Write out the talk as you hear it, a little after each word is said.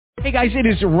Hey guys, it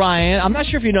is Ryan. I'm not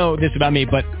sure if you know this about me,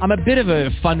 but I'm a bit of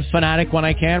a fun fanatic when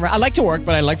I can. I like to work,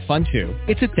 but I like fun too.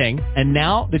 It's a thing. And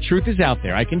now the truth is out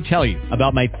there. I can tell you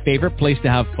about my favorite place to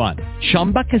have fun.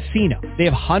 Chumba Casino. They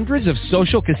have hundreds of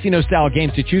social casino style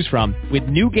games to choose from with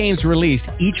new games released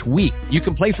each week. You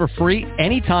can play for free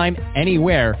anytime,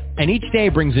 anywhere. And each day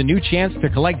brings a new chance to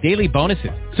collect daily bonuses.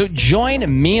 So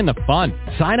join me in the fun.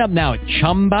 Sign up now at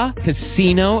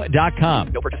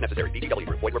ChumbaCasino.com. No purchase necessary. VGW.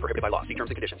 Void where prohibited by law. See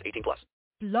terms and conditions. 18+.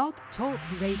 Blog Talk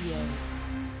Radio.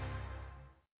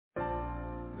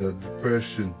 The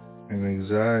depression and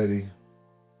anxiety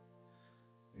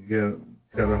got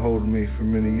a hold of me for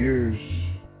many years,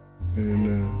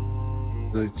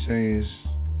 and really changed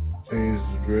the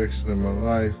direction of my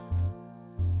life.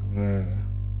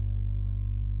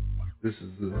 This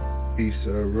is the piece I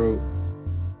wrote,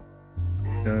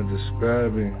 kind of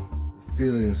describing the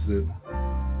feelings that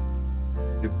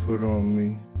it put on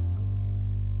me.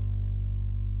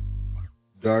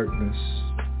 Darkness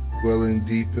dwelling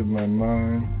deep in my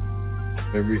mind,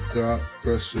 every thought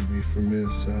crushing me from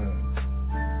inside,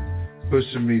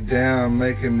 pushing me down,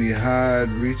 making me hide,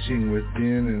 reaching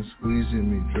within and squeezing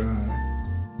me dry.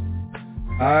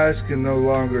 Eyes can no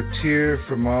longer tear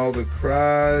from all the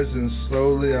cries, and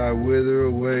slowly I wither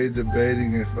away,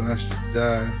 debating if I should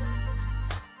die.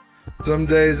 Some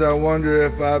days I wonder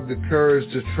if I've the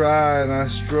courage to try, and I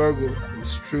struggle.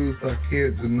 It's truth I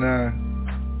can't deny.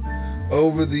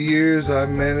 Over the years I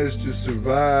managed to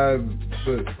survive,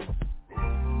 but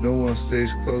no one stays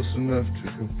close enough to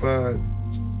confide.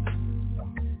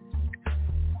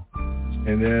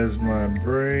 And as my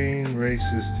brain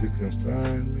races to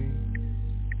confine me,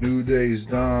 new days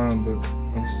dawn, but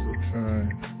I'm still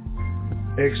trying.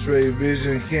 X-ray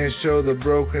vision can't show the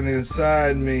broken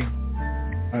inside me.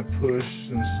 I push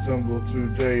and stumble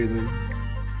through daily.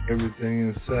 Everything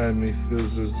inside me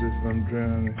feels as if I'm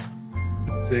drowning,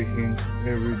 taking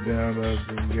every doubt I've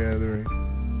been gathering.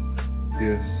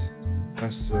 Yes, I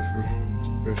suffer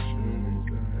from depression and anxiety.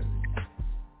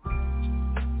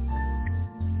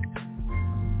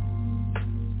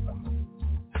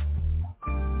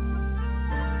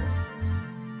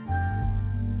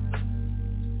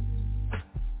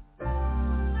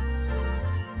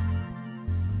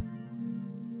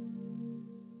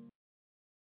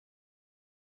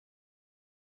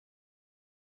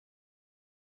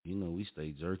 You know we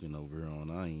stay jerking over here on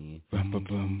our end. Bum bum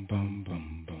bum bum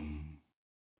bum bum.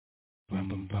 Bum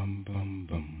bum bum bum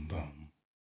bum bum.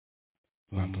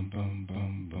 Bum bum bum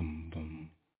bum bum bum.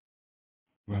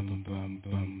 Bum bum bum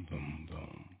bum bum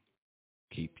bum.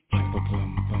 Keep bum bum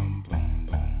bum bum bum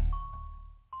bum.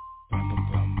 Bum bum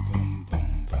bum bum bum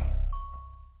bum.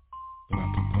 Bum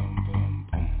bum bum bum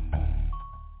bum bum.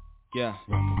 Yeah.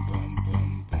 Bum bum bum bum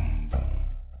bum bum.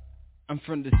 I'm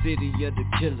from the city of the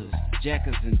killers,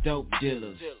 jackers and dope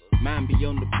dealers. Mine be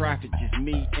on the profit, just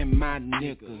me and my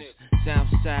niggas.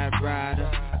 Southside rider,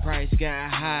 price got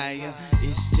higher.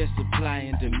 It's just supply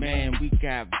and demand, we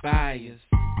got buyers.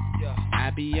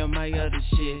 I be on my other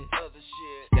shit,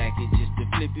 stack it just to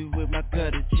flip it with my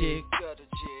gutter chick.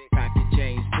 Pocket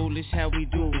change, foolish how we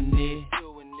doing it.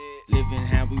 Living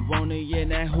how we want it, yeah,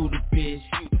 now who the bitch?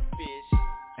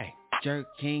 Jerk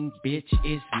king, bitch,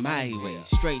 it's my way.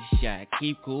 Straight shot,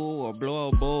 keep cool or blow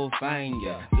a bull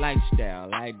finger.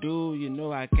 Lifestyle, I do, you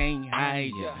know I can't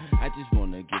hide ya. I just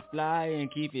wanna get fly and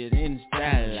keep it in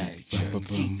style. Like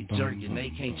keep it jerking, they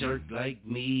can't jerk like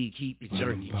me. Keep it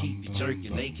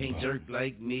jerking, they can't jerk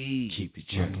like me. Keep it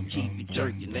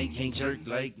jerking, they can't jerk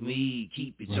like me.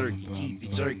 Keep it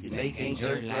jerking, they can't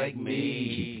jerk like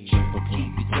me.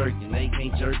 Keep it jerking, they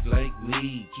can't jerk like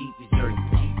me. Keep it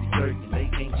jerking, they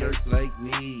can't jerk like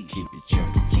me. Keep it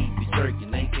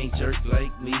jerking, they can't jerk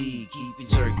like me. Keep it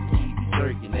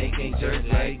jerking, they can't jerk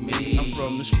like me. I'm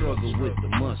from the struggle with the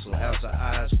muscle, outside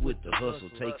eyes with the hustle.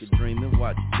 Take a dream and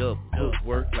watch it double. Hook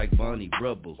work like Bonnie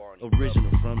Rubble.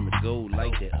 Original from the gold,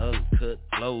 like that uncut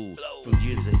flow. From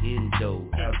years of endo,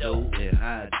 outdoor and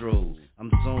hydro.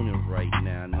 I'm zoning right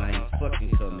now, and I ain't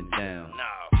fucking coming down.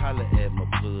 Holla at my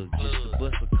plug just to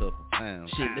bust a couple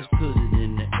pounds. Shit, let's put it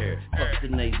in the air. Fuck the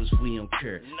neighbors, we don't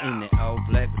care. In that all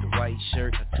black with the white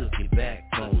shirt, I took it back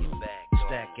on them.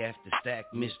 Stack after stack,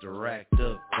 Mr. Racked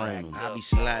up on them. I be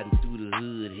sliding through the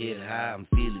hood, head high, I'm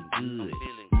feeling good.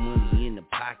 Money in the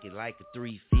pocket like a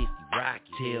 350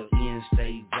 rocket. Tail end,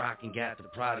 stay rocking, got the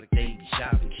product they be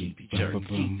shopping. Keep it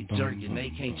jerking, they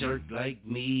can't jerk like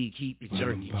me. Keep it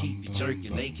jerking,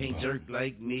 they can't jerk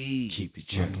like me. Keep it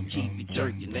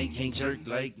jerking, they can't jerk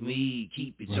like me.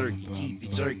 Keep it jerking,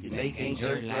 they can't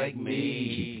jerk like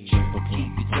me.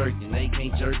 Keep it jerking, they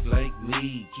can't jerk like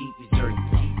me. Keep it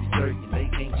jerking, they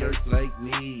can't jerk like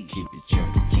me. Keep it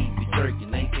jerking,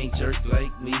 jerking, they can't jerk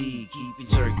like me. Keep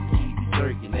it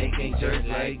jerking, they can't jerk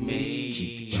like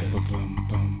me. Keep it jerking, bum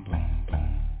bum bum bum,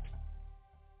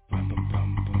 bum bum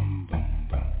bum bum bum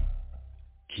bum.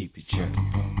 Keep it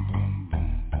jerking, bum bum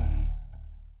bum bum,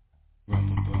 bum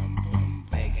bum bum bum.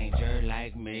 They can't jerk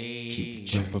like me.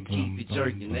 Keep it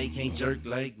jerking, they can't jerk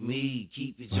like me.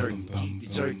 Keep it jerking,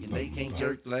 they can't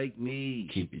jerk like me.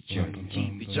 Keep it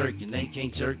jerking, they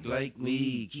can't jerk like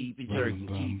me. Keep it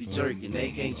jerking,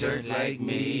 they can't jerk like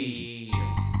me.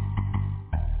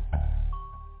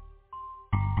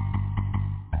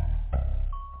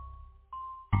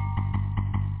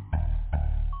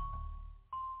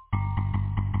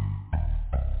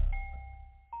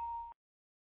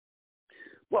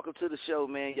 Welcome to the show,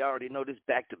 man. Y'all already know this.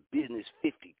 Back to Business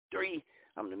 53.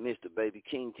 I'm the Mr. Baby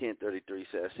King 1033.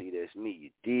 So I see that's me. You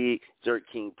dig? Jerk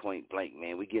King Point Blank,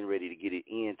 man. We getting ready to get it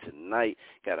in tonight.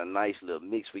 Got a nice little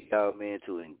mix for y'all, man,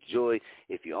 to enjoy.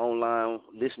 If you're online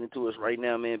listening to us right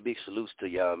now, man, big salutes to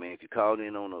y'all, man. If you called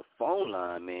in on the phone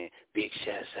line, man, big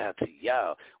shouts out to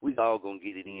y'all. We all gonna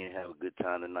get it in, have a good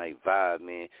time tonight, vibe,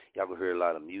 man. Y'all gonna hear a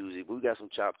lot of music. But we got some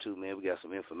chop too, man. We got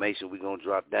some information we gonna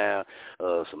drop down,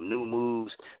 some new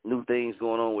moves, new things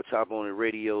going on with Chop On the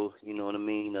Radio, you know what I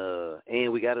mean?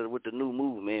 And we got it with the new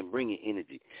move, man, Bring Your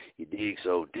Energy. You dig?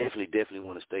 So definitely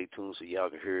want to stay tuned so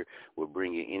y'all can hear what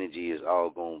Bring Your Energy is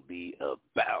all going to be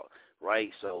about,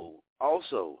 right? So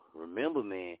also, remember,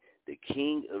 man, the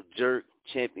King of Jerk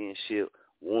Championship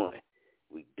 1.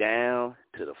 We down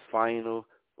to the final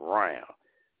round.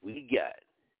 We got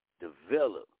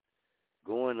Develop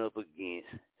going up against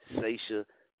Sasha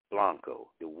Blanco.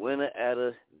 The winner out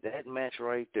of that match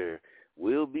right there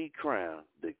will be crowned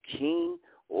the king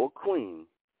or queen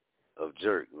of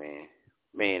jerk, man.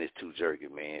 Man, it's too jerky,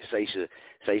 man.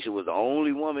 Sasha was the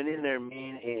only woman in there,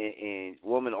 man, and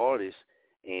woman artist,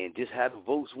 and just how the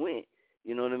votes went,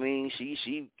 you know what I mean?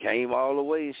 She came all the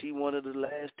way, and she one of the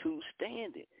last two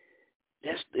standing.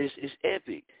 It's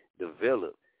epic.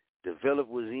 Develop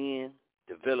was in.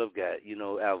 Develop got,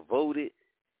 outvoted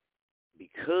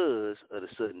because of the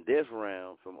sudden death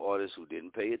round from artists who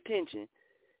didn't pay attention,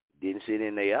 didn't sit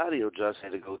in their audio drops,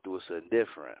 had to go through a sudden death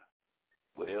round.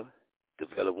 Well,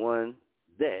 Develop won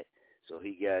that, so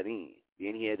he got in.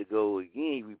 Then he had to go again.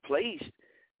 He replaced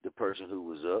the person who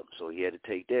was up, so he had to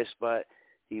take that spot.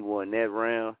 He won that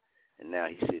round, and now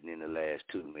he's sitting in the last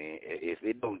two, man. If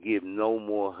it don't give no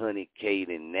more 100K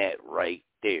than that right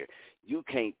there, you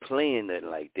can't plan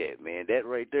nothing like that, man. That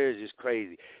right there is just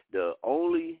crazy. The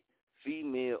only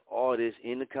female artist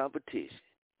in the competition,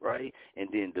 right? And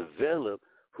then Develop,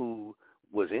 who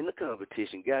was in the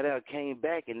competition, got out, came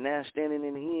back, and now standing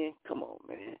in the end. Come on,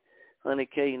 man.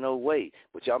 100K, no way.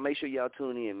 But y'all make sure y'all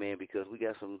tune in, man, because we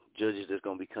got some judges that's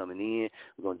going to be coming in.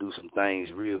 We're going to do some things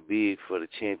real big for the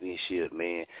championship,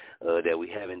 man, that we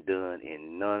haven't done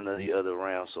in none of the other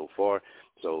rounds so far.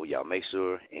 So y'all make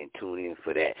sure and tune in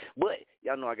for that. But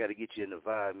y'all know I got to get you in the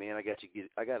vibe, man. I got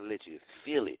to let you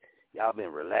feel it. Y'all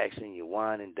been relaxing, you're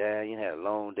winding down, you had a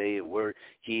long day at work,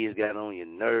 kids got on your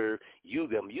nerve, you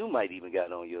might even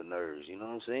got on your nerves, you know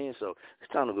what I'm saying? So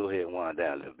it's time to go ahead and wind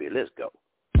down a little bit. Let's go.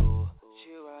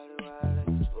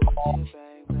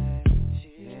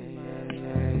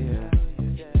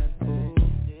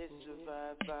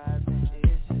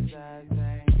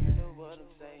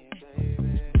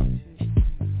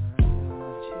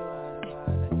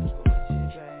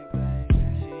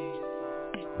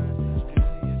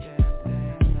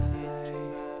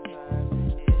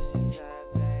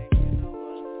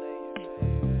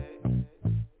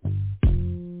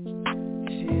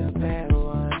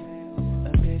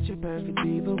 Perfect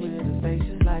diva with a face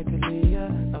just like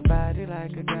Aaliyah, a body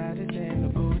like a goddess and a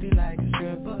booty like a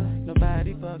stripper.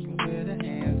 Nobody fucking with her,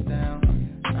 hands down.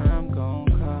 I'm gon'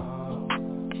 call,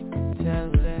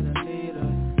 tell her that I need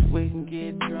her. We can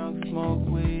get drunk, smoke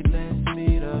weed, let's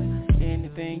meet up.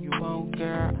 Anything you want,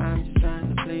 girl, I'm just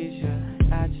trying to please you.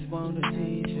 I just want to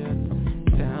tease you.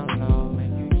 Down low,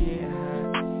 make you get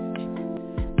high.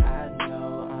 I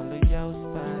know all of your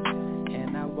spots,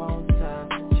 and I won't stop.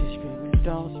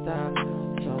 Don't stop,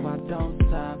 so I don't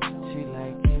stop. She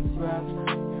like it rough,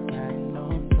 you're riding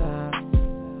on top.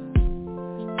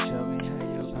 Show me how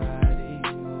your body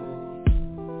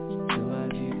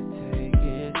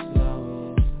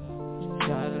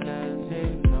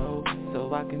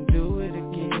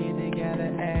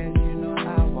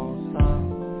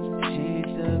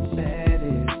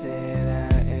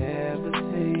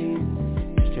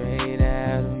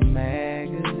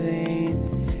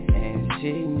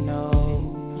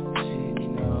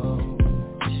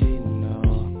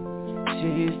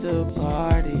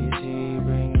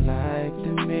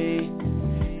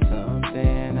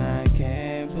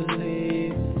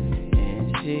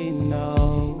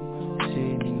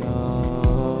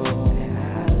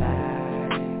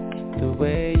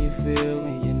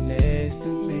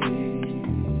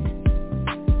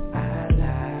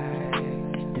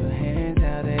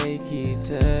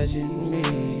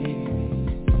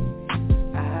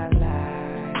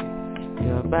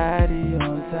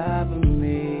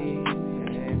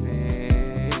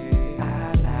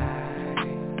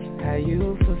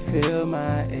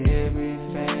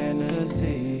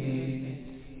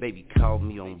baby called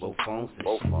me on both phones.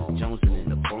 Jonesing in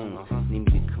the phone.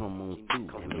 Need me to come on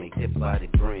through and make that body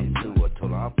brand new. I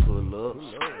told her I'll pull up.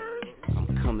 I'm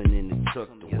coming in the truck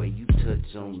the way you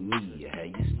touch on me. I had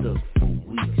you stuck for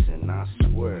weeks and I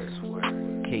swear,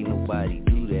 can't nobody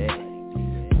do that.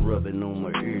 Rubbing on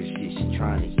my ears, shit, she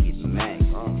trying to get max.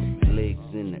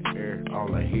 Legs in the air,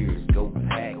 all I hear is go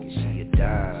pack. She a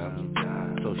dime,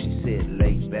 so she said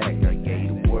lay back. I gave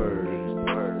the word.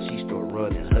 She started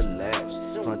running her laps,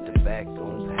 front to back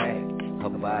on pack. Her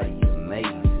body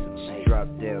amazing. She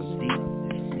dropped down deep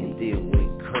and then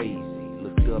went crazy.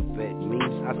 Looked up at me,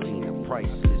 I seen the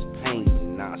priceless pain,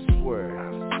 and I swear,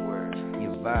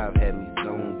 your vibe had me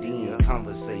zoned in.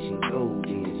 Conversation gold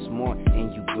in, smart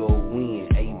and you go in.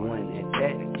 A1 at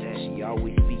that, she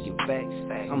always speaking facts.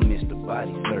 I'm Mr.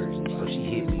 Body Surgeon, so she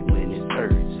hit me when it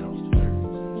hurts.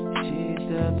 She's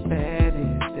the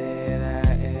baddest that I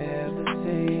ever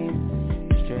seen,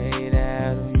 straight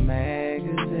out of a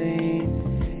magazine,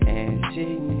 and she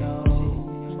knows.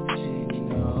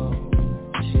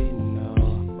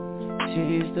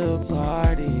 She's the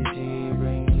party, she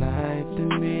brings life to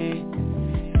me,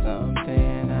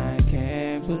 something I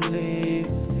can't believe,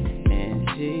 and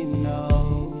she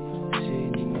knows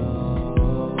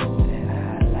that I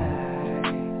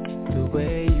like the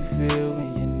way you feel when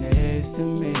you're next to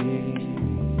me.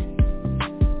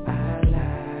 I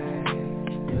like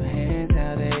your hands,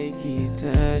 how they keep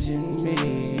touching me.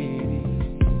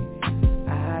 I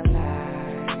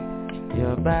like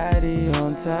your body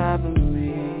on top of me.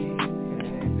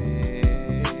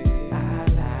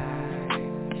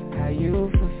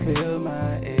 You fulfill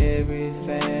my every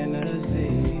fantasy.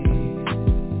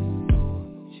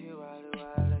 She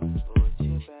wildin', put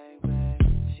your bang bang.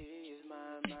 She is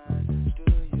my mind, do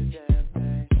your damn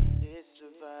thing. It's a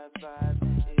vibe,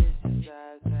 it's a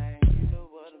side thing. You know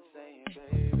what I'm saying,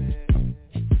 baby.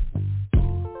 She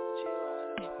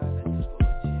wildin',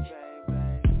 put your bang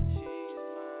bang. She is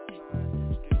my mind,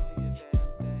 do your damn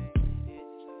thing.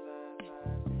 It's a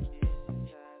vibe, it's a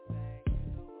side thing.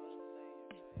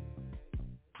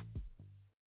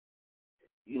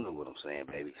 You know what I'm saying,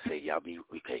 baby. Say, y'all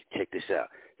okay, check this out.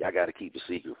 Y'all got to keep the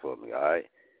secret for me, all right?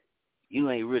 You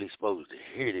ain't really supposed to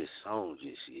hear this song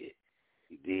just yet.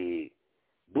 You dig?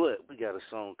 But we got a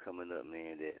song coming up,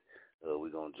 man, that we're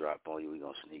going to drop on you. We're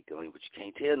going to sneak on you, but you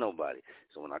can't tell nobody.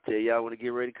 So when I tell y'all when to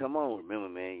get ready to come on, remember,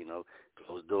 man, you know,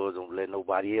 closed doors, don't let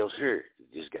nobody else hear it.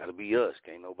 It just got to be us.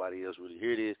 Can't nobody else really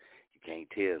hear this. You can't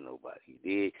tell nobody. You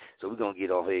dig? So we're going to get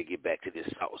on here and get back to this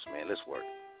sauce, man. Let's work.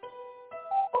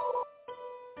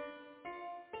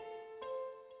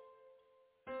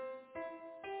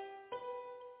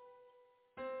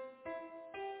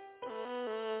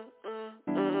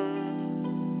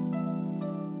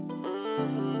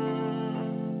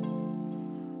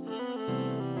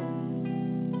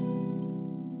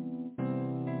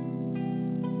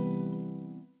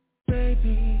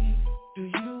 Baby, do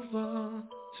you want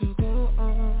to go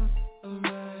on a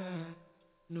ride?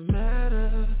 No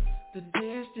matter the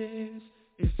distance,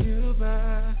 if you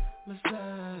by my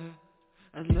side,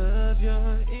 I love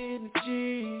your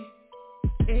energy,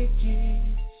 it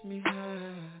keeps me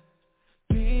high.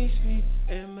 Peace me,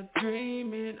 am I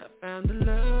dreaming? I found the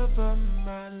love of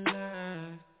my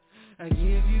life. I give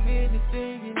you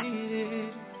anything you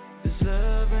needed. This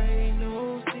love ain't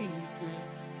no secret.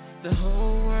 The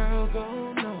whole world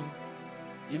gon' know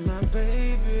you're my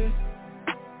baby.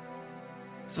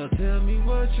 So tell me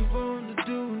what you wanna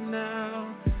do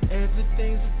now.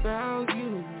 Everything's about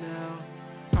you now.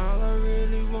 All I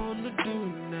really wanna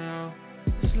do now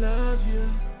is love you.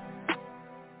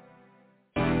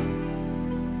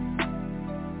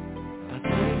 I'll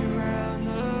take you around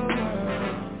the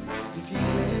world if you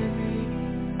let me.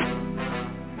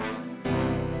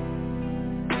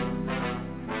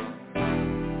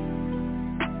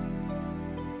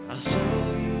 I'll show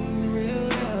you real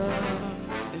love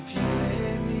if you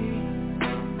let me.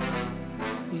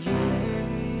 Will you let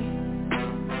me?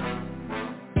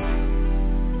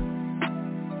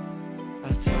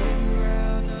 I'll take you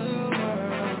around the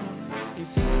world if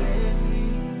you let me.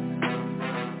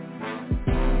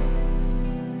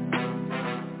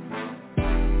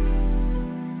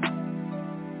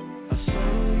 I'll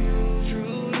show you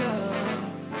true love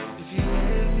if you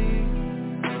let me.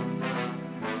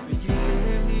 Will you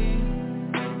let me?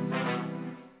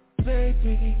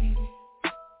 Baby,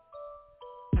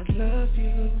 I love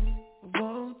you, I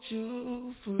want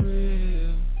you for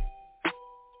real.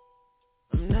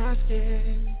 I'm not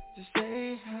scared to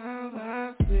say how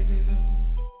I feel.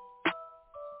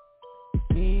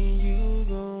 Me and you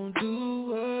gon' do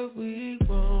what we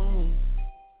want,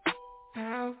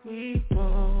 how we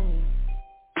want.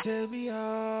 tell me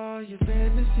all your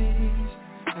fantasies,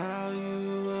 how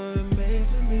you were made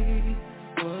for me,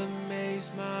 what makes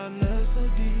my love so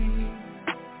deep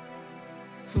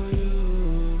for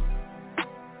you.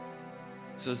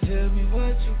 So tell me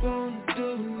what you wanna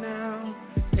do now,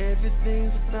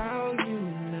 everything's about you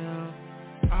now.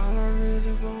 All I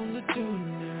really wanna do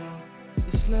now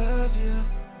is love you.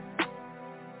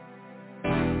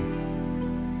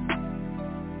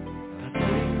 I'll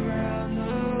take you around the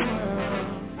world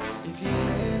if you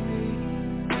let me.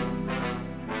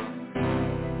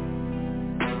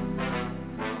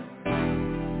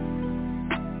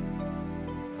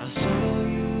 I'll show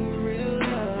you real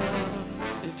love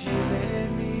if you let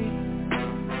me.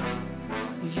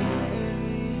 Will you let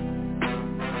me?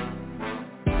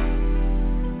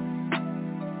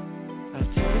 I'll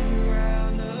take you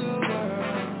around the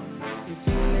world if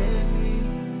you let me.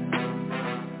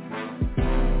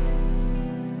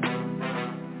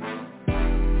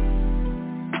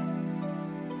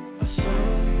 I'll show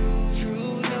you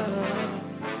true love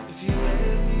if you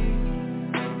let me.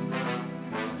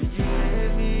 Will you let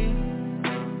me?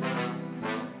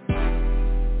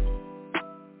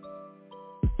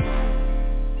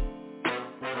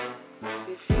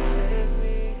 If you let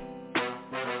me.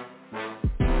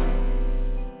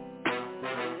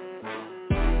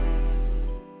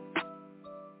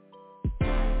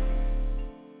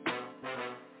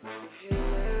 If you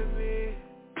let me.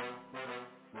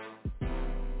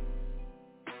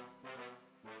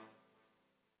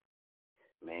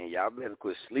 Man, y'all better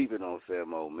quit sleeping on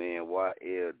Femo, man.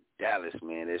 YL Dallas,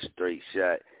 man, that straight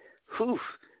shot. Whew.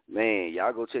 Man,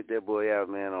 y'all go check that boy out,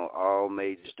 man, on all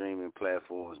major streaming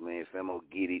platforms, man. Femo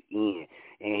get it in.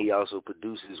 And he also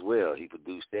produced as well. He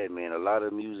produced that, man. A lot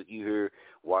of music you hear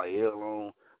YL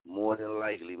on, more than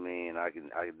likely, man, I can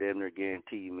damn near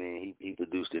guarantee you, man, he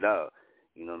produced it all.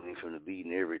 You know what I mean? From the beat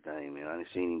and everything, man. I done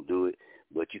seen him do it,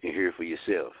 but you can hear it for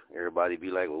yourself. Everybody be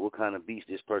like, well, what kind of beats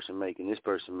this person make and this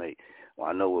person make? Well,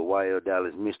 I know what YL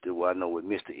Dallas Mr. Well, I know what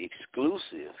Mr.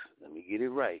 Exclusive. Let me get it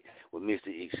right. With Mr.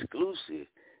 Exclusive,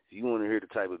 if you want to hear the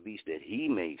type of beats that he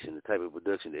makes and the type of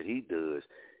production that he does,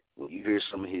 when you hear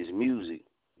some of his music,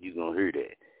 you're going to hear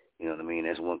that. You know what I mean?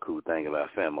 That's one cool thing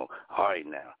about Femo. All right,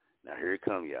 now here it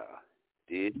come, y'all.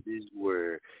 This is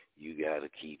where you got to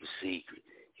keep a secret.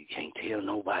 You can't tell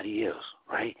nobody else,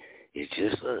 right? It's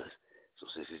just us. So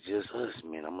since it's just us,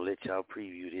 man, I'm going to let y'all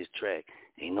preview this track.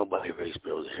 Ain't nobody really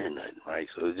supposed to hear nothing, right?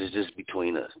 So it's just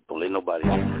between us. Don't let nobody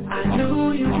else. I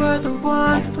knew you were the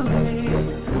one for me.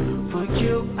 For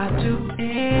you, I'd do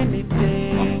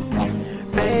anything.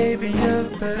 Baby, you're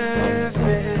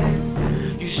perfect.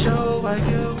 You show why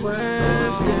you're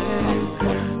worth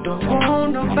it. Don't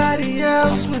want nobody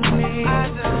else with me.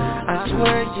 I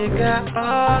swear you got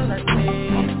all I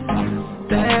need.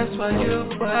 That's why you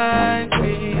like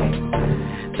me.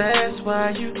 That's why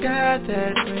you got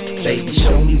that ring. Baby,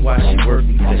 show me why she worth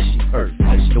me, cause she perfect.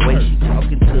 The way she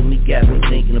talking to me got me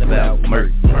thinking about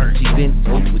murder. She been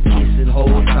over kissing the whole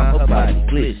time her body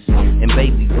glisten. And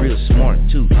baby real smart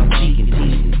too. She can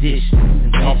teach and dish.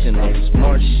 And talking that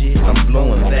smart shit, I'm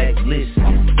blowing back, listen.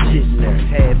 Sitting there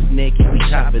half naked, we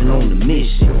chopping on the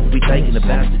mission. We thinking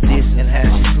about the diss and how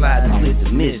she sliding with the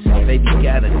miss. Baby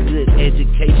got a good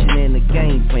education and a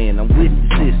game plan. I'm with the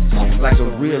sisters, like a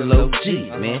real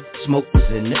OG, man. Smoke was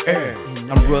in the air.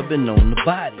 I'm rubbing on the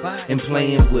body and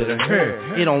playing with her hair.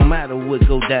 It don't matter what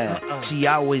go down, she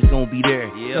always gonna be there.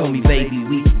 Told me, baby,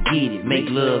 we can get it, make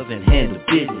love and handle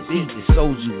business. Eat the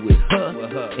soldier with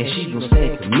her, and she gon'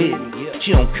 stay committed.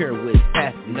 She don't care what's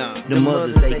happening. The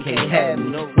mothers, they can't have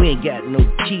me. We ain't got no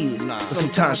kids, but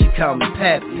sometimes she call me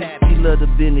pappy. She love to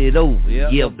bend it over,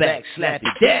 yell back, slap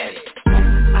it, daddy.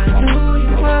 I knew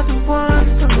you were the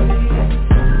one for me.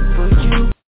 For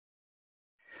you.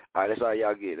 All right, that's all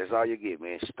y'all get. That's all you get,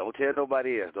 man. Don't tell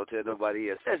nobody else. Don't tell nobody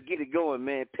else. Let's get it going,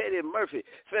 man. Petty Murphy,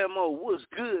 Famo, what's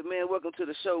good, man? Welcome to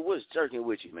the show. What's jerking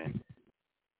with you, man?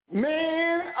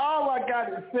 Man, all I got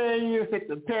to say is that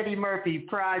the Petty Murphy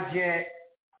Project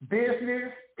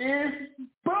business is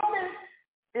booming.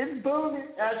 It's booming.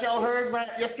 As y'all heard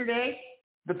yesterday,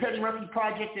 the Petty Murphy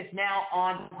Project is now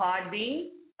on Podbean.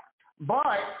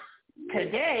 But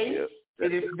today,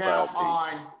 it is now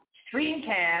on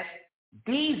Streamcast,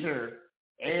 Deezer,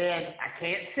 and I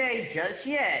can't say just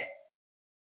yet,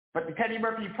 but the Petty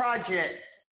Murphy Project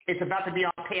is about to be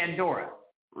on Pandora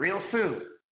real soon.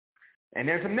 And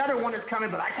there's another one that's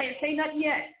coming, but I can't say nothing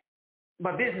yet.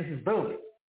 But business is booming.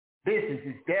 Business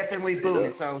is definitely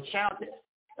booming. So shout out to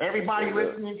everybody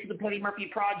listening to the Petty Murphy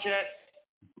Project.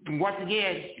 And once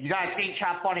again, you got to thank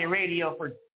Chop Funny Radio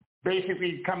for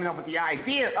basically coming up with the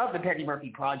idea of the Petty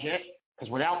Murphy Project.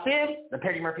 Because without them, the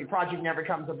Petty Murphy Project never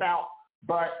comes about.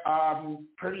 But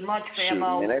pretty much,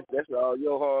 Famo. Man, that's all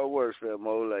your hard work,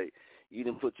 Famo. Like, you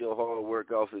done put your hard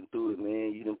work off into it,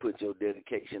 man. You done put your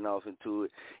dedication off into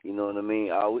it. You know what I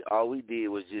mean? All we did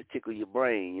was just tickle your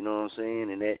brain, you know what I'm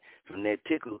saying? And that from that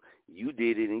tickle, you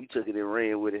did it and you took it and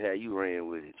ran with it how you ran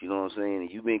with it. You know what I'm saying?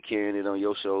 And you've been carrying it on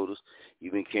your shoulders.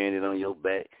 You've been carrying it on your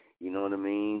back. You know what I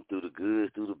mean? Through the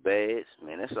goods, through the bads.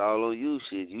 Man, that's all on you,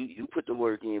 shit. You put the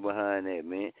work in behind that,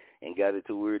 man, and got it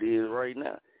to where it is right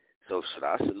now. So should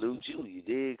I salute you? You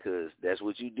did, because that's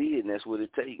what you did, and that's what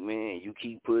it takes, man. You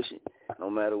keep pushing. No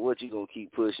matter what, you're going to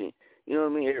keep pushing. You know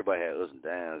what I mean? Everybody has ups and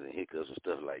downs and hiccups and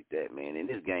stuff like that, man. In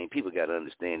this game, people got to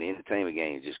understand the entertainment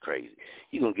game is just crazy.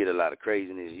 You're going to get a lot of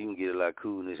craziness. You can get a lot of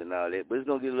coolness and all that, but it's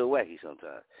going to get a little wacky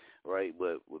sometimes, right?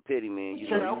 But with Petty, man,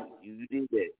 you know, you did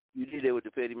that. You did that with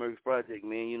the Petty Murphy Project,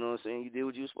 man. You know what I'm saying? You did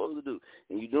what you were supposed to do,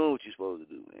 and you're doing what you're supposed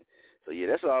to do, man. So, yeah,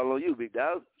 that's all on you, big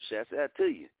dog. Shouts out to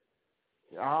you.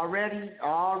 Already,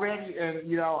 and,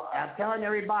 you know, I'm telling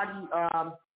everybody,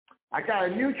 I got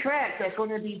a new track that's going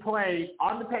to be played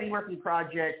on the Petty Murphy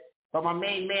Project by my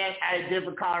main man out of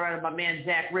Denver, Colorado, my man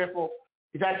Zach Riffle.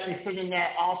 He's actually singing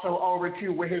that also over,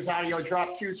 too, with his audio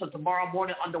drop, too. So tomorrow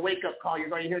morning on the wake-up call, you're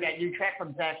going to hear that new track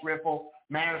from Zach Riffle.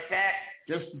 Matter of fact,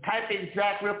 just type in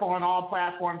Zach Riffle on all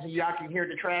platforms and y'all can hear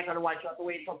the track. Otherwise, you'll have to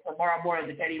wait until tomorrow morning,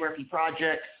 the Petty Murphy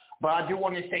Project. But I do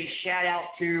want to say shout-out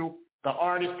to the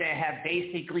artists that have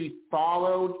basically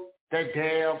followed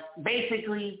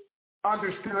basically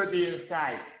understood the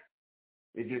assignment.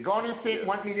 If you're going to sit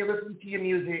one thing to listen to your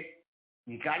music,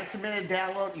 you got to submit a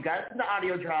download. You got to send the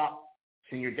audio drop.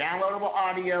 Send your downloadable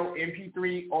audio,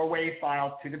 MP3 or WAV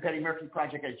file to the Petty Murphy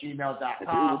Project at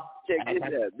gmail.com. Check this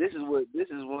out. This is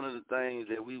one of the things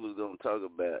that we was gonna talk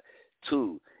about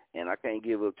too. And I can't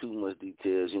give up too much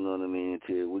details, you know what I mean,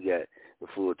 until we got the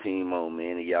full team on,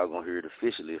 man, and y'all going to hear it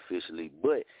officially.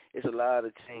 But it's a lot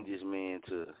of changes, man,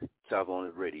 to Chop on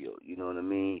the Radio, you know what I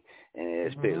mean? And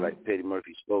as like Petty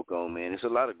Murphy spoke on, man, it's a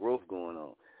lot of growth going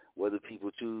on. Whether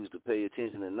people choose to pay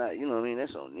attention or not, you know what I mean,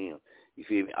 that's on them. You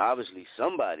feel me? Obviously,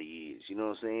 somebody is, you know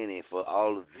what I'm saying? And for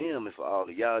all of them and for all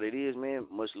of y'all that is, man,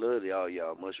 much love to all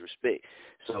y'all, much respect.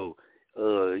 So,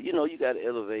 you know, you got to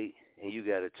elevate. And you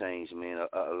got to change, man.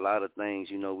 A lot of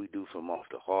things, you know, we do from off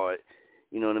the heart,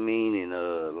 you know what I mean? And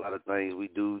a lot of things we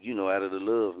do, you know, out of the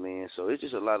love, man. So it's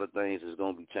just a lot of things that's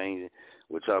going to be changing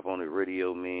with Chop on the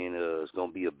Radio, man. It's going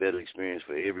to be a better experience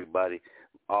for everybody,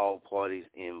 all parties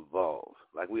involved.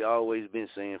 Like we always been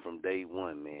saying from day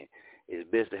one, man, it's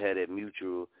best to have that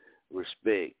mutual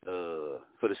respect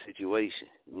for the situation,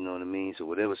 you know what I mean? So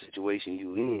whatever situation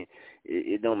you in,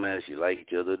 it don't matter if you like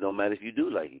each other. It don't matter if you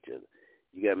do like each other.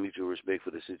 You got mutual respect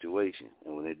for the situation.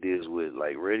 And when it deals with,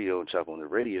 like, radio and Chop on the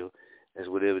Radio, that's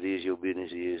whatever it is your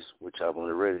business is with Chop on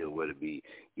the Radio, whether it be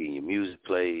getting your music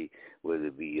played, whether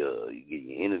it be you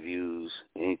getting your interviews,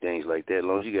 anything like that. As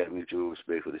long as you got mutual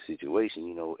respect for the situation,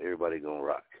 you know, everybody going to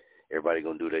rock. Everybody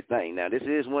going to do their thing. Now, this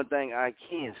is one thing I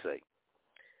can say.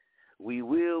 We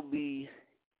will be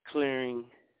clearing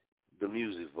the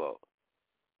music vault,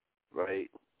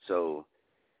 right? So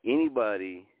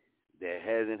anybody that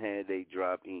hasn't had they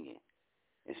drop in,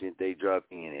 and since they drop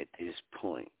in at this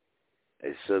point,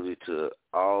 it's subject to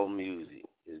all music.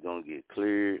 It's going to get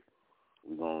cleared.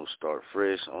 We're going to start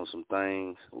fresh on some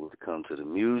things when it comes to the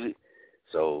music.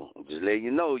 So I'm just letting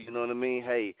you know what I mean?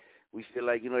 Hey, we feel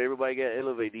like, you know, everybody got to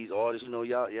elevate these artists. You know,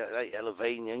 y'all they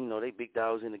elevating, you know, they big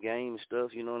dogs in the game and stuff,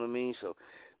 you know what I mean? So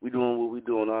we doing what we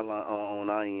doing on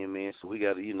our end, man. So we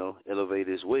got to, you know, elevate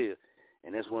as well.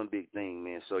 And that's one big thing,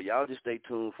 man. So y'all just stay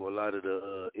tuned for a lot of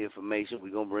the information. We're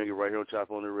going to bring it right here on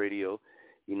Chop on the Radio.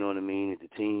 You know what I mean? If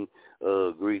the team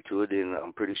agreed to it, then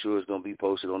I'm pretty sure it's going to be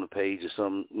posted on the page or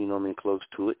something, you know what I mean, close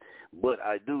to it. But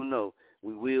I do know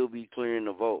we will be clearing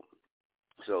the vault.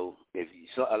 So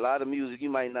a lot of music you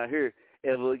might not hear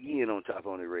ever again on Chop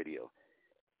on the Radio.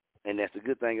 And that's the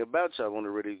good thing about Chop on the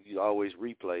Radio. You always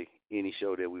replay any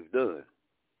show that we've done.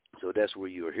 So that's where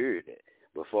you'll hear it at.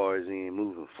 But as far as in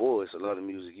moving forward, it's a lot of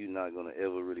music you're not going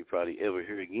to probably ever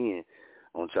hear again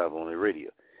on Chop on the Radio.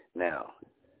 Now,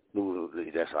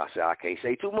 that's why I say I can't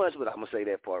say too much, but I'm going to say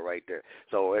that part right there.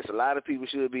 So it's a lot of people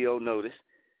should be on notice,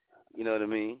 you know what I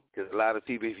mean? Because a lot of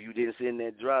people, if you didn't send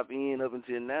that drop in up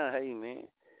until now, hey, man,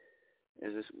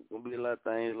 it's just going to be a lot of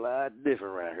things, a lot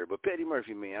different around here. But Petty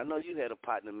Murphy, man, I know you had a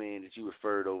partner, man, that you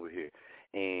referred over here,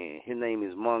 and his name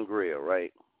is Mongrel,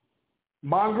 right?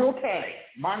 Mongrel K.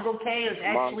 Mongrel K is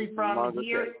actually from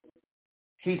here.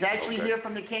 He's actually here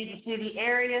from the Kansas City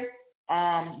area.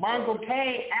 Mongrel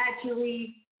K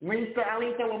actually linked up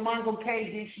with Mongrel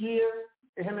K this year.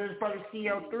 Him and his brother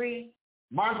CO3.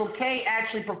 Mongo K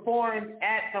actually performed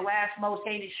at the last Most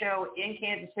Hated show in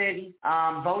Kansas City,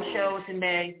 both shows in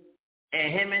May.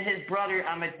 And him and his brother,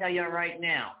 I'm going to tell you right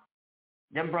now,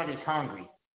 them brothers hungry.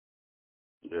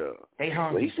 Yeah. They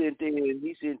hungry. Well,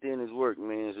 he sent in his work,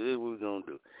 man, so this is what we're going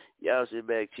to do. Y'all sit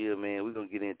back, chill, man. We're going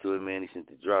to get into it, man. He sent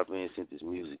the drop in, sent this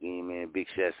music in, man. Big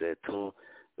shots at Tune.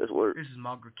 Let's work. This is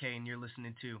Mongo K, and you're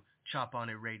listening to Chop On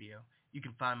It Radio. You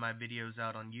can find my videos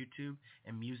out on YouTube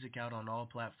and music out on all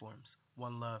platforms.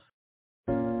 One love.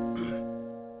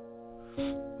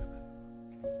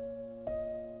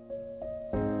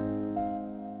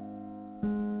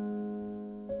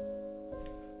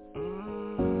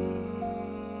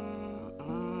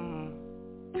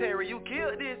 Terry, you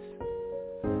killed this.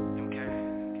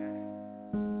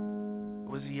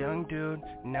 Was a young dude,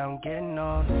 now I'm getting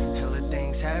old. Hella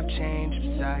things have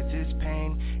changed besides this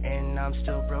pain, and I'm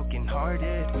still broken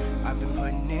hearted. I've been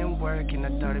putting in work and I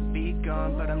thought it'd be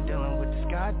gone, but I'm dealing with this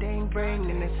goddamn brain,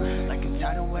 and it's like a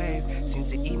tidal wave,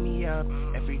 seems to eat me up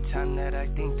every time that I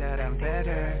think that I'm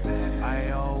better.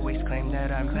 I always claim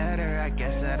that I'm better, I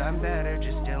guess that I'm better,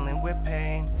 just dealing with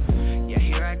pain. Yeah,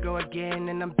 here I go again,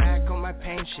 and I'm back on my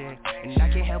pain shit, and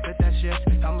I can't help it, that's just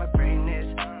how my brain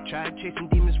is. Tried chasing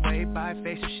demons way by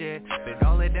face of shit, but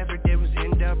all it ever did was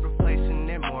end up replacing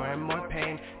it. More and more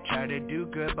pain, try to do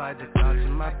good by the thoughts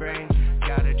in my brain.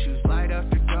 Gotta choose light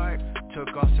after dark.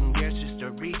 Took off some years just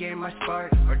to regain my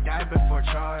spark, or die before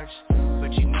charge.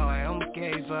 But you know I almost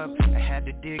gave up, I had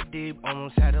to dig deep,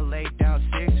 almost had to lay down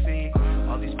 6 feet.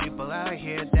 All these people out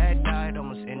here that died,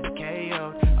 almost in the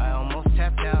KO'd. I almost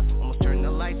tapped out, almost turned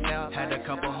the lights out. Had a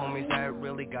couple homies that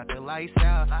really got their lights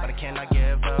out, but I cannot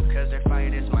give up, cause their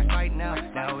fight is my fight now.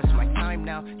 Now it's my time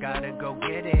now, gotta go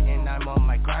get it, and I'm on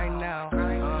my grind now.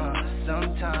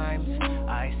 Sometimes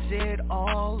I sit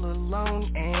all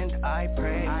alone and I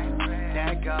pray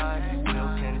that God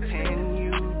will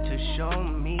continue to show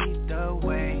me the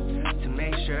way, to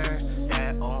make sure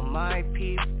that all my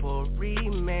people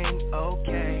remain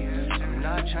okay. I'm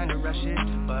not trying to rush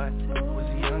it, but was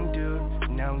a young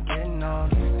dude, now I'm getting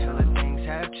old. Hella things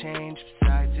have changed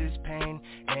besides this pain,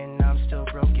 and I'm still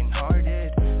broken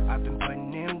hearted. I've been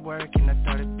putting in work and I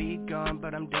thought it'd be gone,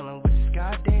 but I'm dealing with this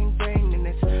goddamn brain, and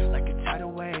it's like a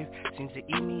tidal wave, seems to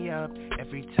eat me up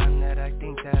every time that I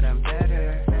think that I'm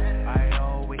better. I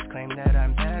always claim that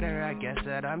I'm better, I guess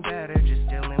that I'm better, just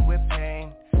dealing with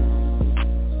pain.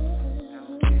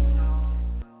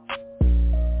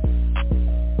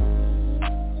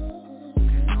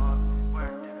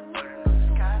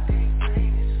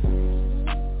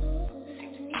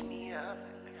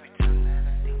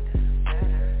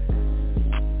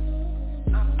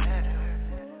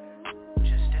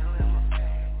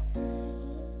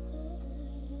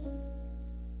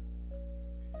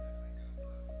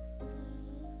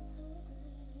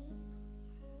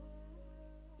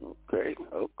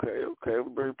 Okay. We'll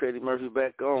bring Petty Murphy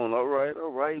back on. All right,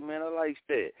 man. I like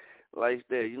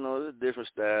that. You know, it's a different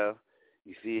style.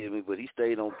 You feel me? But he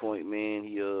stayed on point, man.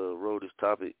 He wrote his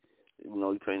topic. You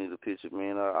know, he painted a picture,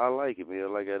 man. I like it, man.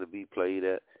 I like how to be played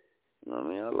at. You know what I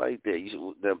mean? I like that. You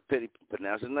should now, Petty,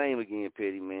 pronounce his name again,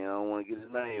 Petty, man. I don't want to get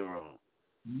his name wrong.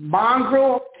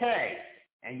 Mongo K.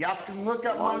 And y'all can look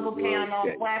up Mongo K on all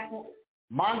platforms.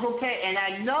 Mongo K. And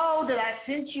I know that I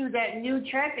sent you that new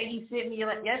track that he sent me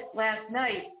last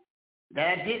night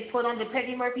that I did put on the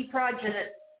Petty Murphy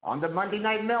Project on the Monday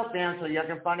Night Meltdown, so y'all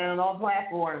can find it on all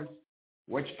platforms.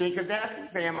 What you think of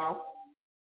that, Famo?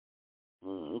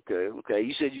 Okay.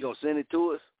 You said you're going to send it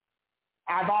to us?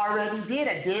 I've already did.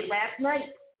 I did last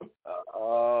night.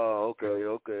 Okay.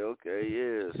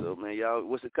 Yeah. So, man, y'all,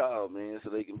 what's it called, man, so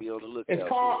they can be on the lookout? It's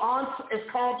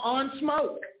called On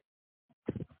Smoke.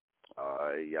 All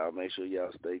right, y'all make sure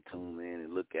y'all stay tuned, man,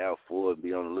 and look out for it.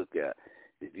 Be on the lookout.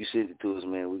 If you send it to us,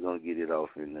 man, we're going to get it off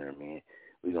in there, man.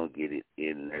 We're going to get it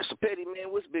in there. So, Petty,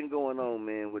 man, what's been going on,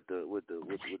 man, with the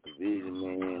vision,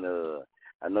 man?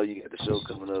 I know you got the show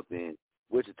coming up in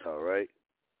Wichita, right?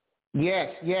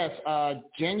 Yes.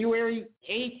 January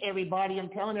 8th, everybody. I'm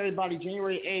telling everybody,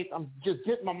 January 8th. I'm just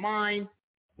getting my mind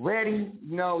ready,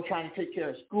 trying to take care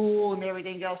of school and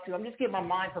everything else, too. I'm just getting my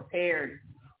mind prepared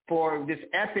for this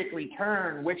epic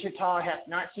return. Wichita has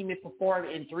not seen me perform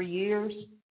in 3 years.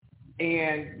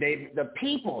 And the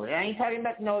people, I ain't talking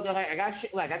about, I got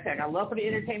shit, like I said, I love for the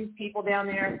entertainment people down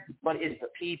there, but it's the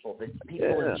people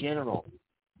in general.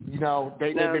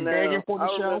 They've been begging for the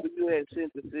show. I remember you had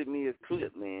sent me a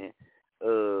clip, man,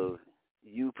 of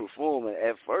you performing.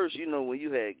 At first, when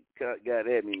you had got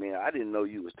at me, man, I didn't know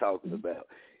you was talking about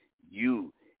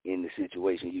you in the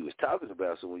situation you was talking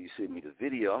about. So when you sent me the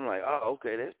video, I'm like, oh,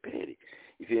 okay, that's Petty.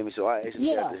 You feel me? So I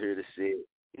actually got to hear the set.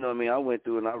 you know what I mean, I went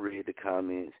through and I read the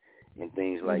comments and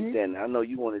things like that. And I know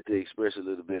you wanted to express a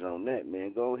little bit on that,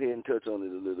 man. Go ahead and touch on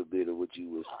it a little bit of what you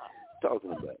was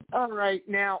talking about. All right.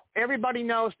 Now, everybody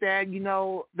knows that,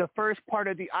 the first part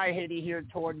of the I Hate It Here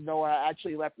tour, though I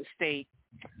actually left the state,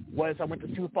 was I went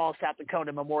to Sioux Falls, South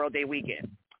Dakota, Memorial Day weekend.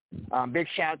 Big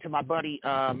shout out to my buddy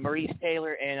Maurice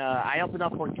Taylor, and I opened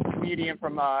up for a comedian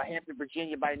from Hampton,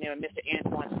 Virginia by the name of Mr.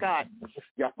 Antoine Scott.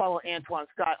 Y'all follow Antoine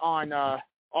Scott on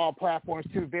all platforms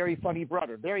too. Very funny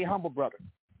brother, very humble brother.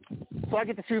 So I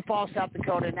get to Sioux Falls, South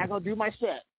Dakota, and I go do my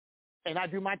set, and I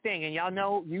do my thing. And y'all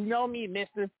know, you know me,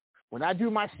 mister. When I do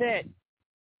my set,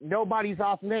 nobody's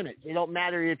off limits. It don't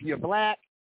matter if you're black,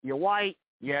 you're white,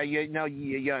 you're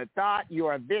a thought,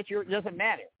 you're a bitch. It doesn't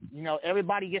matter.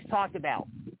 Everybody gets talked about.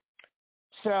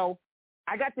 So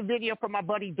I got the video from my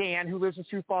buddy Dan, who lives in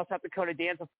Sioux Falls, South Dakota.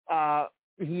 Dan's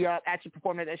he actually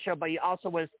performed at that show, but he also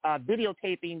was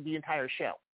videotaping the entire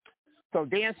show. So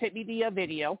Dan sent me the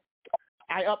video.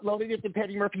 I uploaded it to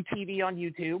Petty Murphy TV on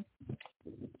YouTube,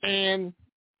 and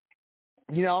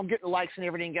I'm getting the likes and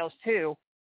everything else too,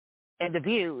 and the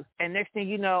views. And next thing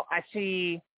you know, I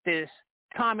see this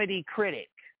comedy critic.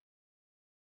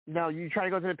 You try to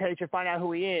go to the page and find out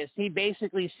who he is. He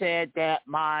basically said that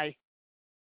my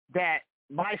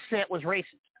set was racist.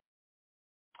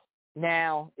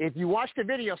 Now, if you watch the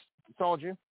video,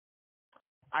 Soldier,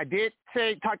 I did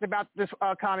talked about this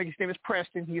comic. His name is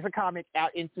Preston. He's a comic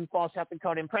out in Sioux Falls, South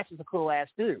Dakota, and Preston's a cool-ass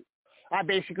dude.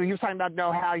 He was talking about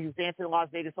how he was dancing in Las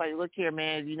Vegas. Like, look here,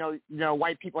 man,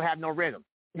 white people have no rhythm.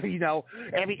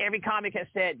 Every comic has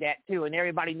said that too, and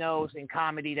everybody knows in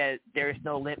comedy that there's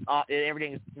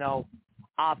everything is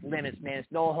off limits, man. It's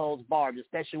no holds barred,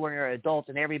 especially when you're adults,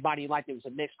 and everybody liked it. It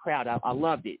was a mixed crowd. I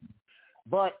loved it.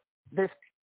 But this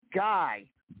guy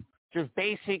just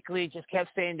basically just kept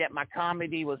saying that my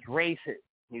comedy was racist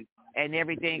and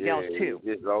everything else too.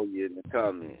 Just all you in the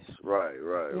comments.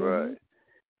 Right.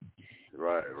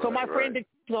 So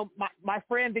my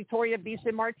friend Victoria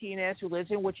Beeson Martinez, who lives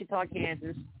in Wichita,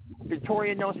 Kansas,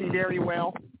 Victoria knows me very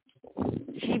well.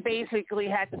 She basically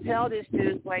had to tell this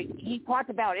dude, like, he talked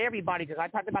about everybody, because I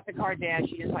talked about the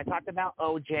Kardashians, I talked about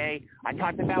OJ, I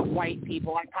talked about white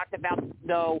people, I talked about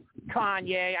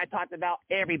Kanye, I talked about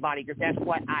everybody, because that's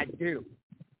what I do.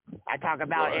 I talk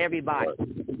about everybody.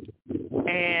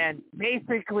 And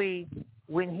basically,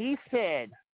 when he said,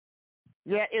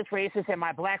 yeah, it's racist, and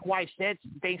my black wife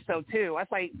thinks so too, I was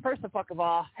like, first of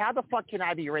all, how the fuck can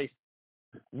I be racist?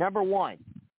 Number one,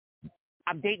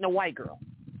 I'm dating a white girl.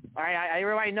 All right,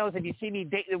 everybody knows if you see me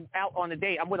out on a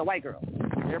date, I'm with a white girl.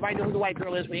 Everybody knows who the white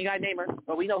girl is. We ain't got to name her,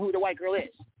 but we know who the white girl is.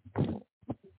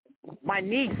 My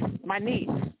niece.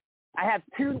 I have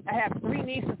three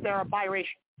nieces that are biracial.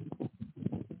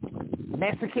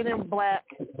 Mexican and black,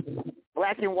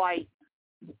 black and white,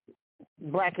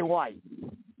 black and white.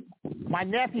 My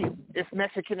nephew is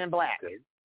Mexican and black.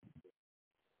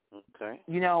 Okay.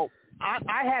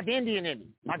 I have Indian in me.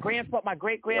 My grandfather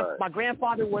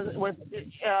was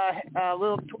a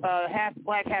little half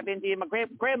black, half Indian. My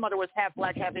grandmother was half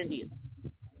black, half Indian.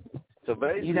 So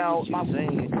basically, what you're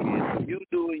saying is, you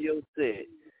doing your set,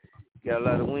 got a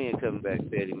lot of wind coming back,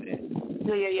 Betty, man.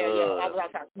 Yeah. I was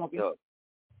outside smoking. All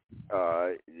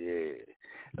right, yeah.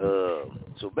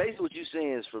 So basically, what you're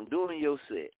saying is, from doing your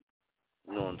set,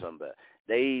 you know what I'm talking about,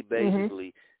 they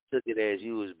basically took it as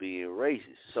you was being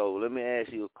racist. So let me ask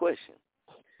you a question.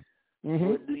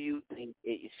 What do you think,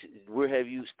 where have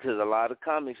you, because a lot of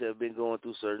comics have been going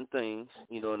through certain things,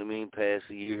 you know what I mean, past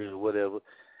years or whatever.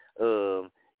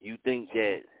 You think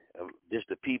that just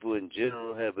the people in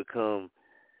general have become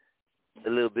a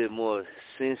little bit more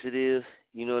sensitive,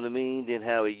 you know what I mean, than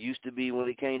how it used to be when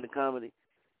it came to comedy?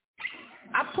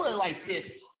 I put it like this,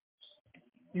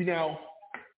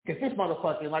 because this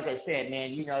motherfucker, like I said,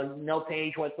 man, no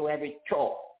page whatsoever,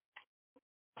 troll.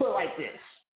 Put it like this.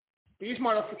 These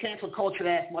cancel culture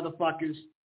ass motherfuckers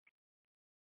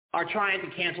are trying to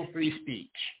cancel free speech.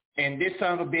 And this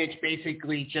son of a bitch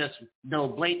basically just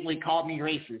blatantly called me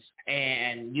racist.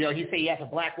 And, he said he has a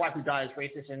black wife who died as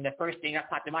racist. And the first thing that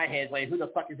popped in my head is like, who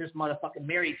the fuck is this motherfucker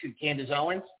married to? Candace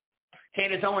Owens?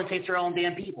 Candace Owens hates her own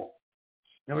damn people.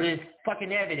 It's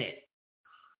fucking evident.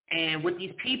 And with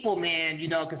these people, man,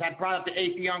 because I brought up the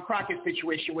Afion Crockett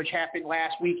situation, which happened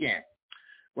last weekend,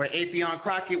 where Afion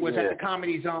Crockett was at the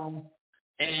Comedy Zone,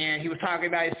 and he was talking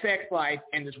about his sex life,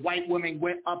 and this white woman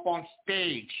went up on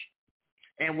stage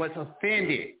and was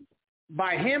offended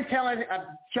by him telling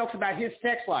jokes about his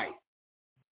sex life.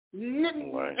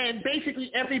 And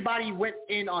basically everybody went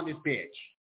in on this bitch.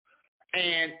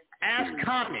 And as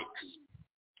comics,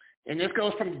 and this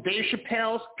goes from Dave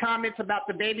Chappelle's comments about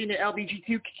the baby in the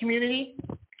LGBTQ community,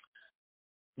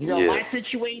 You know, my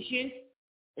situation,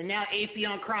 and now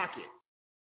Afion Crockett.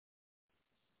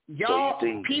 Y'all,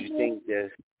 so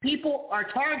people are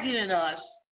targeting us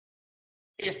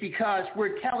is because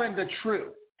we're telling the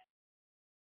truth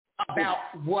about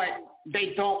what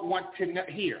they don't want to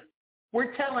hear.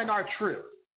 We're telling our truth.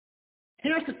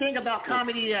 Here's the thing about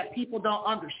comedy that people don't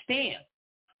understand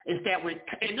is that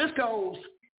and this goes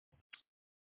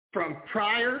from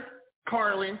Pryor,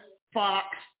 Carlin, Fox,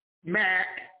 Mac,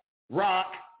 Rock,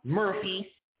 Murphy,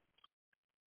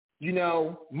 you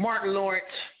know, Martin Lawrence,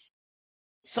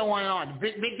 so on and on.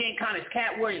 Big Dan Connors,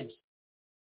 Cat Williams.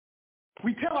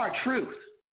 We tell our truth.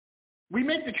 We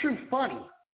make the truth funny.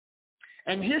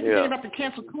 And here's the thing about the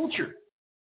cancel culture.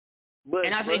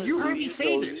 And I said, you heard me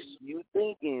say this. You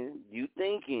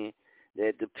thinking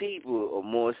that the people are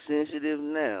more sensitive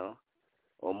now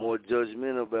or more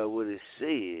judgmental about what is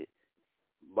said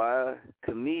by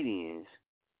comedians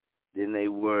than they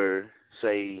were,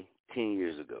 say, 10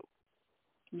 years ago?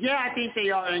 Yeah, I think they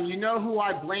are. And you know who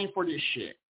I blame for this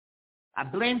shit? I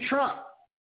blame Trump.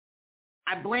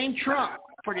 I blame Trump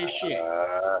for this shit.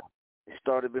 It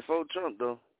started before Trump,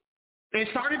 though. It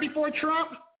started before Trump,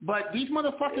 but these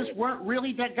motherfuckers weren't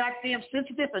really that goddamn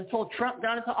sensitive until Trump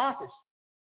got into office.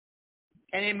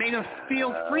 And it made them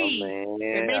feel free.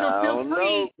 It made them feel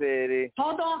free. Petty.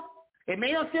 Hold on. It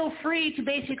made them feel free to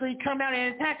basically come out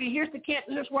and attack. And here's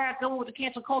where I go with the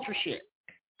cancel culture shit.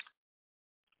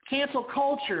 Cancel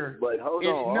culture is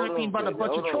nothing but a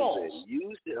bunch of trolls.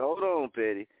 Hold on,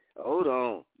 Petty. Hold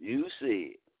on. You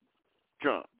said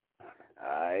Trump.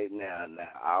 All right, now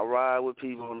I'll ride with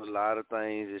people on a lot of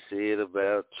things that said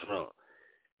about Trump,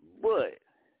 but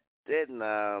that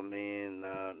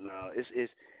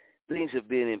it's things have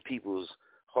been in people's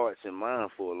hearts and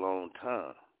minds for a long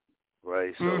time,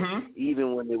 right? So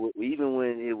even when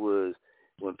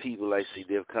people like say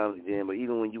Def Comedy Jam, but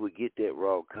even when you would get that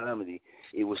raw comedy,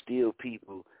 it was still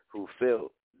people who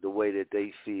felt the way that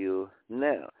they feel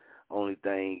now. Only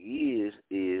thing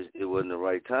is it wasn't the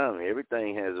right time.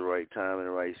 Everything has the right time and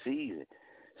the right season.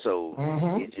 So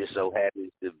it just so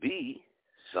happens to be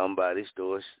somebody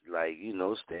starts, like, you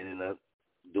know, standing up,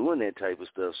 doing that type of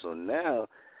stuff. So now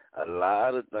a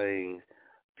lot of things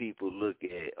people look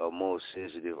at are more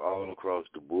sensitive all across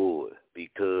the board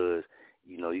because,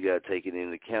 you know, you got to take it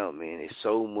into account, man. It's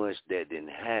so much that didn't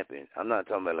happen. I'm not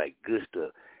talking about, like, good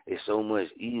stuff. It's so much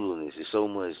evilness. It's so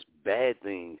much bad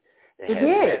things that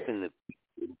have happened to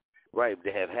people, right,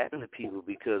 that have happened to people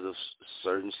because of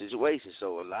certain situations.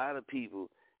 So a lot of people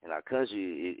in our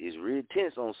country is real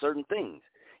tense on certain things.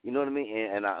 You know what I mean?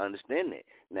 And I understand that.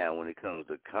 Now, when it comes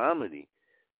to comedy,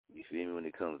 you feel me? When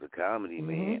it comes to comedy,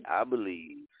 man, I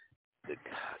believe the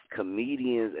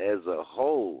comedians as a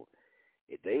whole,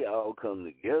 if they all come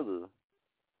together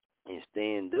and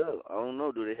stand up, I don't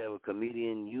know, do they have a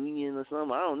comedian union or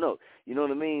something? I don't know. You know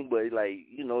what I mean? But, like,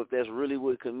 you know, if that's really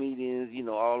what comedians, you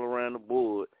know, all around the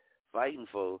board fighting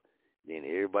for, then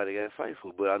everybody got to fight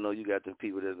for. But I know you got them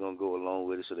people that's going to go along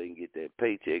with it so they can get that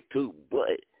paycheck too.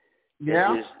 But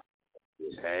that's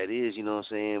how it is, you know what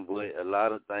I'm saying? But a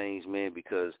lot of things, man,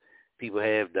 because people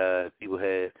have died, people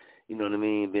have, you know what I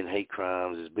mean, been hate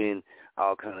crimes, there's been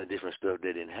all kind of different stuff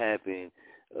that didn't happen.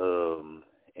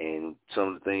 And some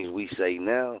of the things we say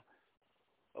now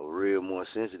are real more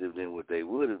sensitive than what they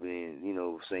would have been, you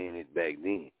know, saying it back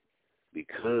then.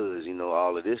 Because, you know,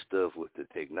 all of this stuff with the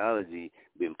technology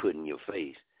been put in your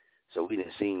face. So we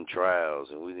done seen trials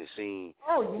and we done seen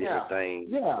different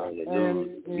things on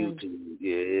the news, YouTube.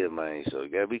 Yeah, man. So you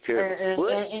got to be careful.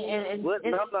 But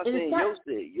I'm not saying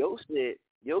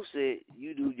Yo said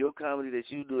you do your comedy that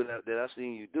you do that I've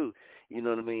seen you do. You know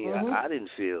what I mean? I didn't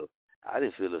feel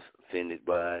offended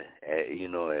by it, you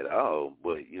know, at all.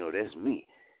 But, you know, that's me.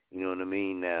 You know what I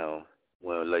mean? Now,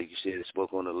 well, like you said, it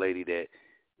spoke on a lady that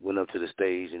went up to the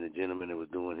stage and the gentleman that was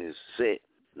doing his set.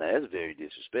 Now, that's very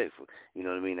disrespectful. You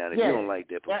know what I mean? Now, if you don't like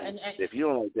that performance, if you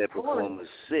don't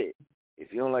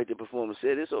like that performance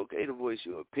set, it's okay to voice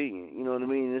your opinion. You know what I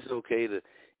mean? It's okay to,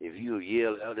 if you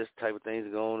yell out, this type of things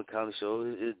that go on the comedy show,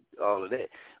 it's all of that.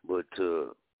 But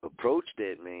to approach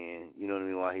that man, you know what I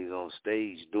mean, while he's on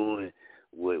stage doing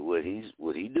what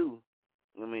he do,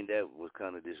 I mean, that was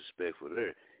kind of disrespectful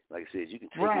there. Like I said, you can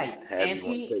take it, have you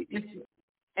want to take it.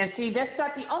 And see, that's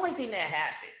not the only thing that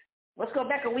happened. Let's go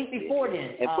back a week before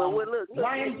then. But look,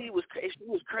 she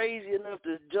was crazy enough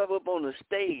to jump up on the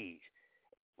stage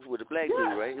with a black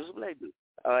dude, right? It was a black dude.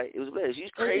 All right, it was a black dude.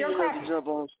 She's crazy enough to jump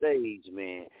on stage,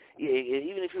 man. Yeah,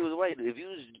 even if he was a white dude, if you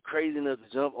was crazy enough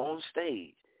to jump on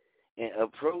stage and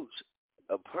approach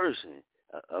a person,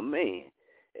 a man,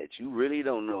 that you really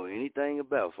don't know anything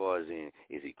about, far as in,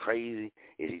 is he crazy?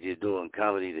 Is he just doing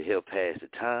comedy to help pass the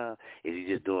time? Is he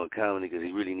just doing comedy because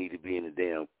he really need to be in the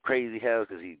damn crazy house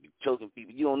because he be choking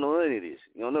people? You don't know any of this.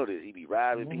 You don't know this. He be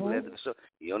robbing people after the show.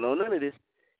 You don't know none of this.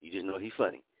 You just know he's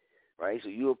funny, right? So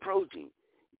you approach him.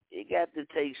 It got to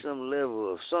take some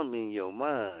level of something in your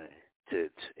mind to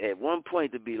at one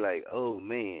point to be like, oh,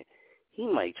 man, he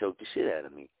might choke the shit out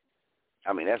of me.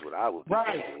 I mean, that's what I would be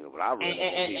thinking. But I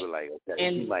really people like,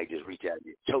 okay, he might just reach out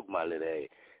and choke my little ass.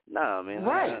 Nah, man,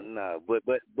 nah.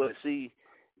 But see,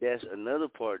 that's another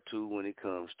part too when it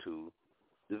comes to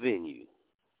the venue.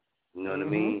 You know what I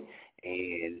mean?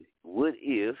 And what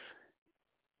if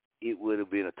it would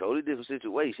have been a totally different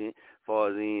situation, as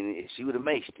far as in if she would have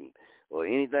maced him or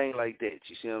anything like that?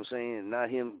 You see what I'm saying?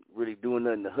 Not him really doing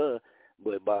nothing to her,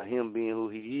 but by him being who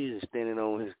he is and standing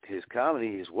on his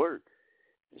comedy, his work.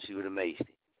 She would have maced him.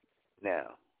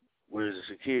 Now, where's the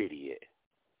security at?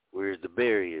 Where's the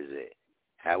barriers at?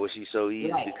 How was she so easy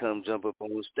to come jump up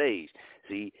on the stage?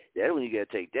 See, that's when you got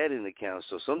to take that into account.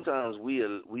 So sometimes we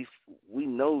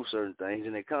know certain things,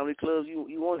 and at comedy clubs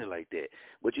you want it like that,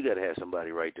 but you got to have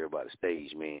somebody right there by the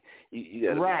stage, man. You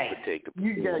got to protect the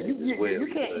you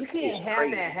can't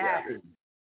have that happen.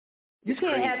 You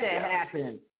can't have that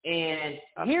happen. And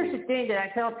here's the thing that I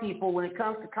tell people when it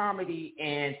comes to comedy,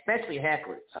 and especially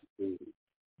hecklers.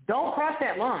 Don't cross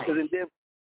that line.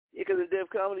 Because in Def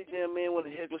Comedy Jam, man, when the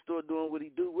heckler started doing what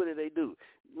he do, what do?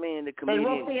 Man, the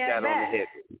comedians got on the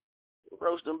heckler.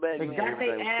 Roast them back, They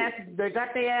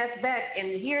got their ass back.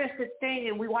 And here's the thing,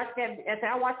 and we watched that, after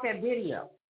I watched that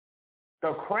video,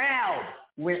 the crowd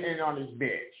went in on this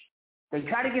bitch. They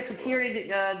try to get security.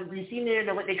 You seen there?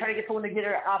 They try to get someone to get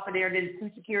her off of there. Then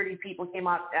 2 security people came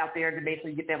out there to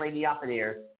basically get that lady off of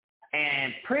there.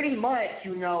 And pretty much,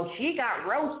 she got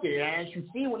roasted. And you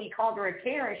see when he called her a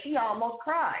Karen, she almost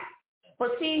cried.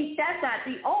 But see, that's not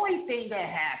the only thing that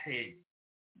happened.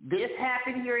 This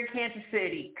happened here in Kansas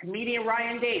City. Comedian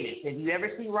Ryan Davis. Have you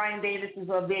ever seen Ryan Davis's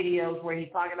videos where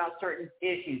he's talking about certain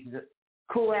issues? He's a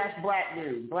cool-ass black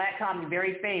dude. Black comedy,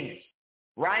 very famous.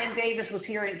 Ryan Davis was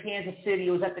here in Kansas City. He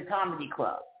was at the Comedy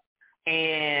Club.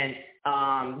 And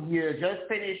he had just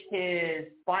finished his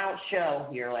final show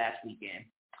here last weekend.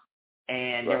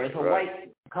 And there was a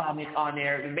white comic on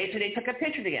there. And basically, they took a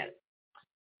picture together.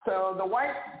 So the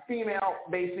white female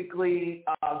basically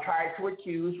tried to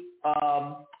accuse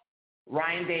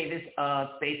Ryan Davis of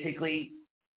basically,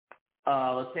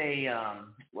 let's say,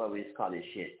 what do we call this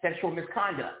shit? Sexual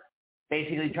misconduct.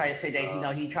 Basically tried to say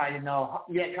that, he tried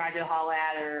to holler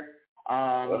at her.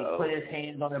 He put his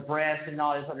hands on her breast and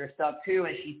all this other stuff, too,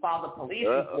 and she filed a police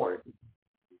report.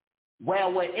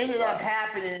 Well, what ended up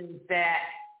happening is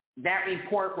that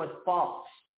report was false.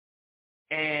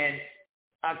 And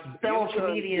a fellow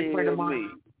comedian friend of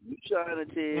mine. You trying to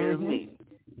tell me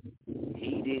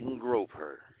he didn't grope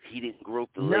her? He didn't grope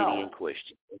the lady in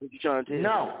question? That's what you trying to tell me?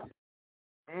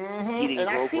 No. He didn't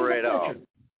grope her at all.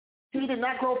 He did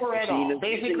not grope her at all.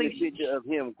 Basically, the picture of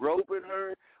him groping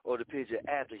her or the picture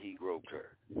after he groped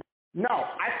her? No,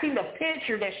 I've seen the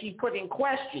picture that she put in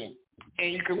question.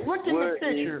 And you can look at the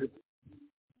picture.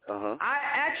 I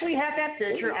actually have that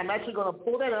picture. I'm actually going to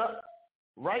pull that up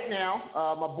right now.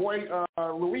 My boy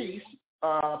Luis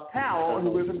Powell, who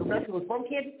lives in New Mexico, was from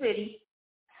Kansas City.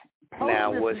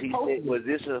 Now, was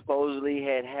this supposedly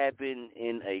had happened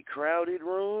in a crowded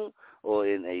room or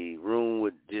in a room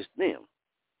with just them?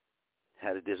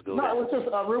 How did this go down? No, it was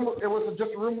just a room. It was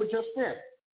just a room with just them.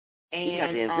 And you got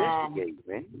to investigate,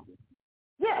 man.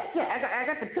 Yeah, I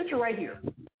got the picture right here.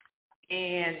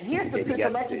 And here's the picture.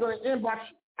 I'm actually going to inbox.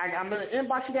 I'm going to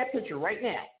inbox you that picture right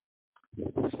now.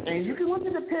 And you can look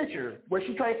at the picture where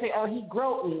she tried to say, "Oh, he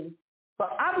groped me."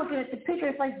 But I'm looking at the picture.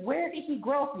 It's like, where did he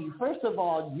grope you? First of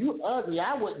all, you ugly.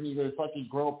 I wouldn't even fucking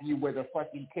grope you with a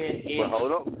fucking 10-inch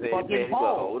fucking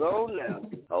hole. Hold on now.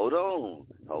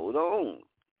 Hold on.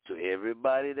 To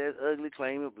everybody that's ugly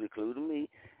claiming, including me,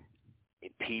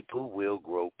 people will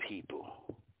grope people.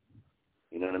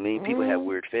 You know what I mean? People have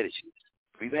weird fetishes.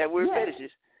 People have weird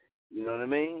fetishes. You know what I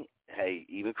mean? Hey,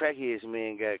 even crackheads,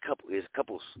 man,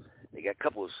 couples. They got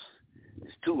couples.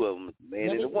 There's 2 of them, man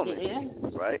and a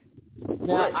woman, right?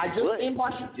 Now, I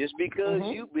just because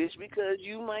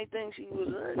you might think she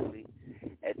was ugly,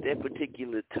 at that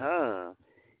particular time,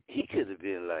 he could have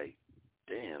been like,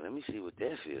 damn, let me see what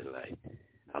that feels like.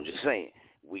 I'm just saying,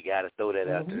 we got to throw that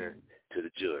out there to the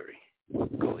jury.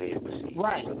 Go ahead and proceed.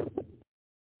 Right.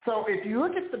 So if you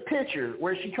look at the picture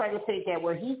where she tried to take that,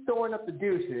 where he's throwing up the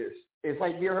deuces, it's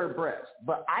like near her breast.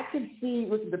 But I can see,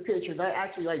 look at the picture, that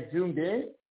actually like zoomed in.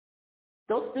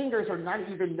 Those fingers are not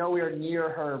even nowhere near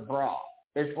her bra.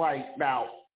 It's like about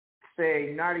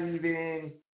say not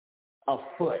even a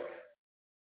foot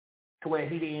to where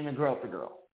he didn't even grope the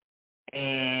girl.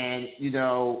 And, you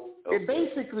know, it's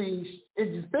basically,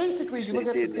 you look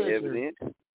at the picture. Evidence.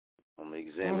 I'm going to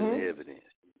examine the evidence.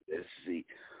 Let's see.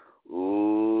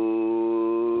 Ooh,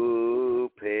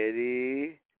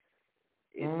 Petty.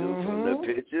 From the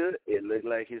picture, it looked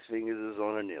like his fingers is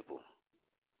on her nipple.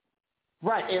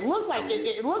 Right. It looks like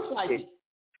it.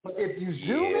 But if you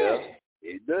zoom in,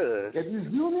 it does. If you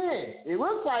zoom in, it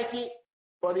looks like it.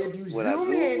 But if you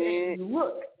zoom in and you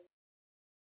look,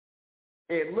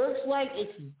 it looks like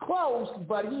it's close,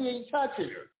 but he ain't touching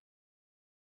her.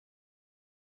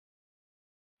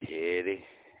 Petty.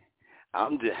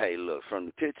 Hey, look, from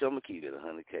the picture, I'm going to keep it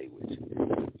 100K with you.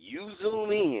 You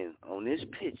zoom in on this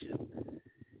picture,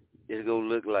 it's going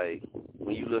to look like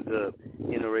when you look up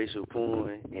interracial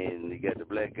porn and you got the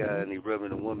black guy and he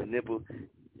rubbing a woman's nipple,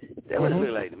 that's what it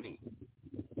look like to me.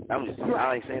 I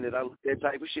ain't saying that I look that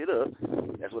type of shit up.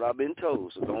 That's what I've been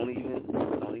told, so don't even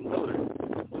go there.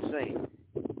 I'm just saying.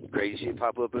 Crazy shit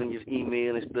pop up in your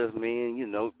email and stuff, man, you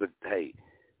know, but hey,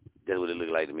 that's what it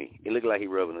looked like to me. It looked like he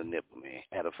rubbing a nipple, man,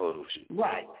 at a photo shoot.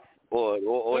 Right. Or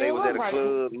they was at a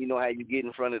club, and you know how you get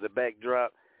in front of the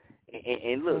backdrop.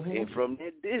 And look, and from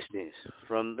that distance,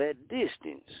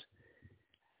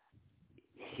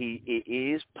 it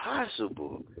is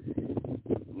possible,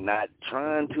 not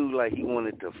trying to like he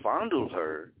wanted to fondle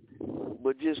her,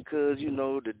 but just because, you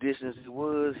know, the distance it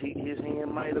was, his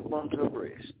hand might have bumped her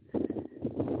breast.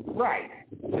 Right.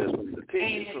 Because from the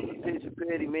picture,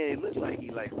 Petty, man, it looks like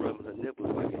he like rubbing her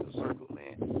nipples like in a circle,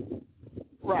 man.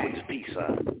 Right. With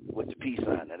the peace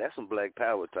sign. Now, that's some black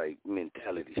power type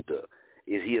mentality stuff.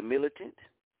 Is he a militant?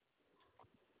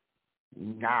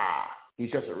 Nah.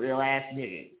 He's just a real ass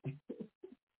nigga.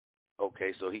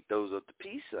 Okay, so he throws up the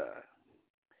peace sign.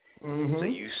 Mm-hmm. So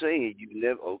you saying you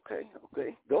never, okay.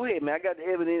 Go ahead, man. I got the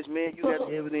evidence, man. You got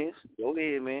the evidence. Go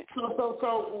ahead, man.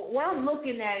 So when I'm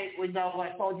looking at it with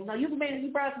like I told you,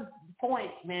 you brought some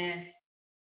points, man.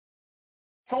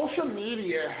 Social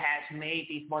media has made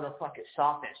these motherfuckers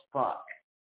soft as fuck.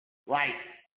 Like,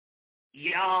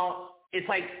 y'all, it's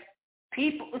like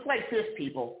this,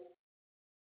 people.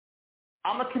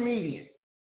 I'm a comedian.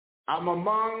 I'm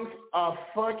amongst a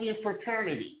fucking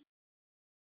fraternity.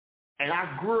 And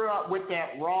I grew up with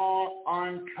that raw,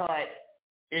 uncut,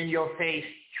 in-your-face,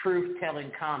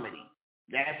 truth-telling comedy.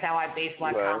 That's how I base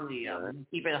my comedy up. Right.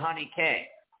 Keep it 100K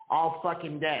all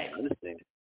fucking day. I understand.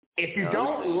 If you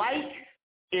don't like,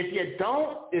 if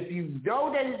you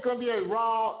know that it's going to be a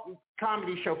raw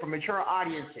comedy show for mature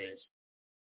audiences,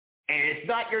 and it's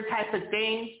not your type of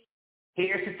thing,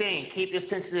 here's the thing. Keep your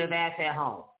sensitive ass at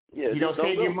home. Yeah, you don't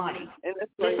save your money.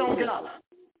 Just don't go.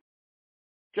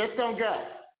 Just don't go.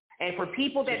 And for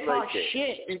people that talk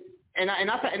shit, and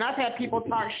I've had people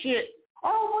talk shit,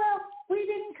 oh, well, we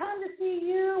didn't come to see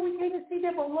you. We came to see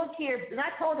them, but look here. And I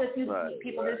told a few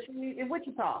people this in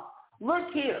Wichita.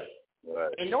 Look here.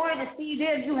 Right. In order to see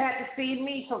them, you have to see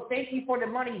me. So thank you for the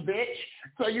money, bitch.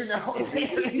 So you know. But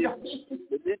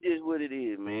this is what it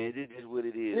is, man. This is what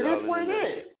it is. It is what it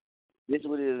is. This is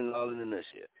what it is, and all in a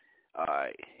nutshell. All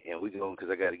right, and we going because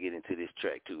I got to get into this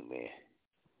track too, man.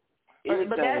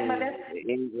 But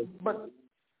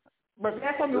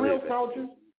that's on the real soldier.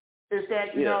 Is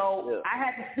that I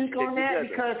had to speak on that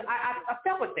because I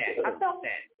felt with that. I felt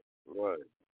that. Right.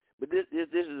 But this is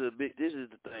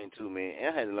the thing too, man. And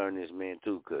I had to learn this, man,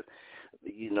 too, because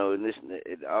and this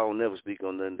I don't never speak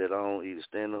on nothing that I don't either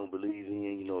stand on, believe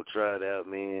in, try it out,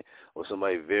 man, or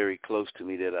somebody very close to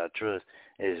me that I trust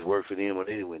and it's worked for them or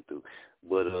they went through.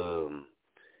 But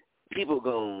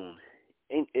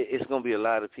it's gonna be a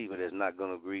lot of people that's not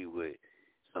gonna agree with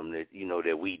something that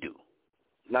that we do.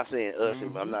 Not saying us,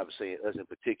 I'm not saying us in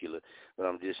particular, but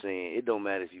I'm just saying it don't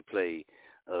matter if you play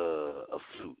a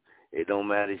flute. It don't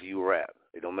matter if you rap.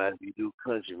 It don't matter if you do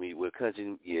country music.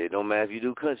 It don't matter if you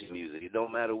do country music. It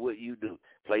don't matter what you do.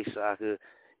 Play soccer,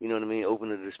 you know what I mean?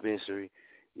 Open a dispensary,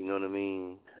 you know what I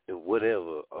mean?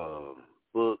 Whatever.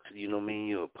 Books, you know what I mean?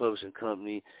 You're a publishing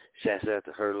company. Shouts out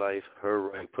to Her Life, Her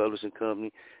Right Publishing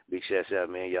Company. Big shouts out,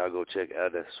 man. Y'all go check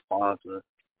out that sponsor.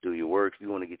 Do your work. If you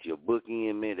want to get your book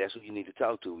in, man, that's who you need to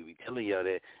talk to. We be telling y'all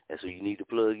that. That's who you need to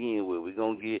plug in with. We're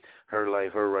going to get Her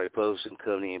Life, Her Right Publishing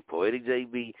Company and Poetic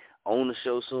JB on the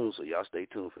show soon, so y'all stay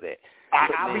tuned for that.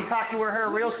 I'll be talking with her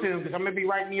real soon because I'm going to be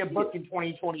writing me a book in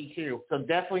 2022. So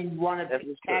definitely want to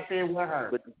tap in with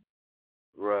her.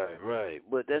 Right.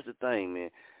 But that's the thing,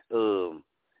 man.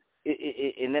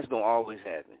 And that's going to always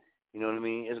happen. You know what I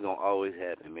mean? It's going to always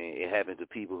happen, man. It happens to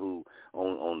people who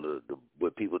on the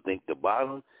what people think the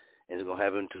bottom, and it's going to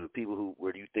happen to the people who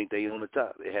where you think they on the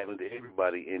top. It happens to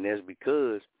everybody, and that's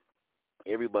because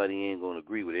everybody ain't going to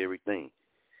agree with everything.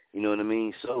 You know what I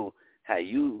mean? So how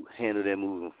you handle that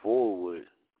moving forward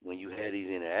when you have these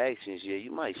interactions, yeah,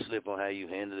 you might slip on how you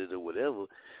handle it or whatever,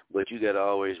 but you got to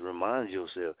always remind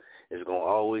yourself there's going to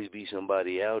always be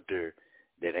somebody out there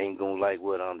that ain't going to like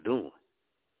what I'm doing.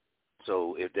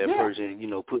 So if that person, you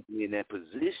know, put me in that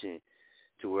position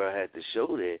to where I had to show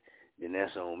that, then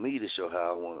that's on me to show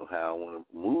how I want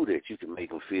to move that. You can make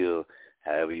them feel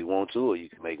however you want to, or you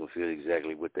can make them feel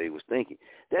exactly what they was thinking.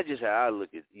 That's just how I look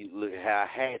at how I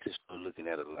had to start looking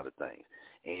at a lot of things.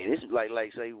 And it's like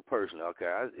say personally,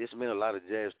 okay, it's been a lot of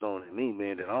jabs thrown at me,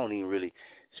 man, that I don't even really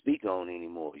speak on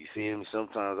anymore. You feel me?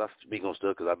 Sometimes I speak on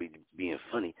stuff because I be being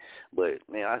funny, but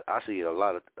man, I see it a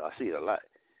lot.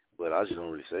 But I just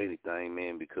don't really say anything,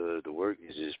 man, because the work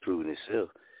is just proving itself.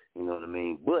 You know what I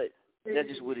mean? But that's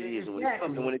just what it is. And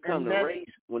when it comes to race,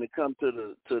 when it comes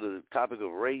to the topic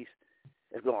of race,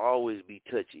 it's gonna always be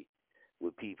touchy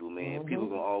with people, man. Mm-hmm. People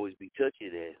gonna always be touchy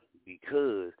of that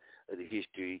because of the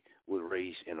history with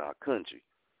race in our country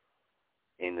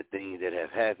and the things that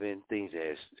have happened, things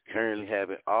that currently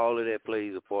happen. All of that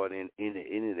plays a part in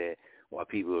that. Why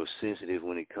people are sensitive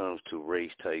when it comes to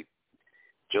race type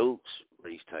jokes,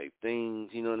 race type things.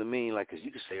 You know what I mean? Like, 'cause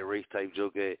you can say a race type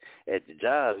joke at the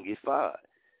job and get fired.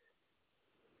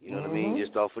 You know what I mean?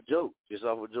 Just off a joke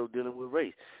dealing with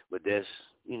race. But that's,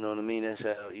 you know what I mean? That's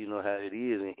how, you know, how it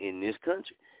is in this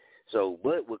country. So,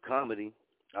 but with comedy,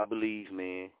 I believe,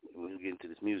 man, when we get into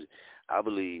this music, I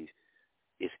believe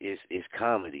it's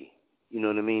comedy. You know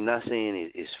what I mean? Not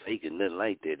saying it's fake or nothing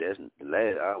like that. That's the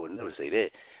last, I would never say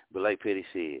that. But like Petty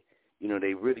said, you know,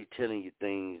 they really telling you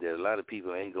things that a lot of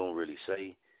people ain't going to really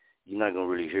say. You're not going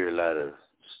to really hear a lot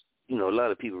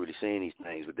of people really saying these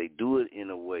things, but they do it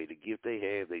in a way, the gift they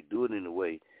have, they do it in a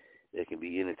way that can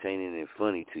be entertaining and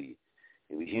funny to you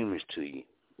and be humorous to you,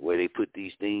 where they put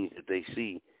these things that they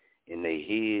see in their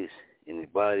heads, in their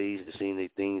bodies, the seeing the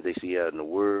things they see out in the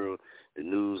world, the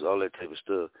news, all that type of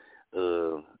stuff,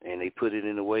 and they put it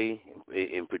in a way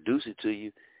and produce it to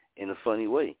you in a funny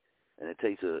way. And it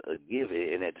takes a give,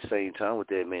 and at the same time with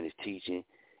that, man, it's teaching.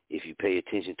 If you pay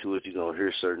attention to it, you're going to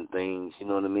hear certain things, you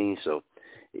know what I mean? So,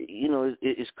 you know,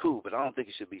 it's cool, but I don't think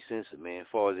it should be censored, man. As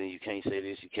far as in you can't say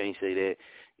this, you can't say that,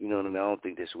 you know what I mean? I don't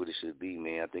think that's what it should be,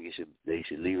 man. I think they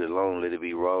should leave it alone, let it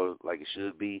be raw like it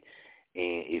should be.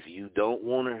 And if you don't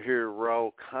want to hear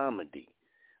raw comedy,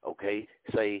 okay,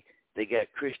 say they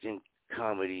got Christian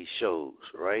comedy shows,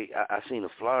 right? I seen a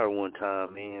flyer one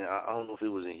time, man. I don't know if it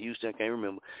was in Houston, I can't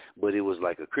remember, but it was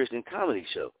like a Christian comedy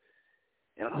show.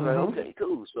 And I was like, okay,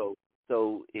 cool.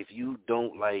 So if you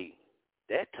don't like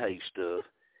that type stuff,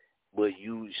 but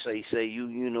you say you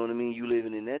know what I mean, you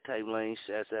living in that type lane,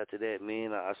 shouts out to that,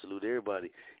 man. I salute everybody,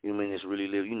 you know what I mean, that's really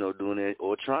live, you know, doing that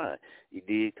or trying. You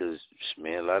did, because,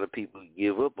 man, a lot of people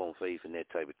give up on faith and that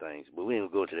type of things. But we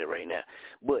ain't going to go to that right now.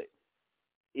 But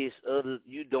it's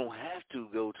you don't have to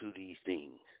go to these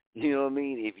things. You know what I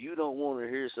mean? If you don't want to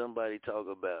hear somebody talk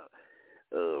about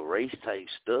race type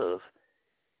stuff,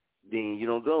 then you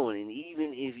don't go. And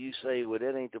even if you say, well,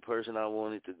 that ain't the person I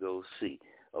wanted to go see,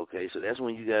 okay, so that's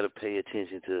when you got to pay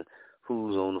attention to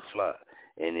who's on the flyer.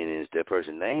 And then if that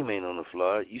person's name ain't on the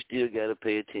flyer, you still got to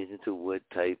pay attention to what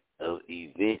type of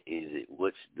event is it,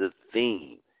 what's the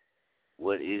theme,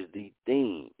 what is the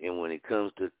theme. And when it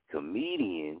comes to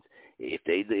comedians, if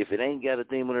it ain't got a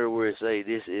theme on there where it say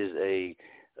this is a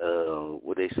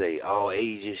what they say, all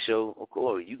ages show, of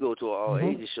course, you go to an all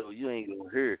ages show, you ain't gonna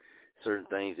hear certain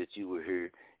things that you would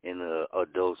hear in the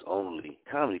adults only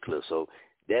comedy club. So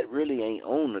that really ain't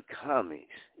on the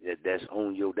comics. That's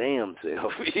on your damn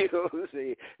self. You know what I'm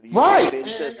saying? Right.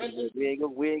 We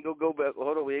ain't gonna go back.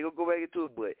 Hold on, we ain't gonna go back into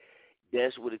it. But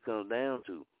that's what it comes down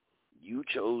to. You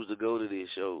chose to go to this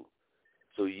show.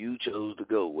 So you chose to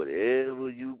go. Whatever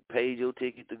you paid your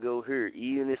ticket to go here,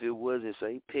 even if it wasn't,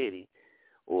 say, Petty,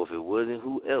 or if it wasn't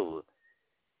whoever,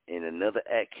 and another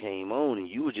act came on and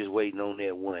you were just waiting on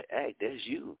that one act, that's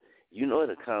you. You know, at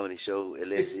a comedy show,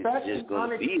 unless it's just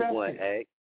going to be one act.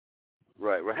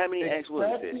 Right. How many acts was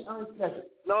it, Petty?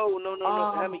 No.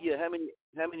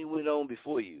 How many went on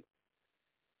before you?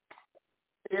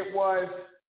 It was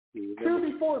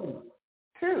 2 before me.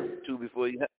 Two before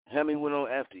you. How many went on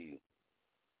after you?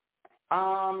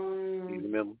 Do you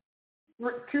remember?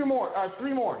 3 more.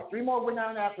 3 more went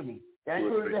on after me. That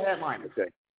included the headliner. Okay.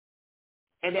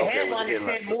 And the headliner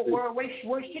said more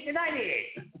worse shit than I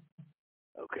did.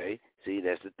 Okay. See,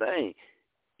 that's the thing.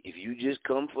 If you just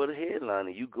come for the headliner,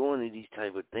 you go into these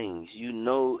type of things, you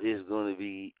know it's going to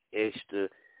be extra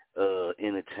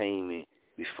entertainment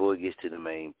before it gets to the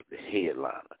main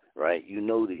headliner, right? You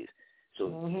know this.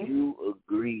 So you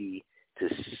agree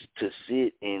to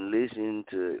sit and listen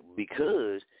to,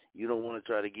 because you don't want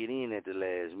to try to get in at the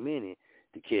last minute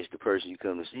to catch the person you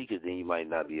come to see, because then you might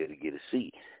not be able to get a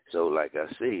seat. So like I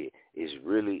said, it's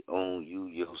really on you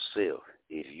yourself.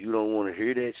 If you don't want to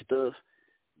hear that stuff,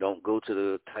 don't go to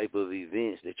the type of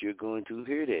events that you're going to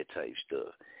hear that type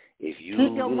stuff. If you,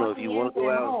 if you want to go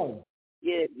out, home.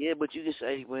 Yeah, but you can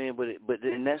say, man, but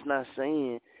then that's not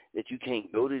saying that you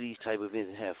can't go to these type of events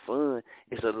and have fun.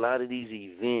 It's a lot of these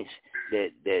events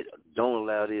that don't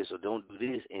allow this or don't do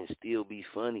this and still be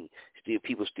funny.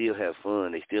 People still have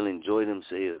fun. They still enjoy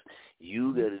themselves.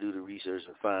 You got to do the research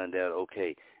and find out,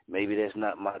 okay, maybe that's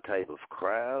not my type of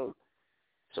crowd.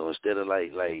 So instead of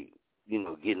like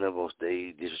getting up on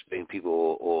stage, disrespecting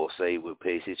people or say with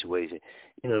pay situation,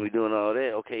 we doing all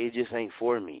that, okay, it just ain't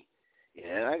for me.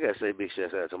 And I got to say big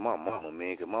shout out to my mama,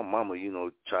 man, because my mama,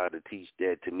 tried to teach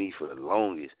that to me for the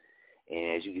longest.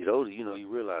 And as you get older, you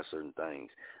realize certain things.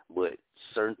 But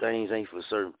certain things ain't for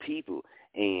certain people.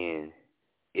 And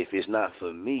if it's not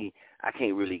for me, I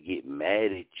can't really get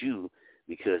mad at you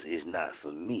because it's not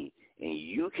for me. And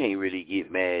you can't really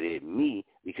get mad at me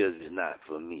because it's not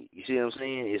for me. You see what I'm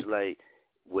saying? It's like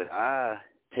when I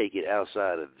take it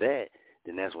outside of that,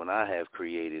 then that's when I have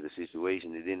created a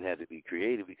situation that didn't have to be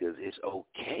created, because it's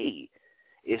okay.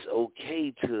 It's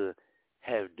okay to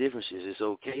have differences. It's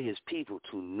okay as people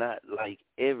to not like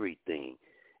everything.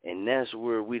 And that's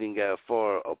where we done got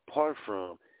far apart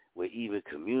from, with even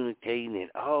communicating and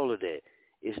all of that.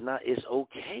 It's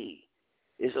okay.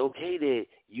 It's okay that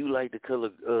you like the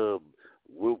color,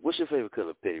 what's your favorite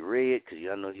color, Petty? Red? Because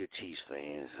I know you're Chiefs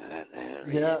fans.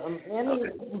 Yeah,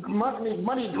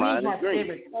 money green's my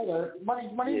favorite color.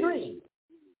 Money green.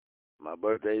 My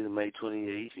birthday is May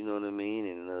 28th, you know what I mean?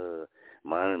 And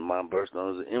my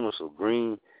birthstone is an emerald, so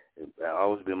green has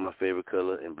always been my favorite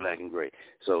color, and black and gray.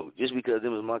 So just because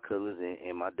them is my colors,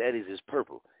 and my daddy's is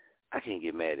purple, I can't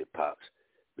get mad at Pops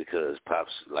because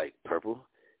Pops like purple.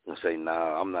 And say,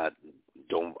 nah, I'm not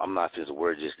just a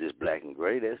word just this black and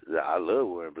gray. I love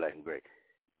wearing black and gray.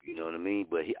 You know what I mean?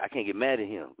 But I can't get mad at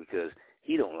him because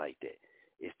he don't like that.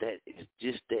 It's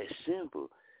just that simple.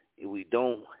 We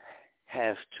don't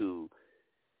have to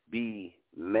be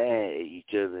mad at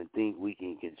each other and think we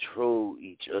can control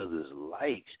each other's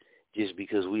likes just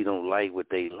because we don't like what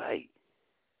they like.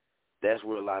 That's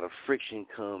where a lot of friction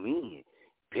come in.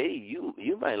 Petty,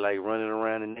 you might like running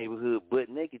around the neighborhood butt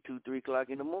naked 2-3 o'clock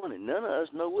in the morning. None of us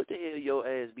know what the hell your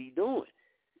ass be doing.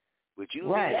 But you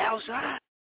be outside.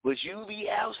 But you be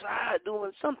outside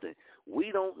doing something.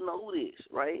 We don't know this,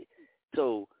 right?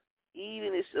 So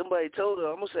even if somebody told her,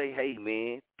 I'm going to say, hey,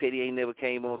 man, Petty ain't never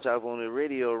came on top on the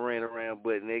radio and ran around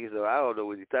butt naked, so I don't know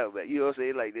what you're talking about. You know what I'm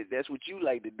saying? Like, that's what you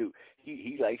like to do.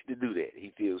 He likes to do that.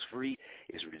 He feels free.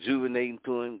 It's rejuvenating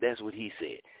to him. That's what he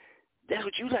said. That's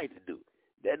what you like to do.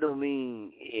 That don't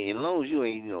mean, as long as you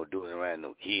ain't, doing around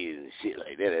no kids and shit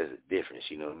like that, that's a difference,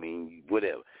 you know what I mean?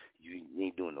 Whatever. You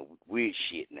ain't doing no weird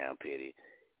shit now, Petty.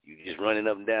 You just running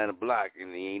up and down the block and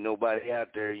there ain't nobody out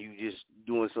there. You just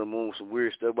doing some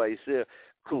weird stuff by yourself.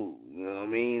 Cool, you know what I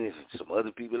mean? If some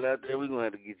other people out there, we're going to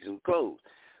have to get you some clothes.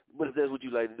 But if that's what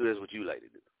you like to do, that's what you like to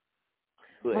do.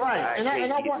 But right. I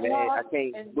can't get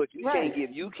mad. But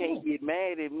you can't get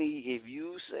mad at me if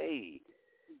you say,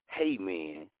 hey,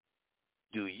 man,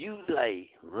 do you like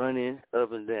running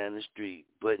up and down the street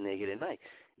butt naked at night?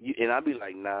 And I'll be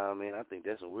like, nah, man, I think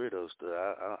that's some weirdo stuff.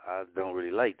 I don't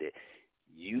really like that.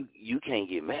 You can't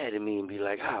get mad at me and be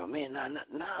like, oh, man,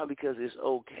 nah, because it's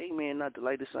okay, man, not to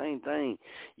like the same thing.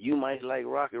 You might like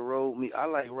rock and roll. I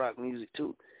like rock music,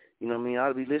 too. You know what I mean?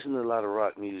 I'll be listening to a lot of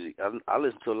rock music. I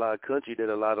listen to a lot of country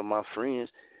that a lot of my friends,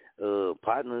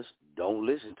 partners, don't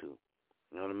listen to.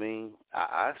 You know what I mean?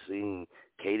 I seen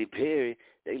Katy Perry.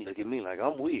 They look at me like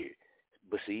I'm weird.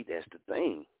 But see, that's the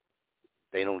thing.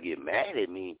 They don't get mad at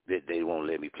me that they won't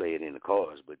let me play it in the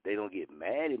cars, but they don't get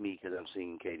mad at me because I'm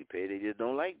singing Katy Perry. They just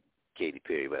don't like Katy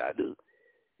Perry, but I do.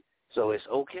 So it's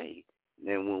okay.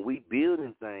 And when we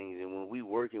building things and when we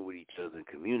working with each other and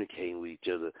communicating with each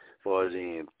other as far as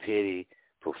in Petty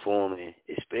performing,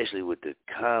 especially with the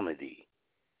comedy,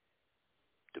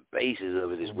 the basis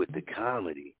of it is with the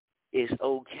comedy. It's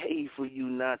okay for you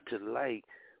not to like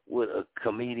what a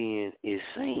comedian is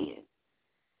saying.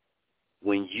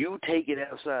 When you take it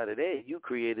outside of that, you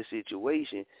create a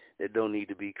situation that don't need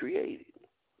to be created.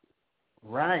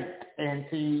 Right. And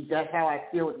see, that's how I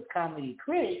feel with the comedy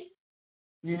critic.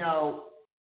 You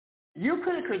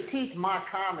could have critiqued my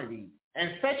comedy, and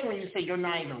especially when you say you're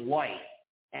not even white,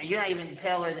 and you're not even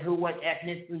telling what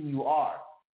ethnicity you are.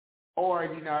 Or,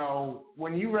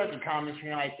 when you read the comments,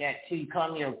 like that, too, you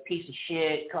call me a piece of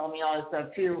shit, call me all this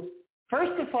stuff, too.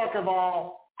 First of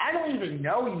all, I don't even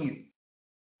know you.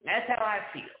 That's how I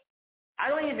feel. I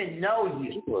don't even know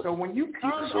you. So when you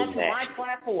come onto my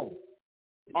platform,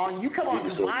 you come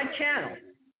onto my channel,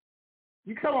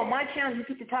 you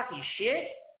get to talking shit,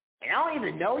 and I don't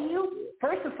even know you.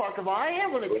 First of all, I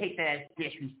am going to take that as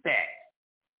disrespect.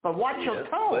 But watch your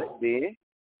tone.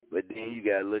 But then you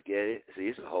got to look at it. See,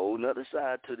 it's a whole nother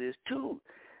side to this, too.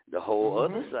 The whole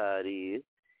other side is,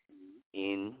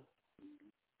 in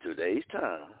today's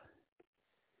time,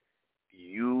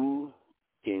 you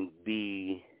can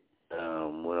be,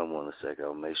 what I want to say,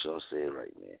 I'll make sure I say it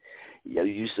right, man.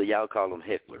 Y'all call them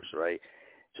hecklers, right?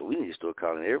 So we need to start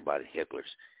calling everybody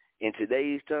hecklers. In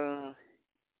today's time,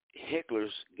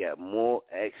 hecklers got more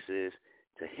access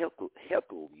to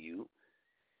heckle you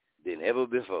than ever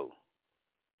before.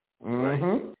 Right?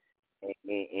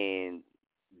 And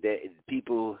that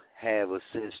people have a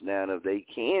sense now that they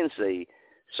can say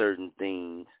certain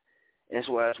things. And that's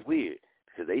why it's weird,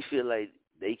 because they feel like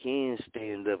they can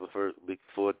stand up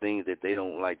for things that they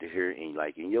don't like to hear,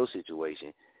 like in your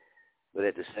situation. But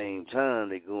at the same time,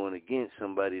 they're going against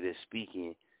somebody that's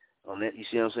speaking on that. You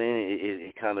see what I'm saying?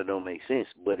 It kind of don't make sense.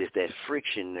 But it's that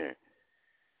friction there.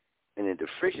 And then the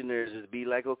friction there is to be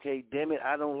like, okay, damn it,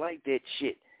 I don't like that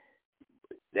shit.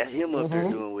 That's him up there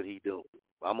doing what he do.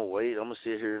 I'm going to wait. I'm going to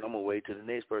sit here and I'm going to wait till the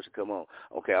next person come on.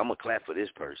 Okay, I'm going to clap for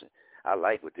this person. I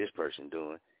like what this person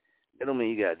doing. That don't mean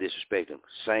you got to disrespect them.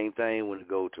 Same thing when it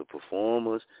go to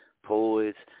performers,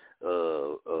 poets,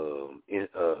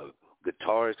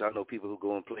 guitarists. I know people who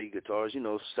go and play guitars,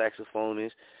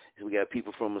 saxophonists. We got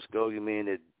people from Muskogee,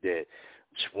 man, that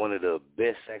one of the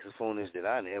best saxophonists that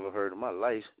I never heard in my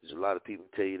life. There's a lot of people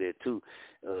tell you that too.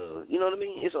 You know what I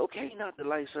mean? It's okay not to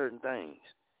like certain things.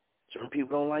 Certain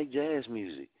people don't like jazz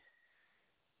music.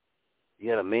 You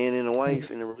got a man and a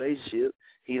wife in a relationship.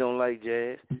 He don't like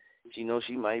jazz. She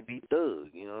might be thug.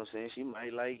 You know what I'm saying? She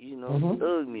might like,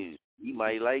 thug music. He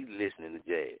might like listening to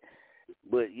jazz.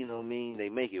 But, you know what I mean, they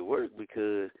make it work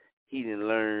because he didn't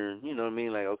learn, you know what I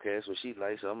mean, like, okay, that's what she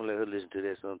likes, so I'm going to let her listen to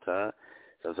that sometime.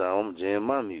 Sometimes I'm going to jam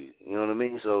my music, you know what I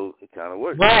mean? So it kind of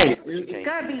works. Right. You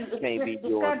can't be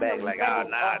going back like,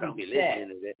 don't be listening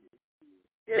to that.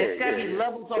 There's got to be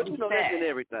levels of respect. That's in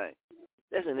everything.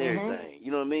 That's in everything,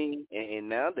 you know what I mean? And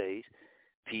nowadays,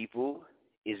 people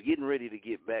is getting ready to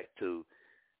get back to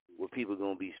where people are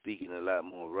going to be speaking a lot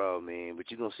more raw, man, but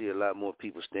you're going to see a lot more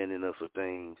people standing up for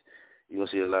things. You're going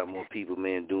to see a lot more people,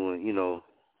 man, doing,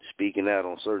 speaking out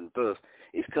on certain stuff.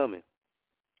 It's coming,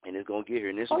 and it's going to get here,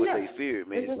 and this is what they feared,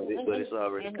 man, but it's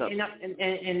already coming.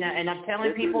 And I'm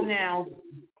telling people now,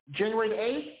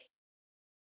 January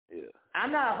 8th,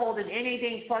 I'm not holding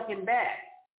anything fucking back.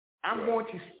 I'm going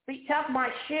to talk my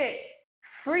shit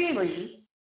freely,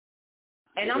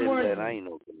 and I'm going to... I ain't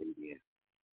no comedian.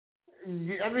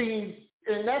 I mean,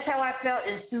 and that's how I felt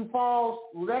in Sioux Falls.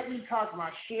 Let me talk my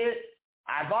shit.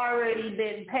 I've already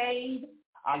been paid.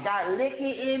 I got liquor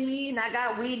in me, and I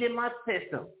got weed in my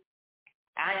system.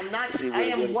 I am not. See, I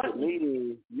am what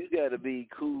comedian. You got to be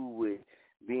cool with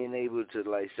being able to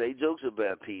like say jokes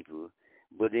about people,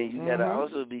 but then you got to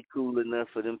also be cool enough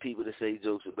for them people to say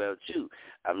jokes about you.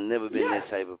 I've never been that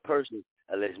type of person.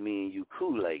 Unless me and you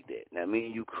cool like that. Now, me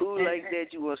and you cool like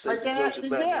that, you want to say jokes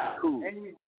about me, cool.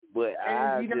 But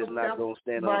I'm just not going to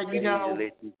stand on stage and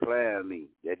let you clown me.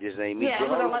 That just ain't me. Yeah,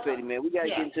 hold on, Petty, man. We got to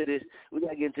get into this. We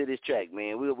got to get into this track,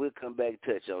 man. We'll come back and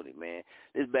touch on it, man.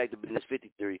 This is Back to Business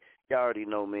 53. Y'all already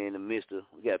know, man, the mister.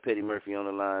 We got Petty Murphy on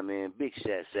the line, man. Big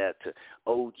shouts out to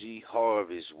OG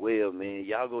Harv as well, man.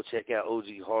 Y'all go check out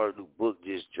OG Harv's new book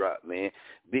just dropped, man.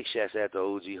 Big shouts out to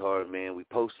OG Harv, man. We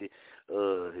posted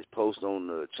his post on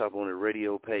the Chop on the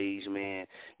Radio page, man.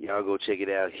 Y'all go check it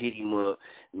out. Hit him up,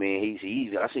 man.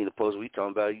 He's I seen the post we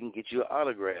talking about. You can get you an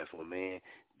autograph one, man.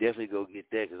 Definitely go get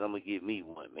that because I'm going to get me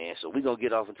one, man. So we're going to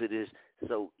get off into this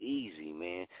So Easy,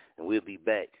 man. And we'll be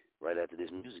back right after this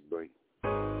music break.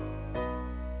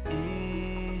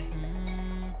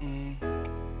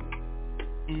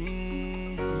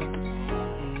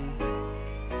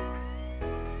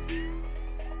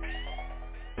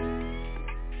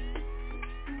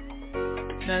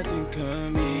 Nothing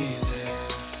come easy.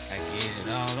 I get it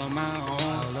all on my own.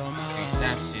 Can't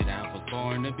stop shit I was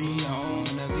born to be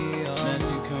on.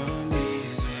 Nothing come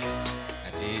easy.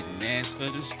 I didn't ask for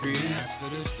the script.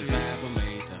 Survival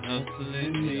made the hustle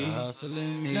in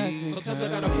me. Sometimes I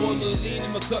gotta pour a little lean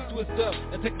in my cup, twist up,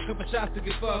 and take a couple shots to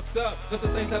get fucked up. Cause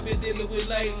the things I've been dealing with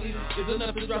lately is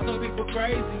enough to drive some people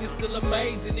crazy. It's still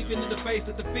amazing, even in the face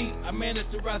of defeat, I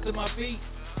managed to rise to my feet.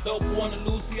 Dope born to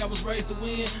lose, see I was raised to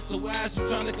win. So why is you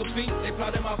trying to compete? They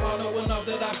plotted my fall, knowing all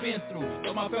that I've been through.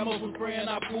 But my family was praying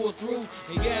I pulled through.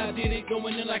 And yeah, I did it,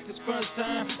 going in like it's crunch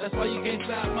time. That's why you can't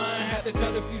stop mine. Had to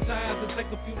cut a few ties and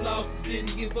take a few losses.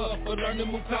 Didn't give up, but learn to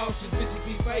move cautious. Bitches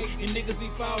be fake and niggas be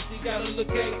false. You gotta look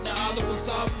at now all of us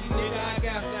soft. Nigga, I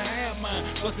got to have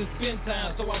mine. But it's been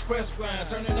time, so I press grind.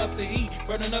 Turning up the heat,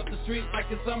 burning up the streets like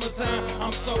it's summertime.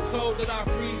 I'm so cold that I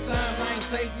freeze time. I ain't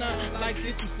take none like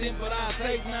 50 cents, but I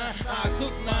take nine. I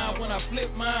cook nine when I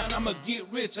flip mine. I'ma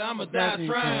get rich, I'ma die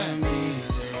trying.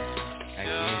 I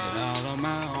did it all on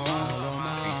my own.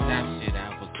 Ain't stop shit,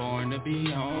 I was born to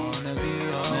be on.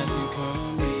 Nothing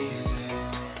come easy.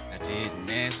 I didn't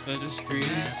ask for the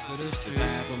streets.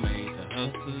 Survival made the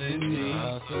hustle in me.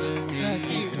 Stop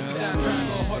trying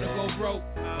to go hard to go broke.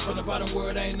 From the bottom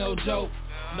word ain't no joke.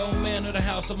 No man of the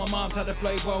house, so my mom tried to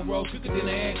play both roles. Quicker than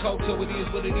the hand coke, so it is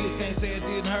what it is, can't say it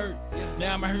didn't hurt.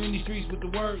 Now I'm out here in these streets with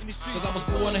the word. Cause I was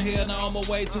born in hell, now I'm on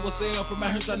my way to a cell. From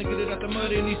out here trying to get it out the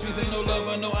mud. In these streets ain't no love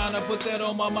or no honor. Put that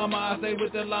on my mama, I stay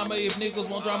with that llama. If niggas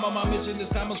won't drama, my mission is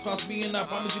time cross me. And I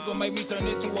promise you gon' make me turn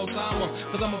into Osama.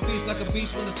 Cause I'm a beast like a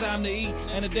beast when it's time to eat.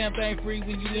 And the damn thing free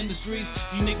when you in the streets.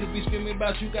 You niggas be screaming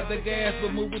about you got the gas,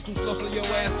 but moving too slow so your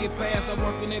ass get past. I'm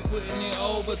working and putting in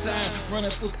overtime.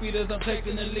 Running full speed as I'm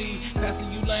taking the lead.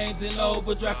 Passing you lanes in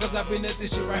overdrive, cause I've been at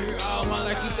this shit right here all my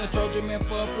life. Keep that Trojan man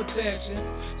for protection.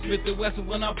 Spit the West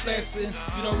when I'm flexing.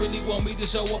 You don't really want me to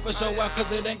show up and show out, cause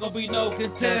it ain't gonna be no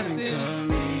contesting.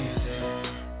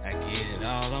 I get it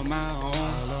all on my own.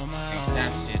 Ain't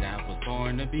stop shit, I was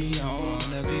born to be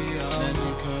on. Nothing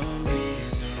come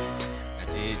easy. I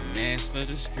didn't ask for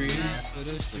the streets.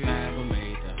 Survival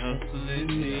made the hustle in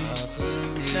me.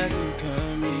 Nothing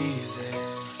come easy.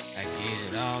 I get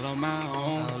it all on my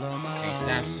own. Ain't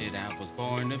stop shit, I was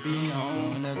born to be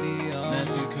on. Nothing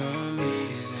come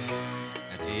easy.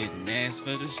 I didn't ask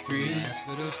for the streets.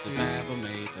 Survival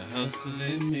made the hustle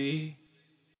in me.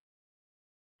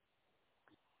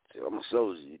 I'm a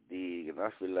soldier, you dig, and I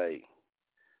feel like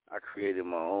I created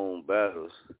my own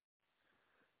battles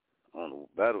on the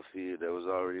battlefield that was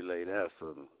already laid out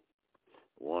for me.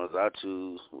 The ones I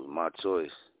choose was my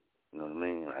choice. You know what I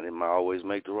mean? I didn't always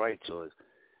make the right choice.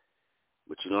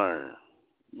 But you learn.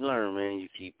 You learn, man, you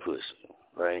keep pushing,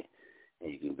 right?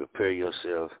 And you can prepare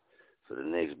yourself for the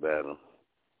next battle.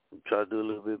 And try to do a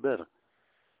little bit better.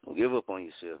 Don't give up on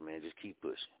yourself, man. Just keep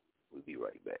pushing. We'll be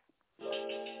right back.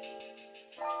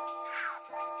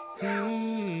 Oh, yeah.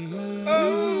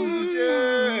 Oh,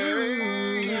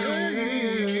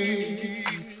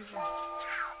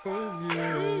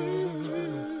 yeah.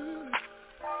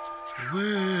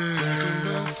 We're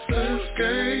about this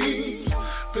game.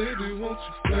 Baby, won't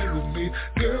you stay with me?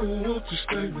 Girl, won't you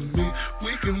stay with me?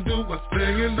 We can do our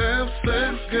thing and have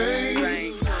sex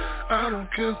game. I don't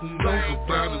care who knows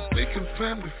about it. We can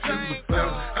family feel about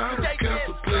it. I don't care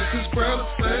the place is proud of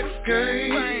sex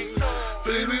game.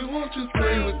 Baby, won't you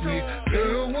stay with me?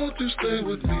 Girl, won't you stay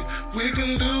with me? We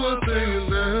can do our thing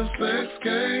and have sex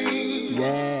game.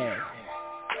 Yeah.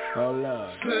 Hold up.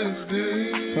 Sex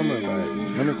game. Come on, baby.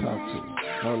 Let me talk to you.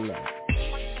 Hold up.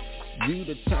 You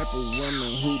the type of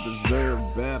woman who deserve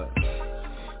better.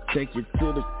 Take you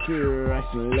to the crib, I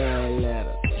can love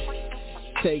ladder.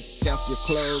 Take off your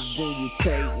clothes, then you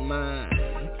take mine.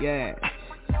 Yeah.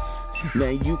 Now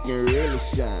you can really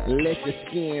shine. Let your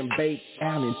skin bake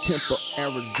out in Temple,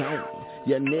 Arizona.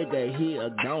 Your nigga here a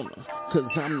goner, cause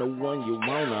I'm the one you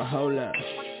wanna. Hold up.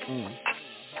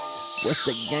 What's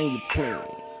the game you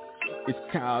playing? It's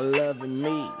called loving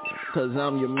me, cause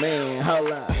I'm your man.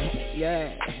 Hold up.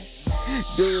 Yeah.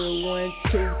 Do it 1,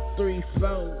 2, 3,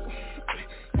 4.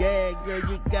 Yeah, girl,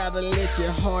 you gotta let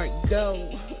your heart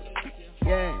go.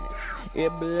 Yeah,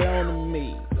 it belong to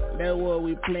me. That's what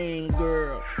we playing,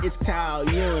 girl. It's called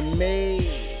you and me.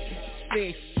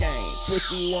 Sex game, put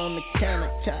you on the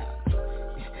countertop.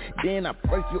 Then I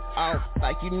break you off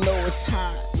like you know it's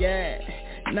hot. Yeah,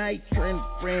 night trend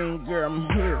friend, girl, I'm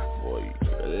here for you.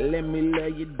 Let me lay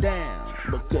you down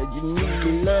because you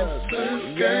need love.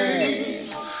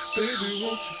 Yeah. Baby,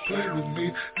 won't you play with me?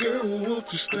 Girl, won't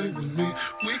you stay with me?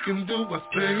 We can do our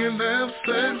thing and have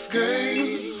sex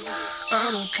game.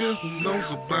 I don't care who knows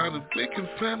about it. We can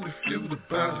family feud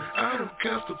about it. I don't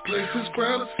care if the place is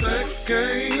crowded. Sex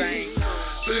game.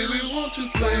 Baby, won't you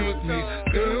stay with me?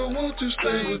 Girl, won't you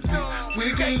stay with me?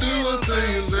 We can do our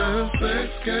thing and have sex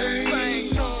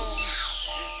game.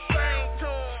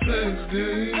 Sex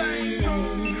game.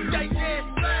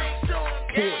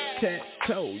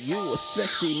 Tic-tac-toe, you a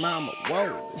sexy mama,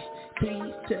 whoa.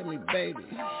 Please tell me, baby,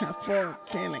 how far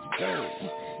can I go?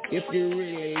 If you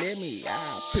really let me,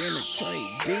 I'll penetrate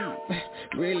deep,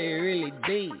 really, really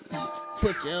deep.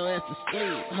 put your ass to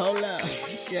sleep. Hold up,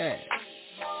 yeah.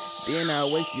 Then I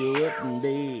wake you up in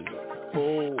bed.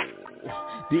 Oh,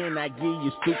 then I give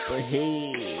you super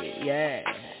head, yeah.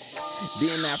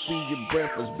 Then I feed you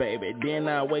breakfast, baby. Then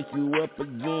I wake you up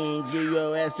again, give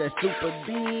your ass that super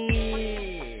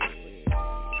D.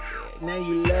 Now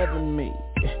you loving me,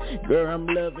 girl, I'm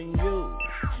loving you.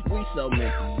 We so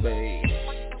meant to be.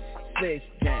 Sex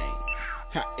game,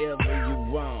 however you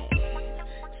want.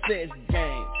 Sex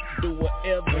game, do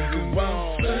whatever you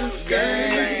want. Sex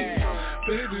game,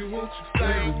 baby, won't you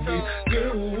stay with me?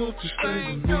 Girl, won't you stay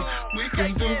with me? We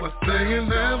can do our thing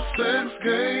and have sex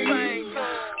game.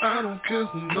 I don't care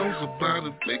who knows about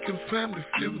it. Making family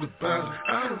feud about it.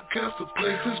 I don't care if the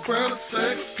place is crowded.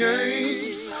 Sex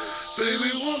game.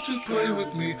 Baby, won't you play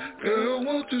with me? Girl,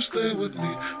 won't you stay with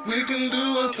me? We can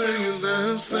do our thing and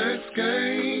have sex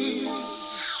game.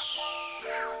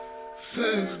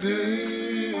 Sex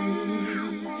game.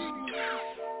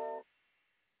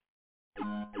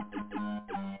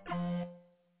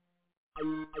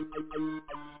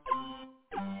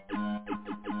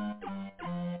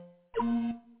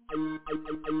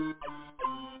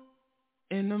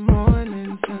 In the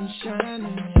morning, sun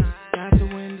shining, got the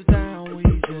window down, we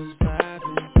just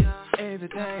vibing.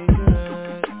 Everything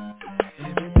good,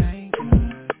 everything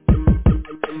good,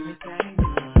 everything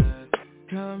good.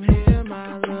 Come here,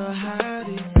 my little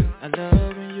hottie, I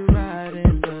love when you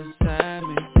riding beside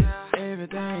me.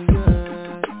 Everything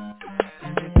good,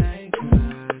 everything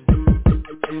good,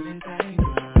 everything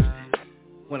good.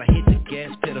 When I hit the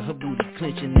gas pedal, her booty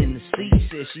clenching in the seat.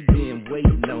 Said she been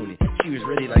waiting on it. She was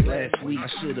ready like last week. I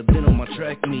should have been on my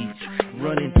track meet,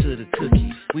 running to the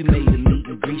cookie. We made a meet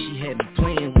and greet. She had me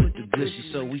playing with the gushy,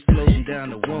 so we floating down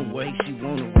the one way. She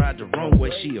wanna ride the wrong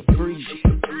way. She a freak,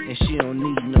 and she don't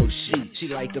need no sheet. She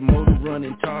like the motor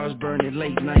running, cars burning,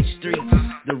 late night streets.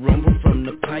 The rumble from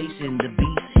the pipes and the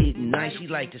beats hitting nice. She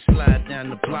like to slide down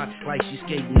the block like she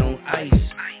skating on ice.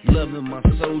 Loving my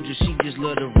soldier, she just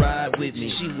love to ride with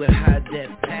me. She would hide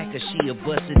that pack or she'll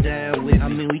bust it down with me. I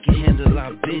mean, we can handle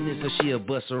our business or she'll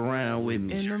bust around with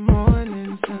me. In the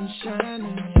morning, sun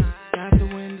shining, got the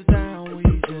window down, we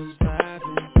just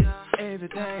vibing.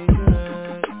 Everything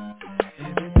good,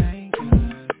 everything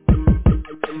good,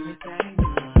 everything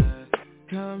good.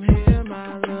 Come here,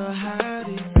 my little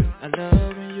hottie, I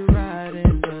love when you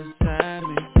riding beside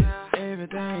me.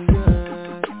 Everything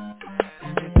good,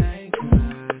 everything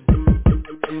good,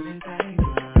 everything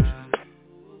good.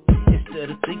 Instead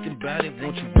of thinking about it,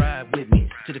 won't you ride with me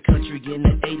to the country in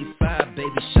the 85, baby,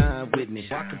 shine with me.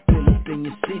 I can pull up in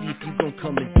your city if you gon'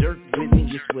 come and dirt with me.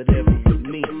 It's whatever with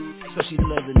me. So she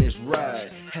loving this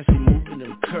ride. Has me moving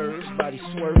them curves, body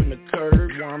swerving the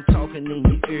curve while I'm talking in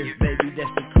your ear, baby. That's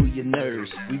to cool your nerves.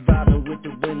 We vibing with the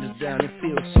windows down, it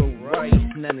feels so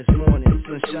right. Now this morning,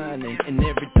 sun shining and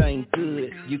everything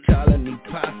good. You calling me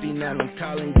Poppy, now I'm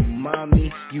calling you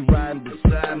Mommy. You riding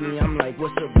beside me, I'm like,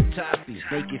 what's up with Toppy?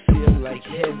 Make it feel like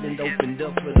heaven opened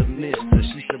up for the mister.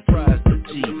 She surprised the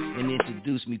G and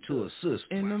introduced me to her sister.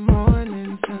 In the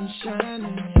morning, sun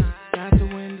shining, got the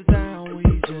window down, we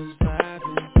just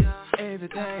vibing.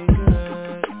 Everything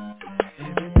good,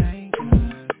 everything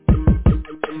good,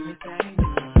 everything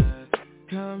good.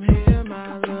 Come here,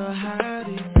 my little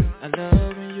hottie, I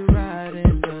love when you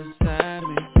riding beside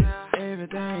me.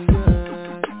 Everything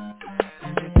good,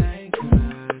 everything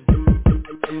good,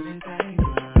 everything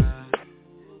good.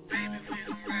 Baby, we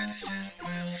the reddest and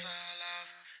we'll fall off.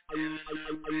 Never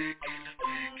look back and look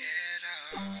back at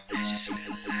all. Let's just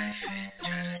live life and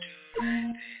try to do right thing.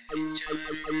 Enjoy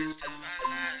the rest of our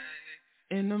life.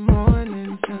 In the morning,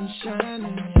 sun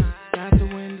shining, got the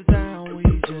window down, we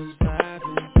just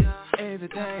vibing.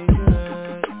 Everything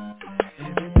good,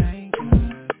 everything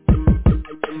good,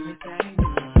 everything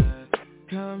good.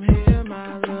 Come here,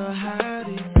 my little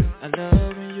hottie, I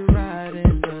love when you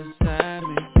riding beside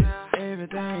me.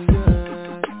 Everything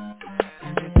good,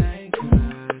 everything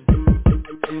good,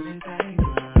 everything good.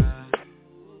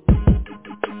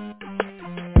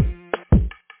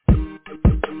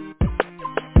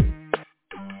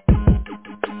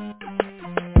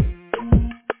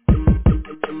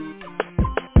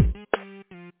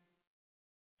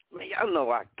 Man, y'all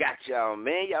know I got y'all,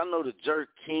 man. Y'all know the Jerk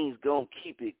King's gonna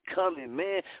keep it coming,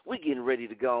 man. We getting ready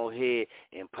to go ahead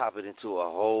and pop it into a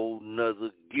whole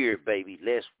nother gear, baby.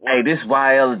 Let's work. Hey, this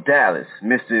YL Dallas,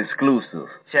 Mr. Exclusive.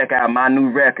 Check out my new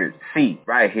record, C,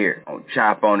 right here on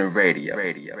Chop on the Radio.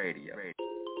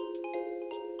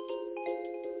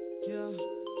 Yeah.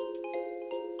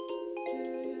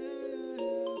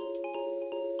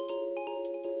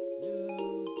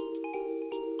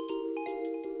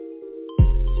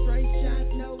 Straight shot,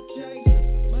 no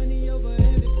chase. Money over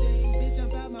everything, bitch.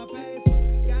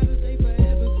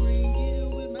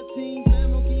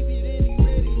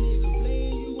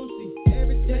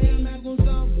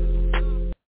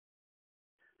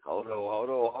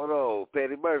 Hold on.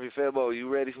 Patty Murphy, Femo, you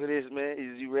ready for this, man?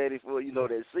 Is you ready for,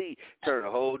 that C turn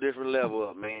a whole different level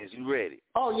up, man? Is you ready?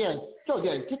 Oh, yeah. Go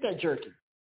ahead. Get that jerky.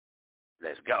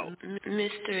 Let's go.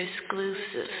 Mr.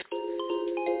 Exclusive.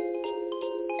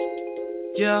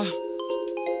 Yeah.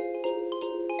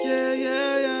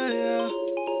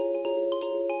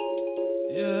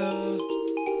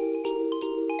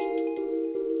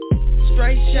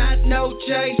 Straight shot, no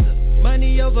chaser.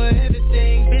 Money over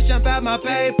everything, bitch, I'm about my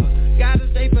paper. Gotta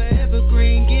stay forever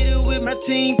green, get it with my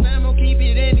team. Fam, I'll keep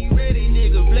it any ready,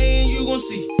 nigga. Playing, you gon'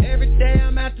 see. Every day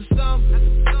I'm after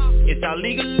something. It's all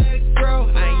legal, let it grow.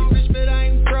 I ain't rich, but I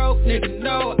ain't broke, nigga,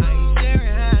 no. I ain't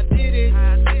sharing how I did it.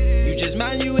 You just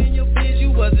mind you and your bitch,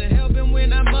 you wasn't helping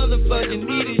when I motherfucking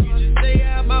needed. You just stay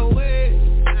out my way.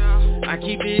 I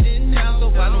keep it in-house, so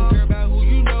I don't care about who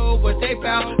you know, what they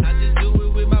bout. I just do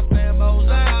it with my famos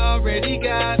I already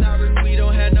got. We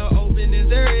don't have no openings,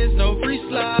 there is no free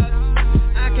slots.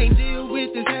 I can't deal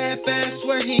with this half-ass,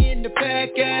 swear he in the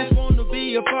back ass. Wanna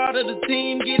be a part of the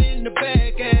team, get in the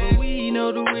back ass. But we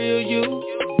know the real you.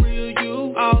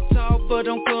 All talk but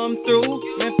don't come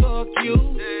through, man fuck you.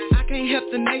 I can't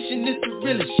help the nation, it's the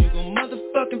realest. You gon'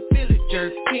 motherfucking feel it,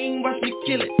 Jerk King, watch me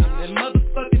kill it. I'm that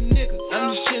motherfucking nigga,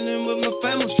 I'm just chillin' with my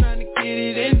family, trying to get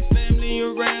it in. Family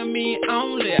around me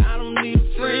only, I don't need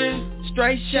a friend.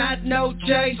 Straight shot, no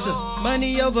chaser.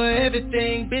 Money over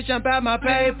everything, bitch, I'm about my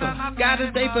paper. Gotta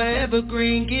stay forever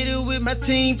green, get it with my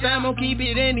team. Fam, I'll keep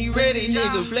it any ready,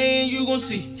 nigga. Playing, you gon'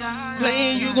 see.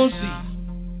 Playing, you gon' see.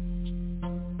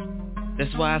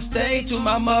 That's why I stay to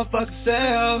my motherfucking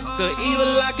self. Cause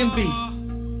evil I can be,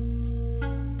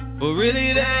 but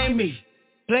really that ain't me.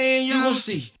 Playing, you gon'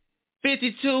 see.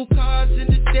 52 cards in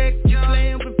the deck, you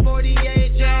playing with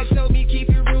 48 jacks. Told me keep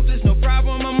it ruthless, no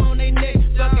problem, I'm on they neck.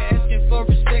 Fuck asking for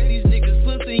respect, these niggas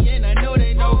pussy and I know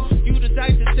they know. You the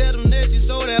type to tell them that you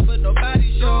sold out but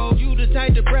nobody show. You the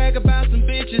type to brag about some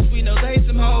bitches, we know they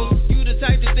some hoes. You the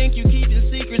type to think you keeping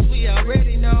secrets, we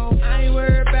already know. I ain't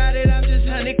worried about it, I'm just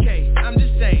 100K, I'm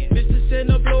just saying. Mr. Said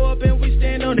no blow up and we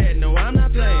stand on that, no I'm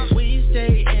not playing. We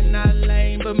stay in our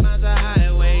lane, but mine's a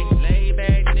highway. Lay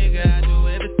back nigga, I do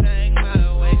everything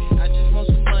my way. I just want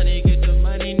some money, get the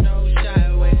money, no shy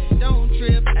away. Don't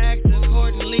trip, act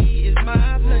accordingly, it's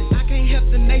my place. I can't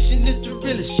help the nation, it's the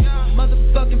realest shit.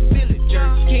 Motherfucking feel it,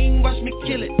 Jerk King, watch me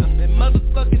kill it. I'm that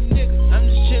motherfucking nigga, I'm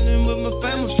just chillin' with my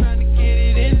family, trying to get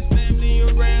it in. Family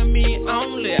around me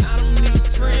only, I don't need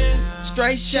a friend.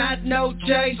 Straight shot, no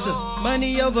chaser.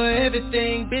 Money over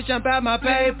everything, bitch, I'm about my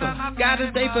paper. Gotta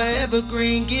stay forever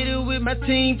green, get it with my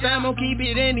team. Fam, I'll keep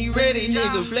it any ready,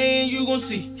 nigga. Playing, you gon'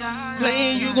 see.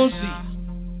 Playing, you gon' see.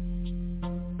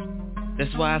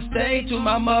 That's why I stay to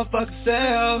my motherfucking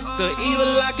self. Cause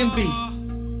evil I can be,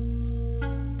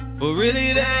 but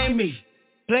really that ain't me.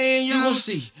 Playing, you gon'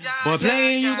 see. Boy,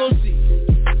 playing, you gon' see.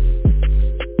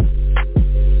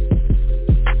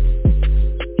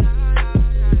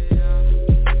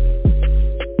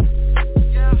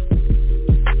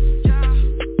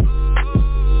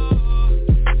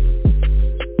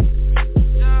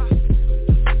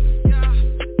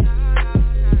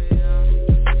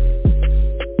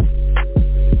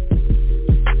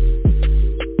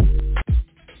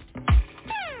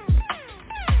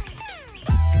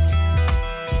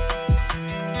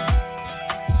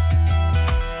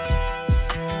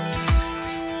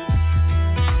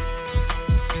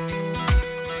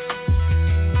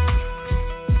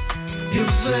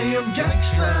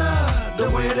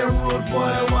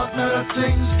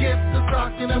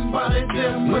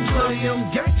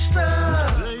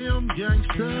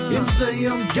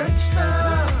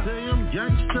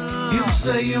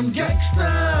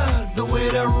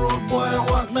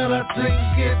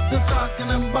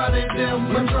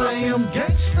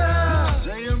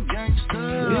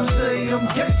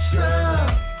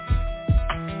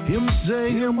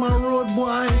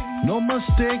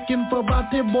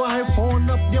 Boy, phone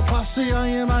up your posse,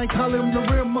 and I call him the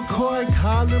real McCoy,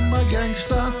 call him a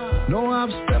gangster. No,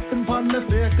 I'm stepping on the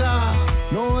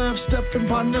faker. No, I'm stepping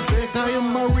on the faker.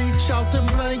 I'm a reach out and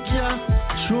blank,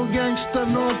 yeah. True gangster,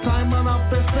 no time and up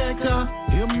the faker.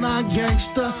 Him not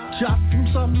gangster, chop him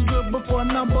something good before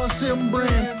I bust him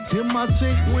brain. Him I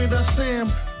think we the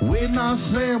same, we not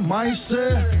same, I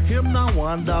say. Him not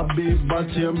want that big, but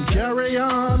him carry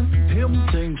on. Him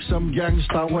think some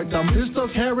gangster with a pistol,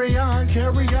 carry on,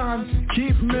 carry on.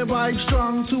 Keep me vibe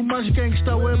strong, too much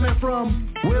gangster where me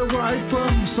from. Where I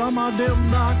from, some of them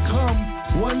not come.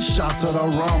 One shot of the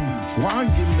rum, one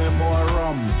give me more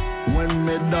rum. When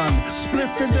me done,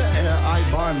 split in the air I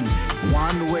bun.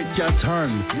 One way you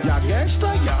turn, ya gangsta,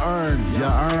 you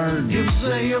earn. You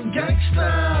say I'm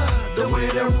gangsta, the way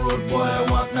that road boy I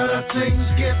walk, now that things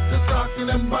get to talking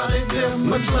and body them.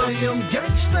 But say I'm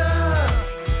gangsta,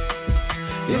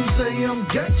 you say I'm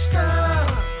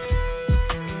gangsta.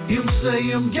 You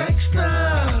say I'm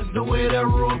gangsta, the way that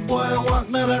road boy I walk,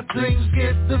 now that things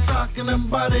get to talking and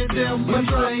body them. But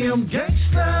say I'm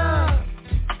gangsta.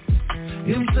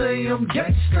 You say I'm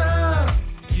gangsta.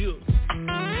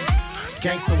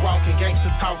 Gangsta walking,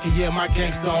 gangsta talking, yeah, my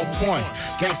gangsta on point.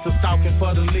 Gangsta stalking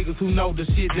for the niggas who know the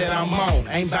shit that I'm on.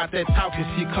 Ain't bout that talking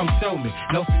shit, come show me.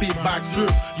 No spit box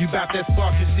drip, you bout that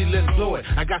sparking shit, let's blow it.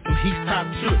 I got some heat top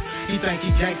drip, he think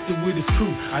he gangsta with his crew.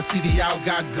 I see the y'all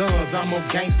got guns, I'm more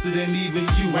gangsta than even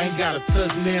you. Ain't got a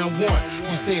touchdown one.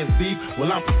 You say it's beef, well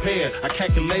I'm prepared. I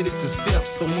calculated the steps,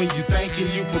 so when you thinking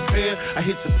you prepared, I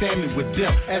hit your family with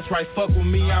death. That's right, fuck with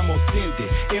me, I'm gonna send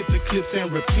it. Empty clips and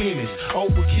replenish.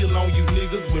 Overkill on you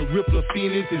niggas when Rippler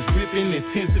Phoenix is ripping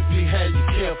intensively. How you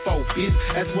care for, bitch?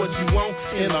 That's what you want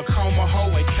in a coma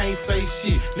hoe and can't say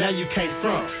shit. Now you can't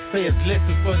front. Say it's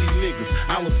lesson for these niggas.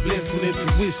 I was blessed with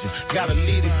intuition. Gotta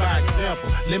lead it by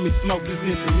example. Let me smoke this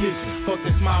intermission. Fuck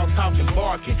the small talking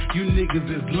barking. You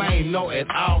niggas is lame. No at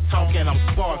all talking. I'm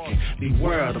sparking.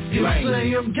 Beware of the flame. You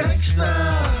say I'm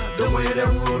gangsta, the way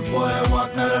that road boy I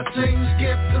walk, now that things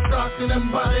get to talking and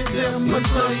body them. But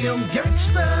say I'm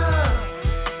gangsta.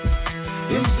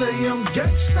 You say I'm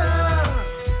gangsta.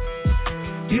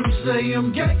 You say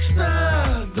I'm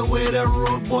gangsta, the way that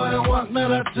road boy I walk, now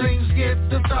that things get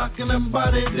to talking and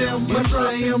body them. You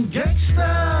say I'm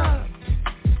gangsta.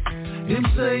 You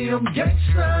say I'm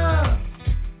gangsta.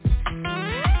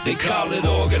 They call it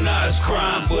organized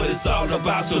crime, but it's all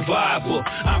about survival.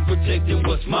 I'm protecting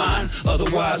what's mine,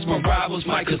 otherwise my rivals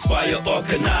might conspire or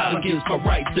connive against my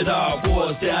rights. It all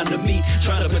boils down to me,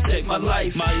 trying to protect my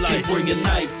life. Can't bring a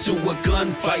knife to a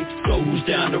gunfight, so who's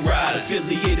down to ride?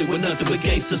 Affiliated with nothing but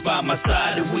gangsters by my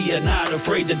side, and we are not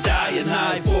afraid to die. An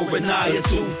eye for an eye, a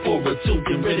tooth for a tooth,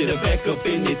 and ready to back up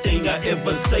anything I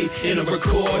ever say in a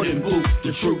recording booth.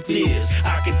 The truth is,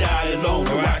 I could die alone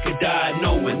or I could die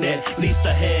knowing that at least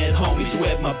I had homies who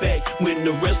had my back when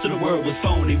the rest of the world was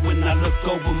phony. When I look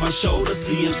over my shoulder,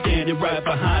 see him standing right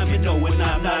behind me, knowing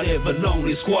I'm not ever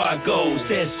lonely. Squad goes,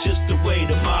 that's just the way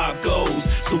the mob goes.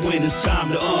 So when it's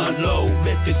time to unload,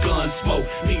 let the gun smoke,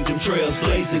 leave them trails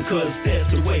blazing, cause that's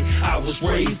the way I was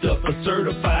raised up. A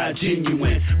certified,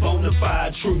 genuine, bona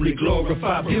fide, truly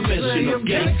glorified professional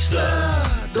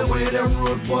gangster. The way that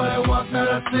road boy I walk, now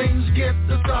that things get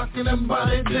to talking and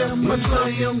body them. But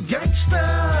say I'm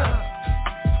gangsta.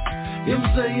 You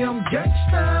say I'm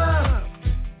gangsta.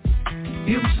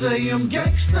 You say I'm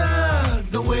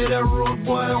gangsta. The way that road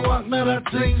boy I walk, now that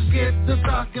things get to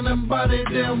talking and body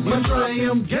them. You say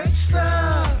I'm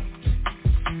gangsta.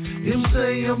 You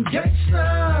say I'm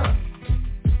gangsta.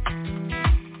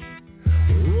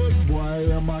 Road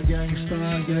boy, I'm a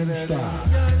gangsta, gangsta.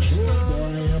 Road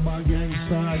boy, I'm a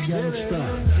gangsta, gangsta.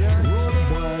 Road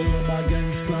boy, I'm a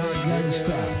gangsta,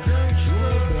 gangsta. Road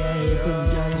boy, I'm a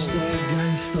gangsta,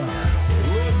 gangsta.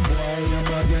 Road boy, I'm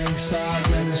a gangsta,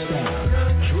 gangsta.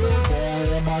 Road boy,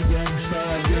 I'm a gangsta,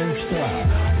 gangsta.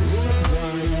 Road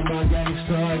boy, I'm a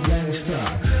gangsta, gangsta.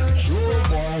 Road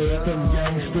boy, I'm a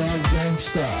gangsta,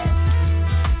 gangsta.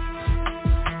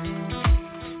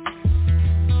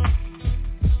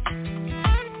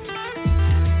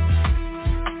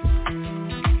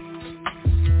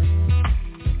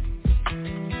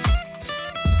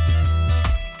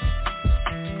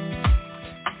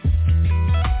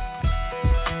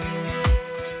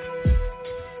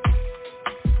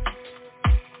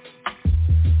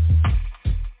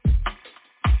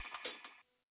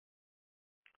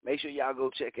 Make sure y'all go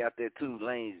check out that 2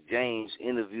 Lanes James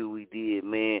interview we did,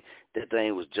 man. That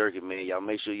thing was jerking, man. Y'all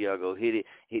make sure y'all go hit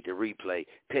the replay.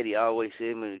 Petty always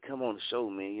said, man, come on the show,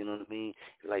 man. You know what I mean?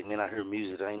 Like, man, I heard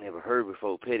music I ain't never heard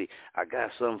before. Petty, I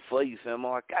got something for you, fam.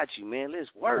 I got you, man.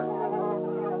 Let's work.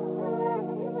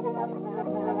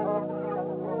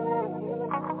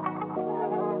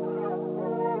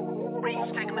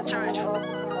 Taking the church.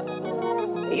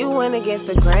 You went against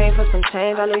the grain for some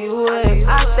change, I knew you would.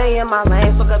 I stay in my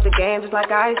lane, fuck up the game just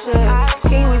like I should.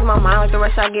 Can you ease my mind like the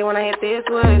rush I get when I hit this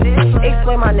wood?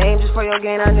 Explain my name just for your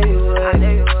gain, I knew you would.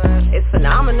 It's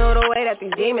phenomenal the way that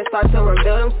these demons start to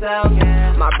rebuild themselves.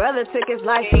 My brother took his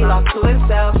life, he lost to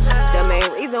himself. The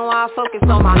main reason why I focus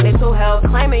on my mental health.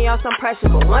 Claiming y'all some pressure,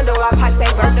 but wonder why pipes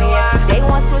ain't burning yet. They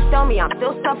once switched on me, I'm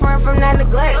still suffering from that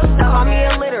neglect. Call me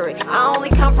illiterate, I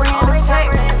only comprehend the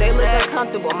text. They look at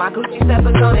comfortable. My Gucci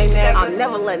steppers on their neck. I'm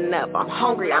never letting up. I'm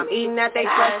hungry. I'm eating at they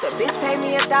flesh. The bitch paid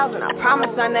me $1,000. I promise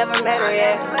I never met her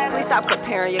yet. Please stop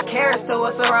comparing your carrots to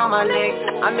what's around my neck.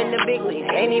 I'm in the big league.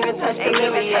 Ain't even touched the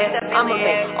liver yet. I'ma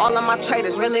make all of my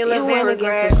traders really live in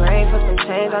regret. Grain for some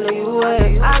change, I knew you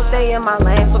would. I stay in my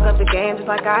lane, fuck up the game just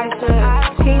like I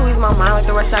should. Can't lose my mind like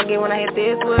the rush I get when I hit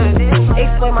this wood.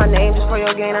 Explain my name just for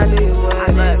your gain, I knew you would.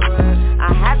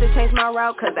 I had to change my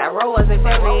route cause that road wasn't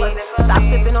for me. Stop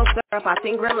sipping on syrup, I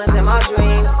think gremlins in my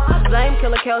dreams. Blame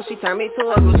Killer Kel, she turned me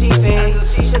to a Gucci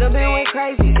fiend. Should've been went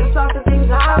crazy, just off the things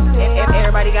I've seen.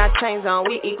 Everybody got chains on,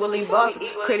 we equally bossy.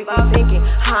 Critically thinking,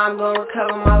 how I'm gonna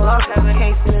recover my losses.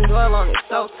 Can't sit and dwell on it,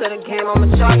 so to the game, I'm a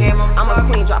chalk. I'm a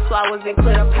queen, drop flowers and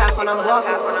clear the path when I'm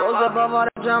walking. Rose above all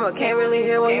the drama, can't really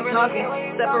hear when you're talking.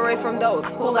 Separate from those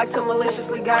who like to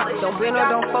maliciously gossip. Don't bend or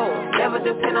don't fold, never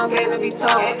depend on game to be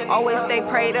taught. Always stay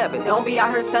prayed up and don't be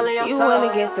out here selling your soul. You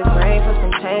went against the grain for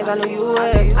some change, I knew you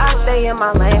would. I stay in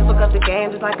my lane, fuck up the game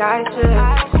just like I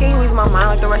should. Can't lose my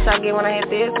mind like the rush I get when I hit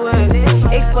this wood.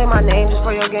 Explain my name just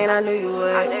for your gain, I knew you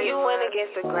would. I knew you went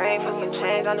against the grain for some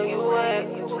change, I knew you would.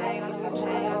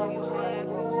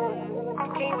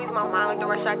 Can't lose my mind like the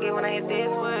rush I get when I hit this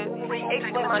wood.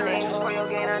 Explain my name just for your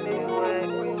gain, I knew you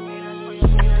would.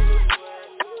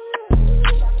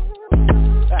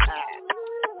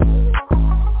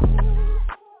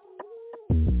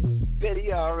 Man,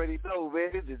 you already know, man.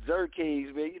 It's the Jerk Kings,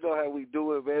 man. You know how we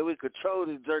do it, man. We control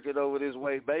this jerking over this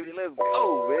way, baby. Let's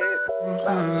go, man.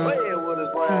 Stop playing with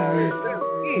us, man. Let's get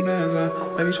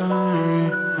it. Baby,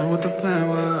 tryna what the plan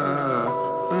was.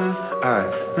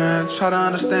 Alright, try to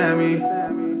understand me.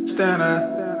 Stand up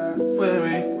with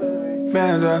me.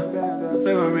 Bands up,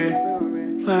 live with me.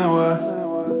 Plan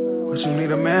what you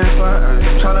need a man for?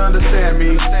 Try to understand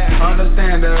me.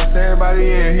 Understand us, everybody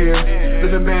in here.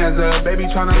 Living bands up, baby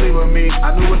tryna leave with me.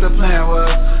 I knew what the plan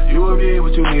was. You and me,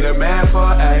 what you need a man for?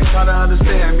 Ay, try to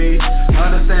understand me.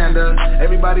 Understand us,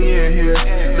 everybody in here.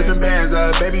 Living bands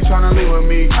up, baby tryna leave with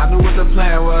me. I knew what the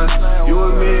plan was. You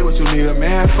and me, what you need a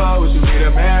man for? What you need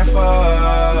a man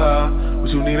for?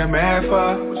 What you need a man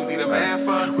for? What you need a man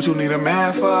for? What you need a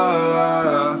man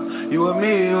for? You and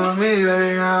me,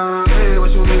 baby,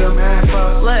 what you need a man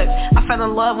for? Look, I fell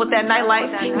in love with that nightlife.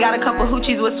 Got a couple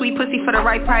hoochies with sweet pussy for the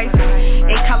right price.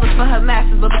 In college for her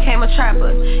masters, but became a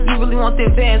trapper. You really want the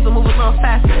advance, but move a little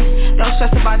faster. Don't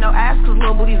stress about no ass, cause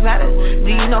little booties matter. Do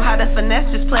you know how to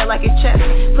finesse? Just play it like a chess.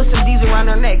 Put some D's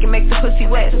around her neck and make the pussy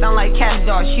wet. Sound like Cash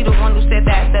Dog, she the one who said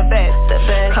that's the best.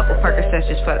 Couple Percocets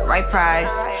just for the right price.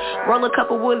 Roll a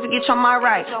couple woods to get your mind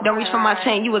right. Don't reach for my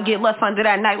chain, you would get left under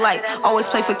that nightlight. Always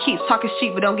play for keeps, talking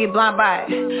cheap, but don't get blind by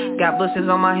it. Got blisters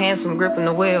on my hands from gripping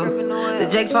the wheel. The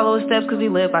Jakes follow his steps cause he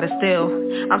live by the steel.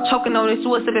 I'm choking on this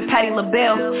wood sipping Patty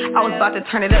LaBelle. I was about to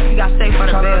turn it up, you got safe for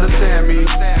the bell. Try to understand me,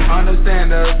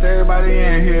 understand us, everybody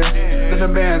in here.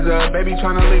 Lifting bands up, baby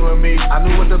tryna leave with me. I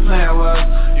knew what the plan was.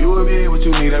 You and me, what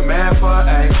you need a man for?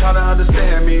 Ay, try to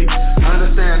understand me,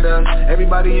 understand us,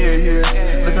 everybody in here.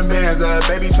 Lifting bands up,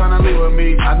 baby tryna leave with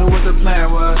me. I knew what the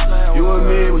plan was. You and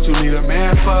me, what you need a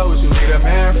man for? What you need a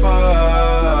man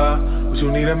for? What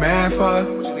you need a man for?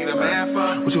 What you need a man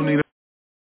for? What you need a...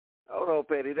 Hold on,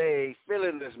 Petty. They ain't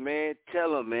feeling this, man.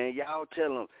 Tell them, man. Y'all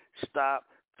tell them, stop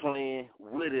playing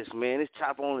with us, man. It's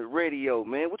Chop On It Radio,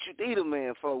 man. What you need a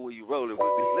man for when you rolling with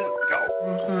me? Let's go.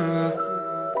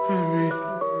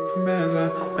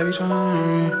 Baby,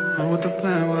 tryna what the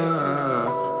plan was.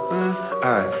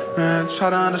 Alright, try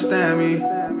to understand me.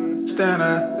 Stand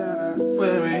up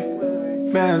with me.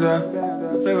 Bands up,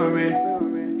 live with me.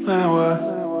 Plan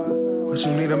what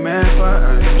you need a man for?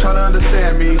 Try to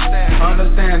understand me.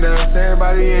 Understand us,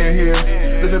 everybody in here.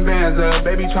 Living bands up,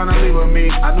 baby tryna leave with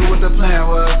me. I knew what the plan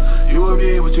was. You and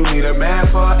me, what you need a man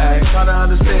for? Ay, try to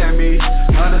understand me.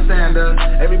 Understand us,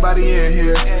 everybody in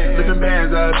here. Living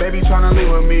bands up, baby tryna leave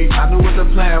with me. I knew what the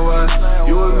plan was.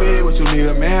 You and me, what you need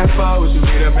a man for? What you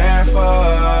need a man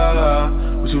for?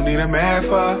 What you need a man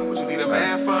for? What you need a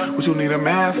man for? What you need a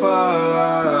man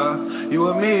for? You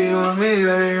and me,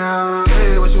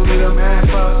 baby, what you need a man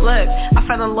for? Look, I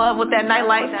fell in love with that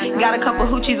nightlife. Got a couple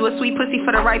hoochies with sweet pussy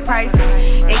for the right price.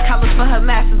 In college for her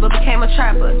masters, but became a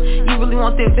trapper. You really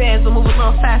want the advance, but move a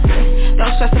little faster.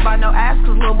 Don't stress about no ass,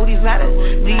 cause little booties matter.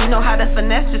 Do you know how to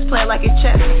finesse? Just play it like a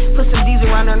chess. Put some D's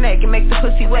around her neck and make the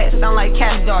pussy wet. Sound like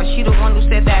Cash Dog, she the one who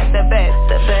said that the best.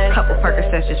 Couple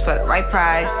Percocets just for the right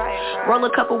price. Roll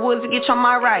a couple woods to get your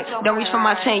mind right. Don't reach for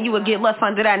my chain, you will get left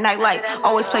under that nightlight.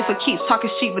 Always play for keeps, talking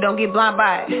cheap, but don't get blind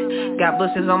by it. Got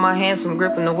blisters on my hands from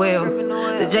gripping the wheel.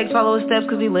 The Jakes follow his steps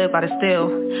cause he live by the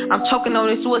steel. I'm choking on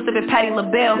this wood, sipping Patty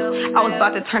LaBelle. I was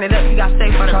about to turn it up, you got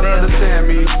safe for the bell. Tryna understand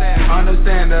me,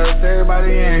 understand us,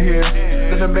 everybody in here.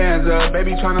 Lifting bands up,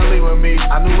 baby tryna leave with me.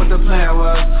 I knew what the plan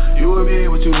was. You and me,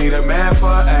 what you need a man for,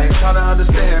 ayy. Try to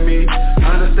understand me,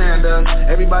 understand us,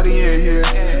 everybody in here.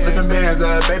 Lifting bands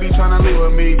up, baby tryna leave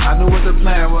with me. I knew what the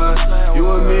plan was. You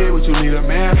and me, what you need a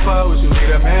man for, what you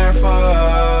need a man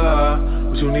for.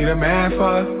 What you need a man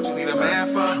for, what you need a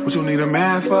man for, what you need a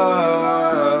man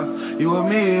for. You and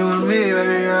me,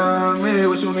 baby, you and me,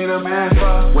 what you need a man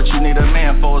for. What you need a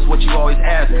man for is what you always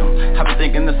ask him. I've been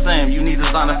thinking the same, you need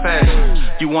designer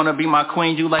fashion. You wanna be my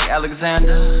queen, you like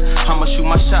Alexander. I'ma shoot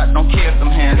my shot, don't care if them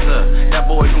hands up. That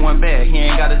boy doing bad, he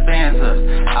ain't got his bands up.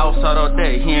 Outside all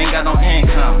day, he ain't got no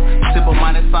income. Simple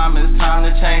minded Simon, it's time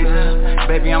to change it.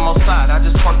 Baby, I'm outside, I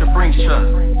just parked the Brinks truck.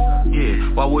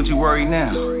 Yeah, why would you worry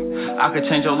now? I could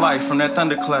change your life from that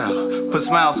thundercloud. Put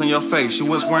smiles on your face, you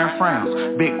was wearing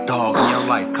frowns. Big dog in your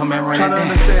life, come and run it down. Tryna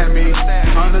understand me,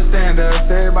 understand us,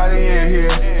 everybody in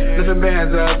here. Lifting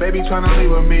bands up, baby tryna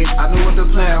leave with me. I knew what the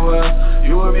plan was.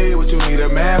 You and me, what you need a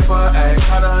man for, ayy.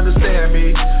 Try to understand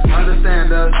me,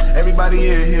 understand us, everybody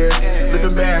in here.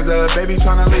 Lifting bands up, baby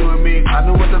tryna leave with me. I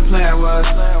knew what the plan was.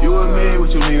 You and me,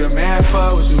 what you need a man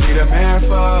for, what you need a man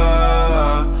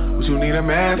for. What you need a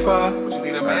man for, what you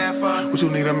need a man for, what you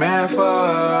need a man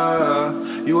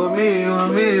for. You and me, baby, you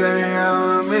and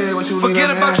me, what you need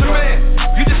a man for. Forget about your man.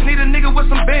 You just need a nigga with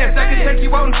some bands that can take you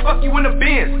out and fuck you in the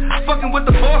Benz. Fucking with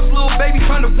the boss, little baby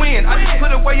trying to win. I just put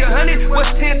away 100,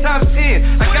 what's 10 times 10?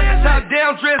 I got the top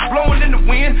down dress blowing in the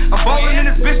wind. I'm ballin' in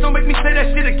this bitch, don't make me say that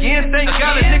shit again. Thank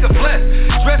God a nigga blessed.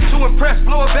 Dressed to impress,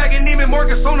 blow a bag and Neiman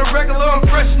Marcus on the regular. I'm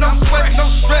fresh, no sweat, no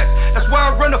stress. That's why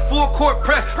I run a full court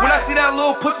press. When I see that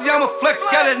little pussy, I'ma flex.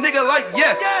 Got a nigga like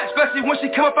yes, especially when she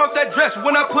come up out that dress.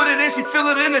 When I put it in, she feel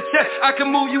it in the chest. I can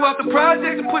move you out the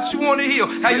project and put you on the hill.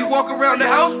 How you walk around the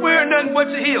house wearing nothing but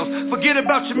your heels. Forget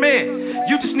about your man.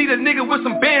 You just need a nigga with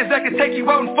some bands that can take you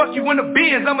out and fuck you in the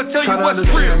Benz. I'ma tell you what's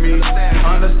real. Me,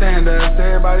 understand us,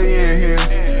 everybody in here.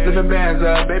 Lifting bands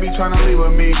up, baby tryna leave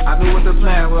with me. I knew what the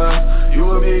plan was. You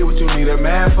and me, what you need a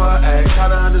man for, ayy. Try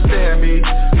to understand me,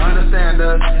 understand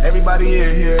us, everybody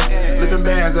in here. Lifting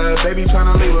bands up, baby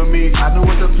tryna leave with me. I knew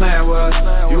what the plan was.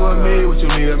 You and me, what you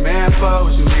need a man for,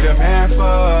 what you need a man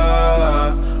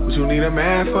for. What you need a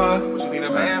man for, what you need a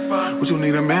man for, what you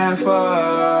need a man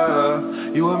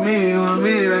for. You and me,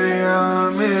 baby, you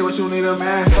and me, what you need a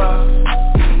man for.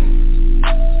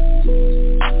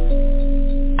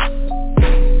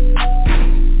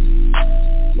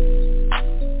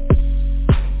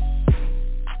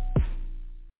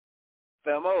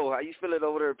 Famo, how you feeling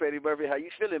over there, Petty Murphy? How you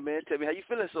feeling, man? Tell me how you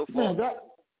feeling so far. Man,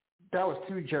 that was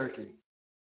too jerky.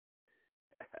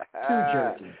 Too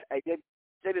jerky. Hey, check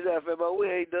this out, Famo. We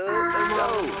ain't done. Let's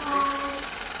go.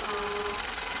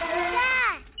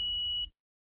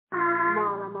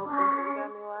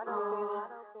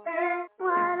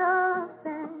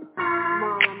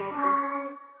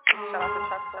 Shout out to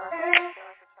Truck Star.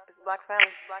 It's Black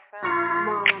Family.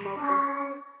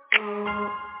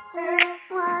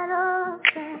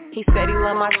 He said he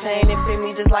love my chain and fit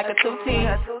me just like a two-T.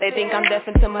 They think I'm deaf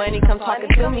into money, come talking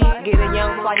to me. Get a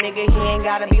young fly nigga, he ain't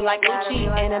gotta be like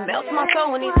Gucci. And it melts my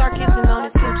soul when he start kissing on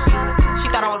his coochie. She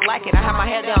thought I was lacking, I had my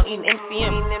head down eating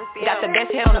MCM. Got the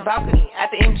best head on the balcony at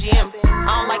the MGM.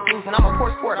 I don't like losing, I'm a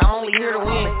poor sport, I'm only here to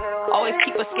win. Always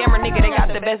keep a scammer nigga, they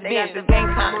got the best bench, it's game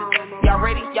time. Y'all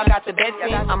ready? Y'all got the best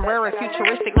in. I'm rare and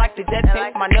futuristic like the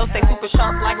Jetsons. My nails stay super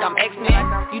sharp like I'm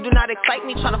X-Men. You do not excite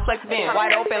me tryna flex bend.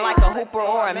 Wide open like a Hooper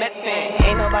or a Mets fan.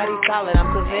 Ain't nobody solid,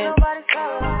 I'm convinced.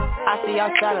 I see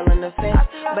y'all straddling the fence,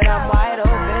 but I'm wide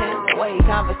open. The way he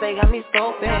conversate got me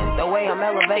scoping. The way I'm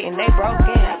elevating, they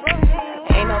broken.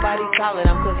 Ain't nobody solid,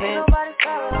 I'm convinced.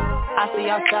 I see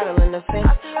y'all straddling the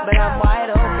fence, but I'm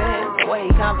wide open. The way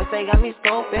he conversate got me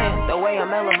scoping. The way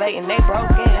I'm elevating, they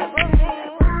broken.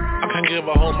 I can't give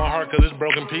a hold my heart cause it's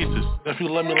broken pieces. If you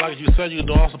love me like you said you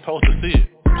do, I'm supposed to see it.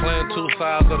 Playing two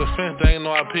sides of the fence, they ain't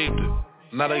know I peeped it.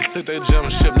 Now they sick, they jump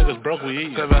ship, niggas broke, we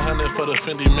eat. 700 for the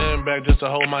Fendi man bag just to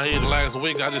hold my head. Last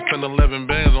week I just spent 11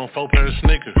 bands on 4 pair of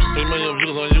sneakers. 3 million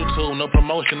views on YouTube, no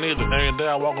promotion either. Every day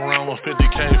I walk around with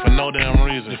 50K for no damn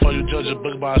reason. Before you judge a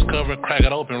book by its cover, crack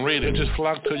it open, read it. It just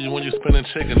flock to you when you spinning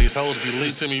chicken. These hoes be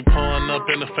leaked to me, pulling up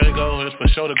in the Fago. It's for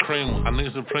sure the creamer. I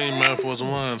need Supreme Air Force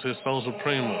Ones, it's so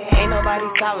Supreme. Ain't nobody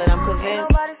solid, I'm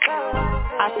convinced.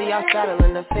 I see y'all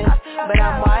straddling the fence, but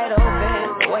I'm wide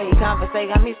open. The way he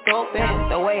conversate got me scoping.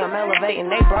 The way I'm elevating,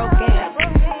 they broken.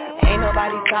 Ain't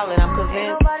nobody solid, I'm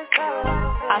convinced.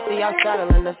 I see y'all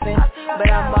straddling the fence, but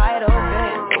I'm wide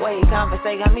open. The way he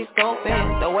conversate got me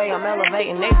scoping. The way I'm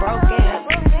elevating, they broken.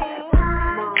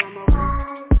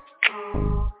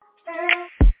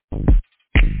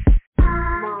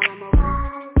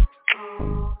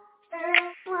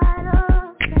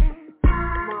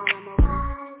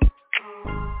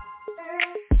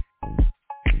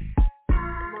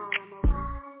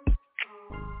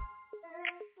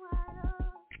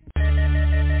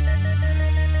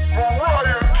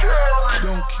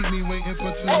 Keep me waiting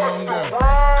for too long, girl.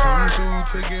 Come through,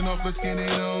 taking off, let's get it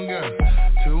on, girl.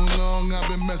 Too long, I've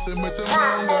been messing with the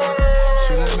wrong girl.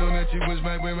 Should've known that you was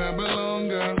right where I belong,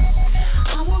 girl.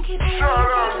 I won't keep it. Shout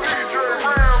out DJ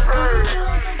Rampage.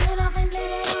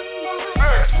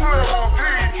 Next level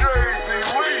DJs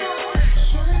elite.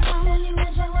 Should've known you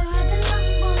was right where I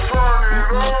belong. Turn it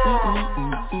on.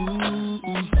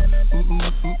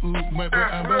 Right where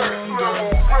I belong, girl.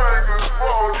 Bangers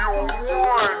Volume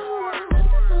 1.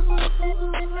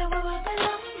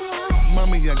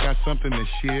 Mommy, I got something to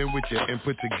share with you and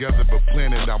put together but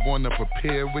plan it. I wanna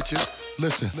prepare with you.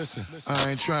 Listen,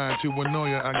 I ain't trying to annoy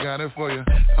you, I got it for you.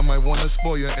 I might wanna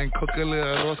spoil you and cook a little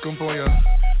arroz con pollo.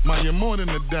 Ma, you're more than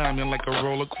a diamond, like a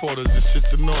roll of quarters. This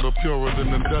shit's an order purer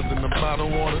than a dozen of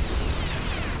bottled water. It's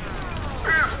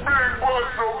Big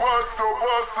Buster,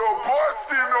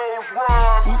 busting those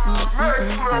rhymes.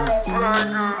 Next level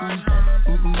bangers.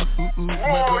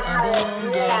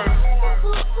 Volume 1.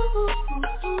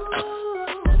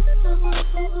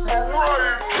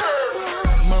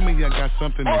 Mommy, I got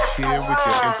something to share with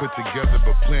you and put together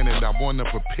but plan it. I wanna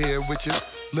prepare with you.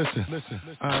 Listen,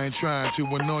 I ain't trying to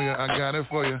annoy you, I got it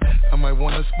for you. I might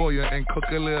wanna spoil you and cook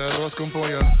a little arroz con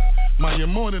pollo. Ma, you're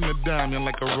more than a diamond,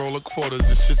 like a roll of quarters.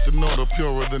 This shit's an order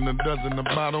purer than a dozen of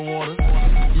bottled water.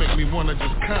 Make me wanna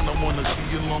just kinda wanna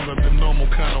see you longer than normal.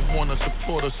 Kinda wanna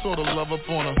support her, sorta love up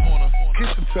on her.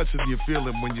 Kiss and touches you feel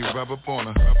it when you rub up on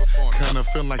her. Kinda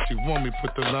feel like she want me,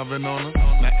 put the loving on her.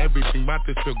 Now everything about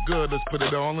this feel good, let's put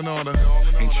it all in order.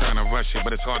 Ain't trying to rush it,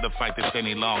 but it's hard to fight this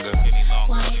any longer.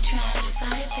 Why you trying to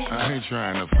fight it, baby? I ain't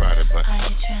trying to fight it, but Why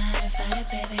you trying to fight it,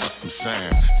 baby? I'm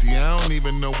saying, see, I don't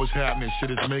even know what's happening.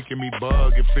 Shit is making me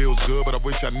bug. It feels good, but I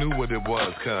wish I knew what it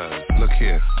was. Cause look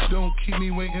here, don't keep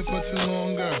me waiting for too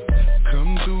long, girl.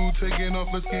 Come through, taking off,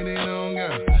 let's get it on,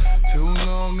 girl. Too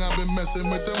long, I've been messing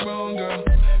with the wrong girl.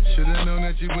 Should've known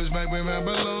that you was right where I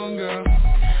belong, girl.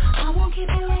 I won't keep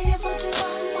you waiting for too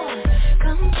long, boy.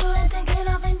 Come through and take it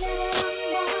off and get it on,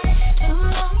 boy. Too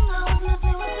long, I was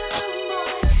messing with the wrong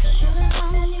boy. Should've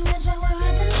known you was right where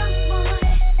I belong, boy.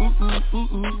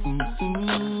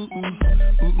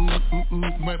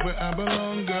 Right where I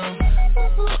belong, girl.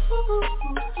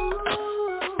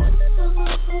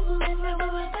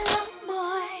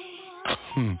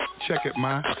 Check it,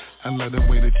 ma. I love the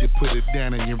way that you put it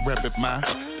down and you rep it, ma.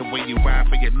 The way you ride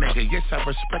for your nigga, yes, I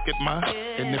respect it, ma.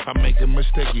 And if I make a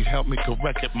mistake, you help me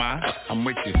correct it, ma. I'm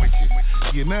with you.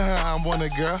 You know how I want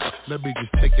it, girl. Let me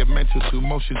just take your mental through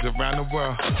motions around the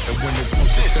world. And when it's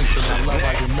most essential, I love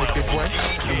how you make it work.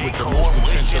 And with the most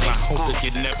potential, I hope that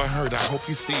you never heard. I hope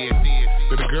you see it.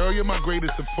 But girl, you're my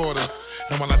greatest supporter.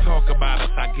 And when I talk about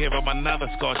us, I give them another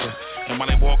sculpture. And when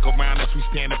they walk around us, we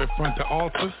stand up in front of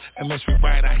altars. Unless we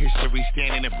write our history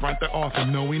standing in front of author.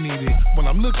 No, we need it. When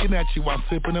I'm looking at you, I'm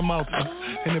sipping a malta.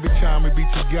 And every time we be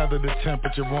together, the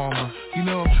temperature warmer. You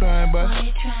know I'm trying, but Why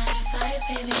you trying to fight it,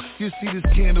 baby? You see this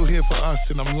candle here for us,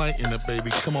 and I'm lighting it,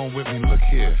 baby. Come on with me, look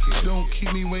here. Don't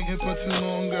keep me waiting for too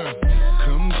long, girl.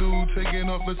 Come through, taking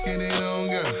off, let's get it on,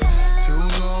 girl.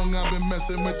 Too long, I've been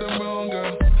messing with the wrong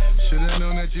girl. Should've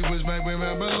known that you was right where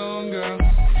I belong, girl.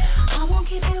 I won't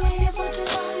keep you waiting for too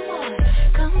long, boy.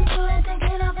 Come through and take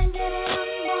it off and get it on,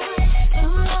 boy. Too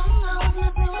long, I was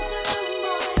messing with the wrong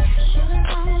boy. Should've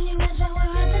known you was right where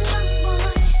I belong,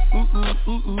 boy.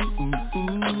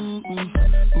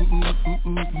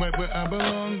 Right where I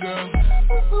belong, girl.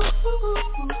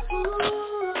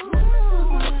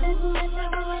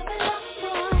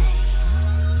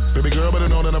 Baby girl, better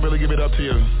know that I really give it up to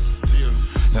you.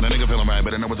 Now the nigga feeling right,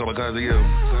 but I know it's all because of you.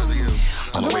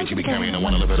 All the weight you be carrying, I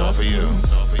wanna live it all for you.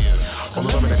 All the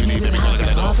love that you need, baby girl, I got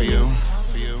it all for you.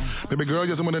 Baby girl,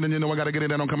 you're someone that you know I gotta get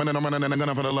it and I'm coming and I'm running and I'm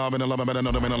gonna for the love and the love and the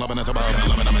love and the love and that's about the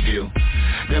love and I'ma give.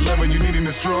 That loving you need in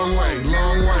a strong way,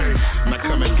 long way. Now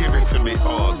come and give it to me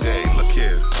all day. Look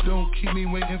here. Don't keep me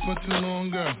waiting for too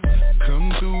long, girl.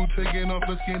 Come through, take it off,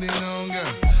 let's get it on,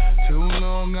 girl. Too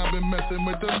long, I've been messing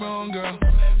with the wrong girl.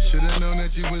 Should've known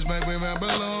that you was right where I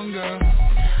belong, girl.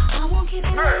 I won't keep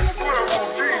it Next level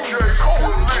DJ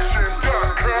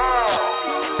Coalition.com.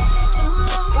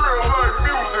 Real Life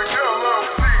Music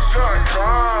LLC.com.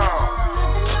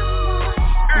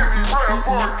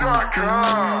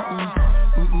 IndieRapper.com.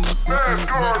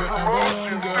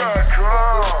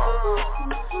 NASCARPromotions.com.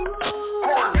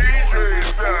 Core DJs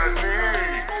that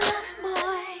need.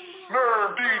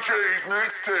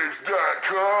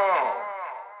 NerveDJsMixtapes.com.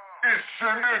 It's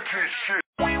syndicate shit.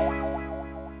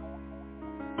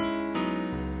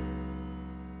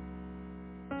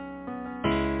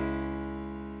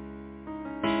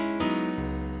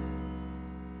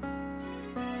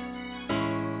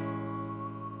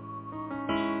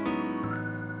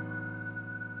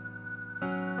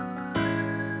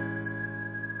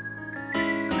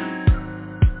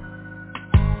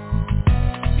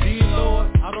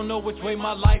 I don't know which way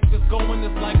my life is going.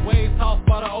 It's like waves tossed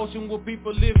by the ocean where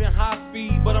people live in high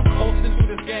speed. But I'm coasting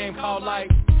through this game called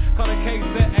life. Caught a case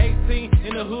at 18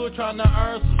 in the hood trying to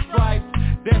earn some stripes.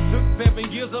 That took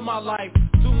 7 years of my life,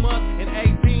 2 months and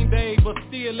 18 days, but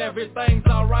still everything's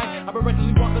alright. I've been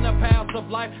regularly walking the paths of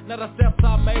life, not the steps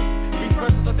I make. Be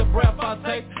present like the breath I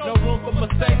take, no room for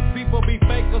mistakes. People be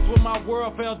fakers when my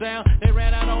world fell down. They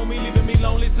ran out on me, leaving me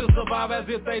lonely to survive as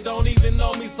if they don't even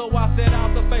know me. So I set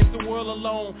out to face the world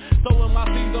alone, sowing my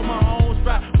seeds on my own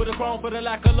stride. With a crown for the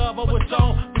lack of love I was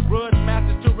shown. The grudge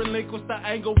masters to relinquish the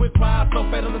anger with pride. So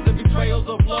fatal as the betrayals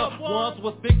of love once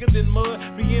was thicker than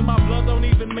mud. Being my blood don't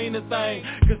even mean a thing,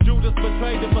 cause Judas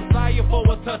betrayed the Messiah for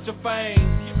a touch of fame.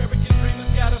 The American dream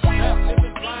has got us trapped,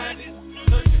 living blinded.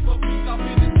 Searching for peace off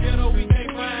in this ghetto, we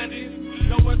can't find it.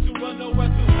 Nowhere to run, nowhere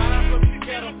to hide from this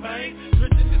ghetto pain.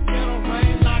 Rich in this ghetto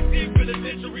rain, locked in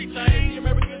penitentiary chains. The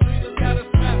American dream has got us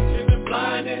trapped, living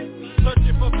blinded.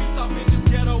 Searching for peace off in this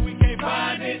ghetto, we can't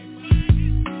find it.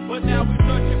 But now we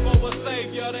searching for a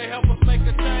savior to help us make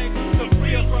a change, to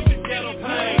free us from this ghetto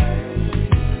pain.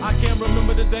 I can't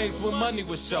remember the days when money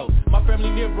was short. My family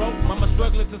near broke, mama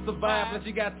struggling to survive, and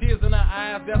she got tears in her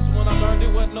eyes. That's when I learned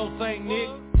it wasn't no Saint Nick.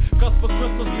 Cause for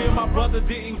Christmas, me and my brother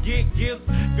didn't get gifts.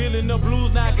 Feeling the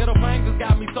blues, now ghetto pain just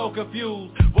got me so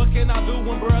confused. What can I do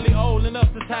when barely old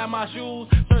enough to tie my shoes?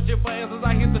 Searching for answers,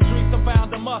 I hit the streets and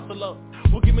found a muscle up.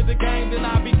 Well, give me the game, then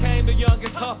I became the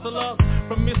youngest hustler.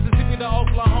 From Mississippi to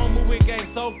Oklahoma, we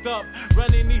ain't soaked up.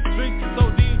 Running these streets so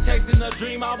deep, chasing a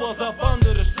dream, I was up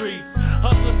under the streets.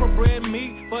 Hustling for bread and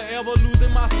meat, forever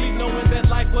losing my sleep, knowing that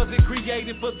life wasn't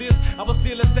created for this. I was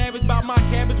still a savage by my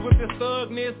cabbage with this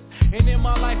thugness. And in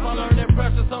my life I learned that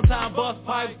pressure sometimes bust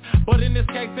pipes, but in this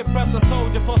case it prepped a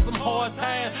soldier for some hard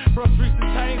times.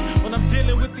 Frustrations change when I'm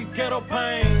dealing with these ghetto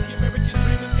pains. The American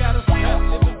dream has got us trapped,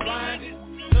 living blinded.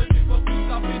 Searching for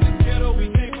peace off in this ghetto, we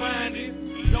can't find it.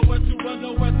 Nowhere to run,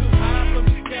 nowhere to hide from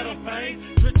this ghetto pain.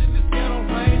 Rich in this ghetto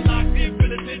rain, locked in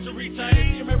penitentiary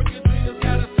chains. The American dream has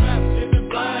got us trapped,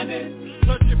 living blinded.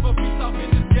 Searching for peace off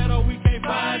in this ghetto, we can't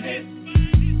find it.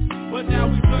 But now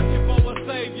we searching for a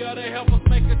savior to help us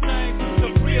make a change, to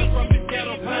free us from this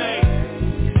ghetto pain.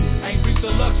 Ain't reached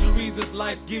the luxuries this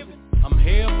life gives. I'm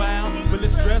hellbound,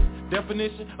 feeling stressed,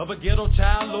 definition of a ghetto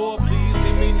child. Lord, please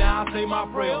hear me now, say my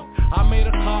prayer. I made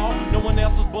a call, no one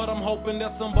else's, but I'm hoping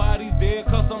that somebody's there.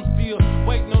 Cause I'm still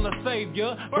waiting on a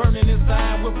savior, burning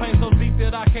inside with pain so deep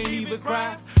that I can't even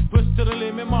cry. Pushed to the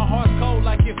limit, my heart's cold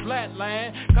like it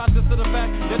flatline. Conscious of the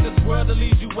fact that this world will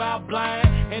lead you out blind.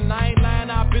 And I ain't lying,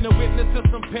 I've been a witness to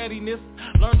some pettiness.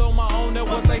 Learned on my own that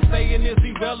what they saying is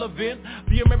irrelevant.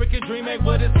 The American dream ain't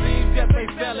what it seems, yet they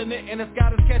selling it. And it's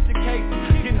got us catching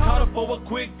cases, getting caught up for a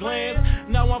quick glance.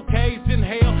 Now I'm caged in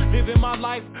hell, living my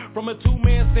life from a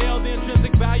two-man cell. The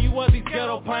intrinsic value of these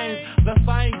ghetto pains, thus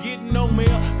I ain't getting no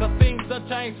mail, cause things done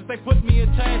changed since they put me in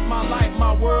chains. My life,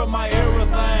 my world, my everything.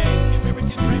 The American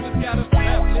dream has got us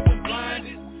trapped, living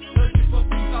blinded. Searching for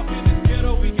peace off in this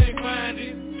ghetto, we can't find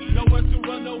it. Nowhere to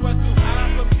run, nowhere to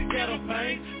hide from this ghetto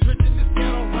pain. Rich in this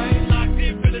ghetto rain, locked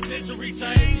in penitentiary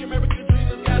chains. The American dream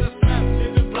has got us trapped,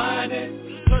 living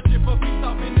blinded. Searching for peace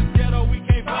off in this ghetto, we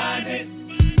can't find it.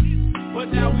 But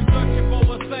now we searching for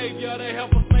a savior to help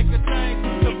us make a change,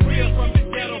 to free us from this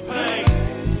ghetto pain.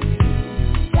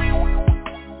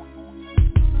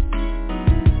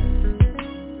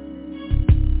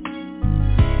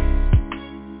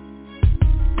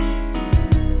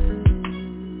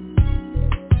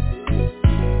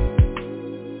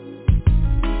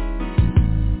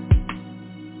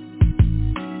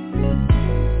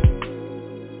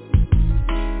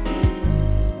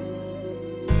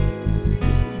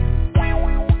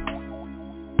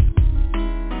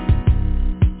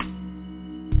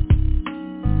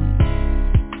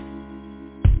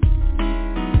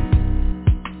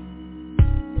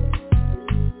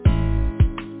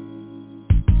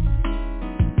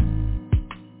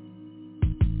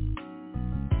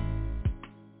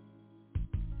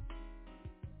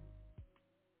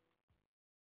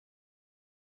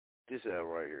 this out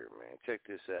right here, man. Check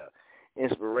this out.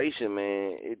 Inspiration,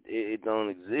 man, it don't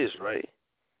exist, right?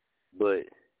 But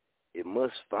it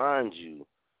must find you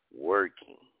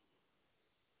working.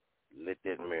 Let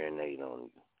that marinate on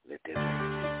you. Let that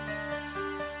marinate.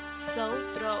 Soul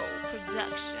Throw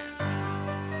Production.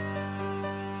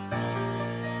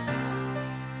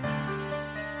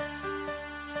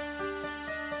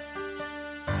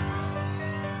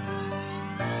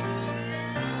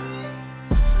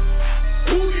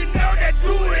 Who you know that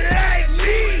do it like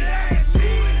me?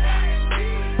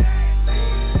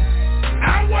 I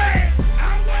wait.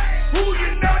 Who you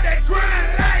know that grind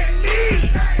like me?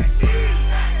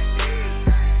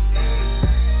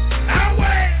 I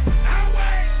wait.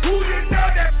 Who you know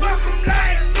that fuck 'em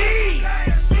like me?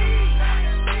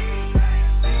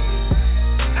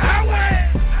 I wait.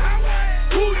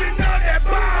 Who you know that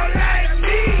ball like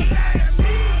me?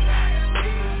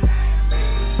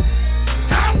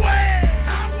 I wait.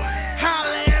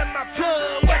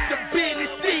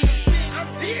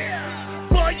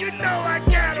 You know I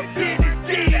got a business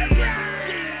deal.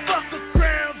 Fuck a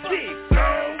crown big,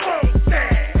 don't want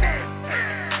that.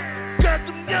 Got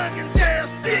some youngins there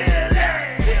still at.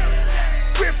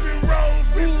 Gripping road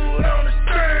wood on the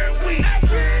stern wheel.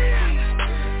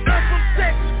 I'm from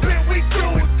Texas, but we do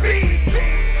it big.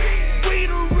 We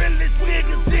the realest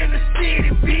niggas in the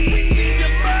city, B. The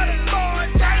mother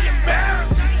boys, I am bound.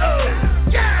 Oh,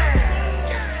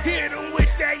 yeah. Hit 'em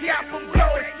with that yap and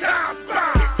blow it top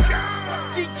bomb.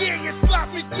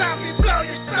 Sloppy, choppy, blow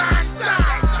your socks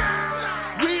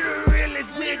off. We the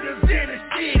realest niggas in the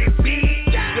city, B.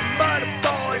 The mother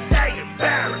boys, they can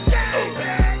balance. Oh,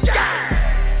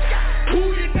 yeah. Who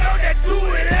you know that do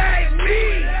it like me?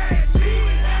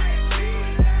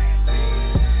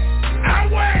 I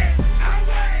wait.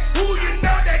 Who you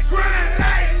know that grind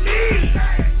like me?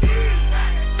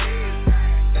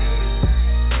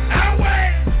 I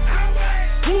wait.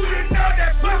 Who you know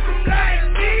that fuck 'em like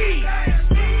me?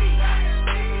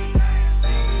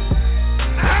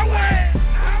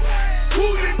 Who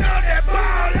you know that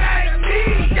ball like me?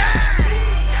 Yeah.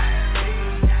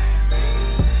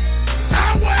 I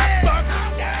wait.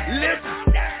 Listen,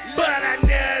 but I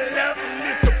never love him.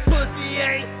 If the pussy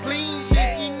ain't clean,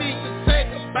 you need to take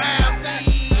a bath.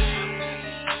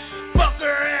 Fuck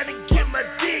around and get my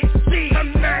dick see. I'm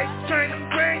nice, trying to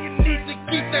bring. You need to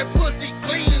keep that pussy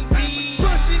clean, B.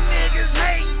 Pussy niggas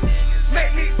hate,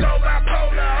 make me go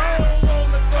bipolar. I don't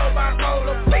wanna go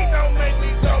bipolar. Please don't make me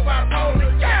go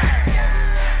bipolar. Yeah.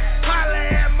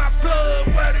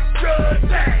 Where the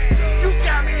drugs at? You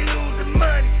got me losing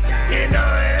money, you know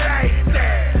it like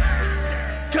that.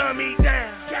 Cut me down,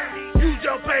 use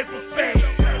your paper fame.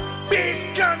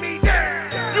 Bitch, cut me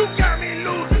down, you got me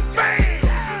losing fame.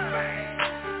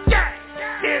 Yeah,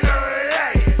 you know it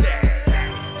like that.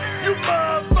 You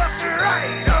motherfucking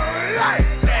right, don't like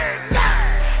that. Yeah.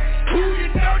 Who you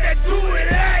know that do it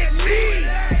like me?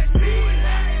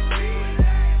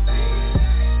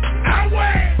 I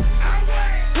wait.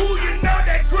 Who you know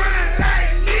that grind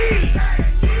like me?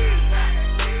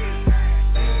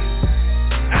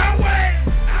 I wait.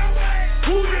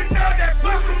 Who you know that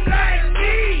fuck 'em like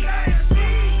me?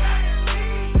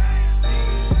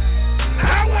 I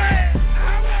wait.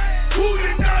 Who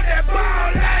you know that ball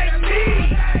like me?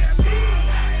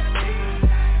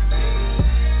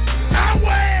 I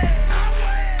wait.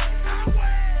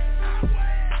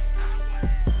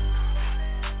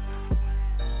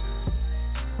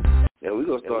 Yeah, we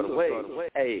gonna start away.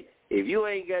 Hey, if you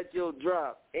ain't got your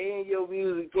drop and your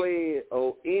music playing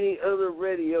on any other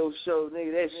radio show,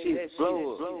 nigga, that shit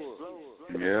blow up.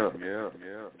 Yeah.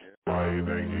 Why you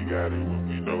think he got it when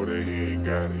we know that he ain't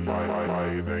got it?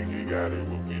 Why you think he got it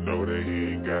when we know that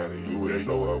he ain't got it? You ain't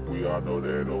blow up, we all know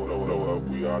that. Blow up,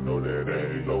 we all know that.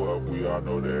 Hey, blow up, we all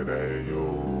know that. Hey, yo.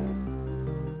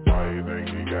 Why you think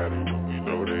he got it when we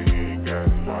know that he ain't got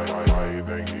it? Why you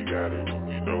think he got it when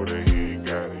we know that he ain't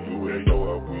got it? You ain't blow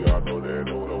up, we all know that.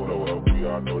 Blow up, we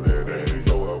all know that. Hey,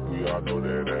 blow up, we all know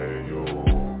that. Hey, yo.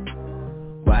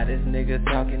 Why this nigga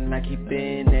talking like he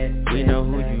been that? We know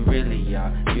who you really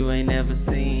are, you ain't never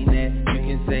seen that. You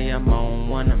can say I'm on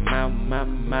one, I'm out my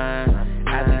mind.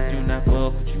 I just do not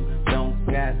fuck with you, don't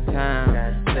got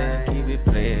time. Say I keep it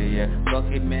player, yeah, fuck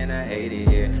it man, I hate it,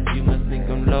 yeah. You must think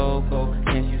I'm loco,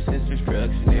 can't you sense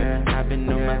destruction, yeah. I've been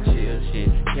on my chill shit,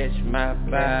 catch my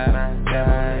vibe.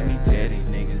 Let me tell these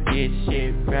niggas, get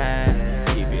shit right.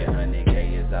 Keep it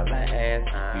 100K is all I ask.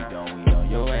 You don't, we on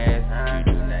your ass,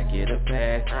 you do not get a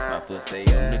pass. My foot say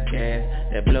on the cast,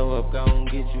 that blow up gon'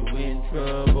 get you in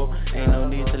trouble. Ain't no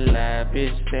need to lie,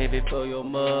 bitch, save it for your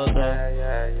mother.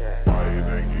 Why you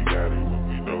think he got it when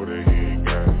we know that he ain't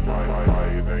got it? Why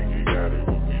you think he got it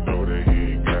when we know that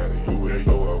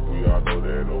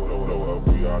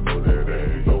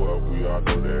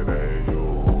that ain't you.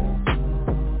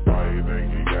 Why you think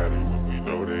he got it when we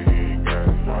know that he ain't got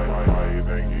it? Why you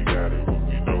think he got it when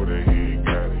we know that he ain't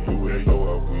got it? You ain't go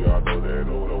up, we all know that.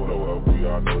 No up, we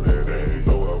all know that ain't.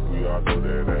 Go up, we all know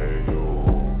that ain't you.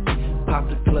 Pop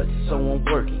the clutch, so I'm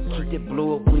working. Keep that blow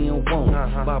up, we don't want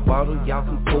it. Buy a bottle, y'all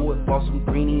can pour it. Bought some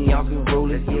greenie, y'all can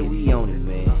roll it. Yeah, we own it,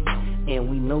 man. And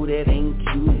we know that ain't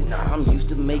cute. I'm used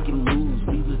to making moves.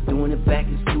 We was doing it back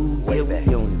in school. Yeah,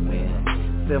 we own it,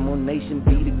 man. Femo Nation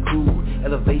be the crew.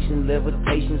 Elevation,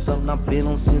 levitation, something I've been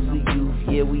on since the youth.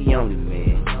 Yeah, we own it,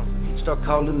 man. Start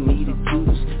calling me the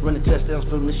goose, running touchdowns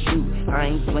from the shoot. I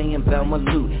ain't playing about my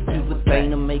loot. Do a thing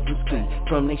to make them scoot,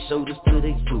 from they shoulders to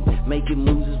they boot. Making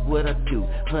moves is what I do,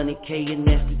 100K and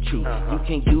that's the truth. You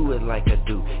can't do it like I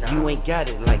do, you ain't got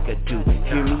it like I do.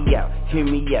 Hear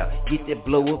me out, get that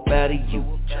blow up out of you.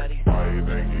 Why you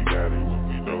think he got it when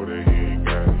we know that he ain't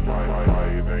got it? Why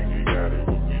you think he got it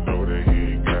when we know that he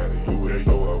ain't got it? You ain't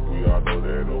go up, we all know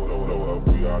that. No up,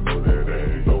 we all know that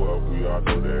ain't. Go up, we all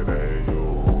know that ain't you.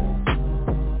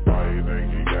 Why you think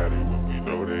he got it when we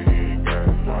know that he ain't got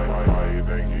it? Why you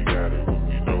think he got it when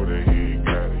we know that he ain't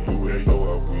got it? You ain't go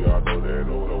up, we all know that.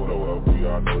 No up, we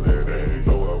all know that ain't.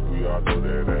 Go up, we all know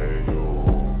that ain't you.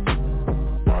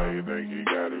 Why you think he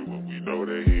got it when we know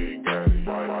that he ain't got it?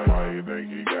 Why you think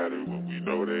he got it when we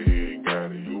know that he ain't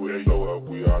got it? You ain't go up,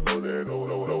 we all know that. No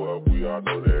up, we all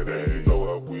know that ain't.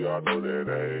 Go up, we all know that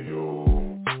ain't you.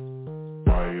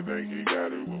 Why you think he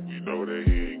got it when we know that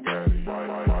he ain't got it?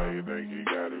 Why you think he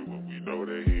got it when we know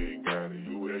that he ain't got it?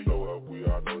 You ain't go up, we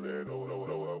all know that. No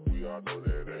up, we all know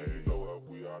that ain't. Go up,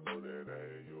 we all know that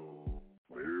ain't you.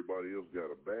 When everybody else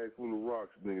got a bag full of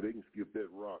rocks, nigga, they can skip that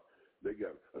rock. They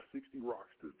got a 60 rocks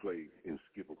to play and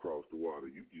skip across the water.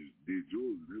 You just did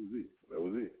yours, that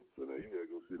was it. So now you gotta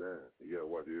go sit down. You gotta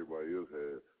watch everybody else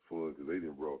have fun because they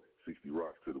done brought 60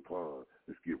 rocks to the pond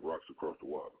and skip rocks across the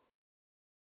water.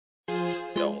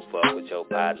 Don't fuck with your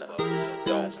partner,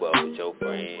 don't fuck with your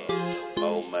friend.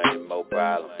 More money, more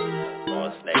problems,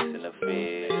 more snakes in the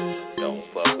field. Don't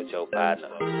fuck with your partner,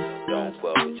 don't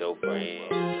fuck with your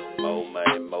friend. More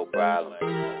money, more problems,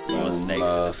 more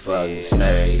snakes in the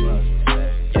field.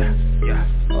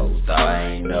 Oh, thought I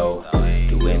ain't know,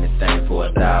 do anything for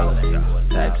 $1.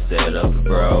 Type to set up a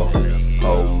bro,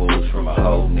 whole moves from a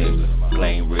whole nigga.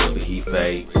 Claim real but he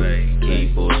fake,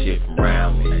 keep bullshit from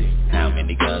around me. How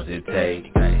many guns it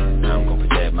take? I'm gon'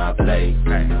 protect my plate.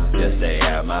 Just stay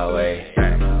out my way.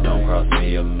 Don't cross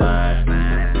me your mind.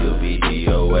 You'll be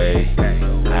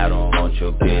DOA. I don't want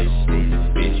your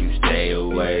bitch, you stay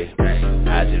away.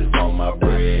 I just want my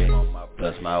bread.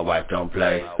 Plus my wife don't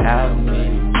play. How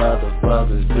many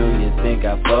motherfuckers do you think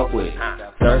I fuck with?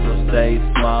 Circle stay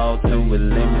small to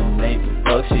eliminate the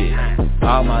fuck shit.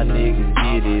 All my niggas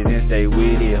get it and stay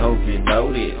with it, hope you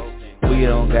know this. We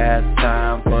don't got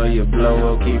time for your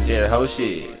blow up, keep that whole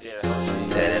shit.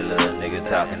 That little nigga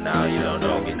talking now, you don't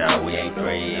know me now, we ain't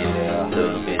friends.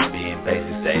 Little bitch being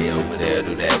basic, stay over there,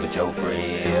 do that with your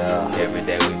friends. Every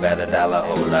day we bout $1,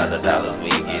 whole lot of dollars, we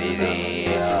get it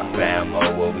in.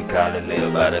 Famo, what we call it,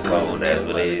 live by the code, that's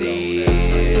what it is.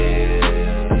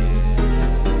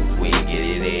 We get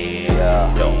it in.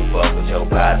 Don't fuck with your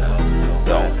partner,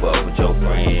 don't fuck with your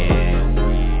friends.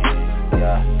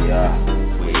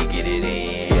 We get it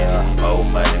in. More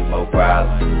money, more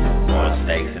problems, more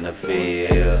snakes in the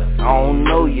field. I don't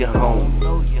know your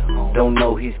homie, don't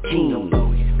know his king.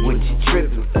 What you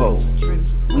trippin' for?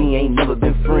 We ain't never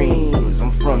been friends.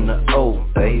 I'm from the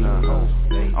old, baby. I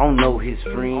don't know his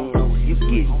friends. You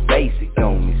get basic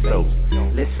on me, so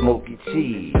let's smoke your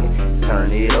cheese.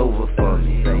 Turn it over for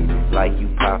me, like you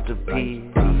popped a pill.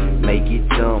 Make it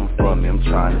dumb for me. I'm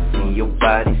trying to see your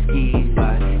body skills.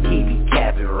 He be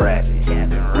capping, rapping.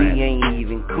 We ain't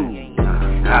even cool.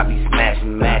 I be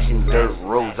smashing dirt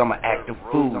roads. I'm an active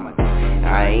fool.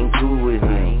 I ain't cool with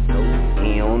him.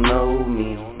 He don't know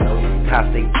me. I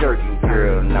stay jerking,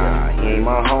 girl. Nah, he ain't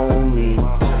my homie.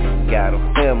 Got a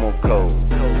famo code.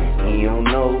 He don't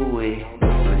know it.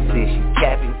 But since you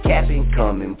capping,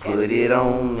 come and put it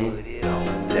on me.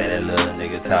 That little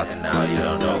nigga talking now, you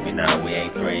don't know me now, we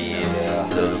ain't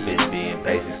friends. Little bitch being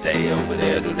basic, stay over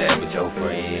there, do that with your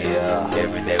friends.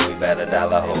 Every day we bout $1,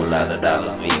 whole lot of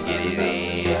dollars, we get it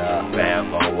in.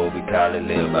 Famo, what we call it,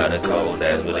 live by the code,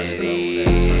 that's what it is.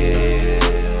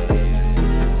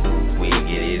 We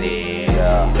get it in.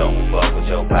 Don't fuck with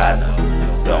your partner,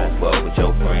 don't fuck with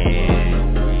your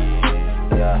friends.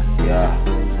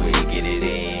 We get it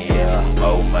in.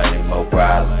 More money, more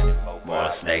problems,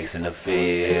 more snakes in the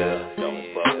field. Don't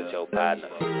fuck with your partner,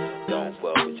 don't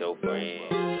fuck with your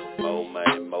friends. More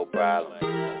money, more problems,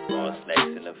 more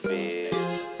snakes in the field.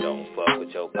 Don't fuck with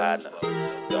your partner. partner.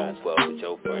 Don't fuck with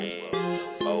your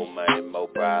friend. More money, more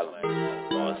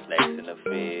problems. More snakes in the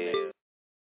field.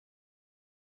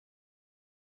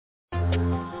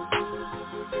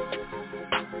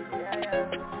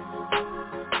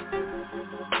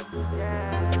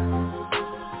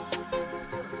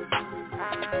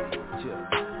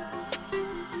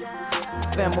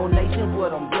 Famo Nation,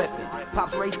 what I'm reppin'.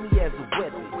 Pops raised me as a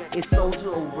weapon. It's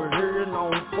soldier over here and I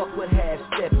don't fuck with half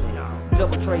stepping.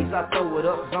 Double trays, I throw it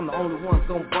up, cause I'm the only one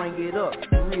gon' bring it up.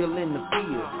 Real in the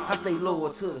field, I stay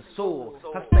lower to the soil.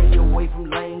 I stay away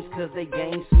from lanes cause they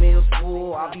gang smells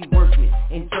full. I be working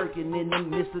and jerking in the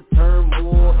midst of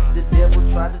turmoil. The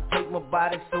devil tried to take my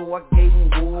body, so I gave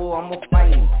him war. I'ma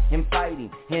fight him and fight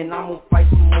him, and I'ma fight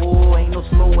some more. Ain't no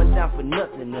slowing down for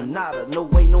nothing, or nada, no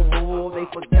way no more. They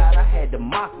forgot I had the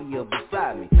mafia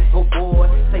beside me. Go boy,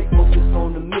 stay focused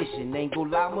on the mission. Ain't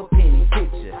gon' lie, my penny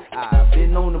picture. I've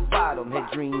been on the bottom,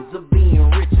 had dreams of being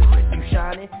richer. You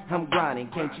shining, I'm grinding,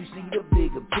 can't you see the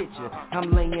bigger picture?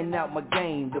 I'm laying out my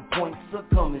game, the points are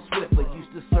coming swifter.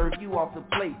 Used to serve you off the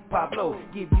plate, Pablo,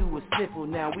 give you a sniffle.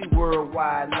 Now we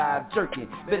worldwide live jerking,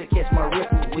 better catch my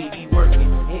ripple. We be working,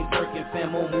 ain't working,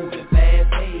 famo moving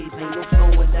fast pace. Ain't no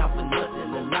slowing down for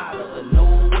nothing, or nada, or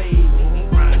no way. We be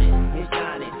grinding and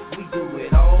shining, we do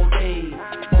it all day.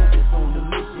 Focus on the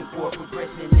mission for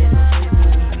progression and no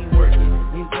shifting. We be working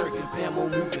and jerking, famo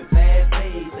moving fast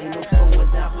pace. Ain't no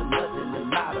slowing down for nothing, or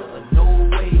nada, or no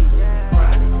way. We be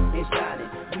grinding and shining,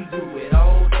 we do it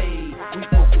all day. We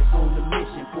focus on the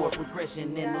mission for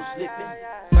progression and no slipping.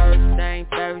 First thing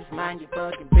first, mind your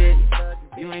fucking business.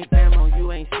 You ain't famo,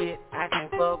 you ain't shit, I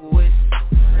can't fuck with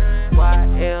you.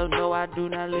 YL, no, I do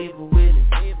not live with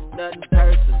it. Nothing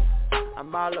personal,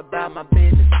 I'm all about my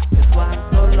business. That's why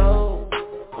I'm so low,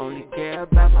 only care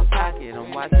about my pocket.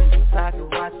 I'm watching some pocket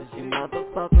watches, you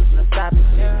motherfuckers not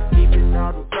stopping me. Keeping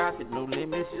all the profit, no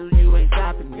limits, you ain't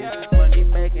stopping me. Money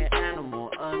making animal,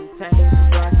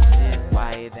 untamed, rocket shit.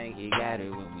 Why you think he got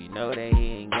it when we know that he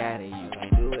ain't got it? You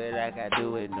can't do it like I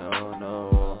do it,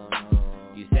 no.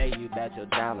 You say you got your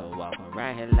dollar, walk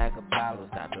around here like Apollo.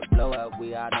 Stop the blow up,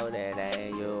 we all know that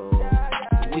ain't you.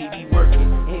 We be working,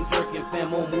 ain't working,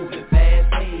 famo moving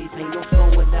fast pace. Ain't no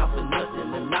slowing down for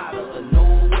nothing, or nada, or no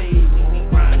way. We be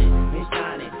grinding and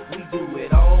shining, we do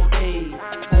it all day.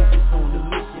 Focus on the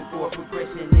mission for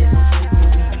progression and no shifting.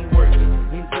 We be working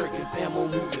and working, famo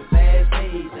moving fast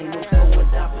pace. Ain't no slowing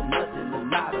down for nothing, or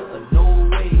nada, or no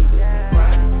way. We be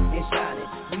grinding and shining,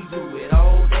 we do it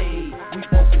all day. We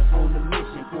focus on the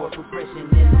mission for progression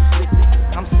and no shifting.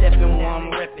 I'm stepping while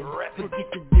I'm repping, forget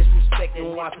the disrespect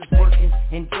and watch us working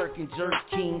and jerking. Jerk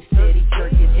King steady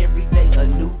jerking every day. A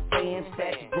new fan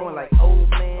stature growing like old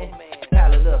man.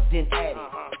 Pile it up, then add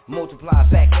it, multiply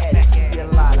back at it. See a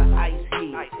lot of ice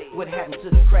here. What happened to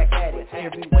the crack addicts?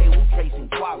 Every way we tracing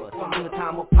guava. In the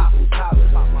time of popping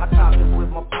collars, I top it with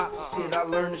my pop shit. I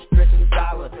learned to stretch the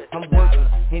dollar. I'm working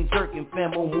and jerking,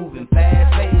 famo moving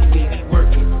fast pace. We be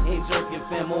working and jerking,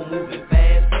 famo moving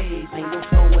fast pace. Ain't no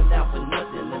slowing down for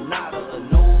nothing, or nada, or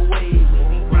no way. We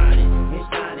be grinding and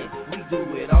shining, we do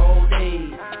it all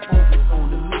day. Focus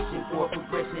on the mission for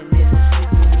progression and no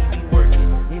shifting. We be working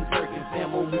and jerking,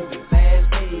 famo moving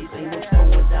fast pace. Ain't no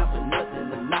slowing down for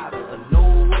nothing, or nada, or no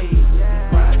way. We be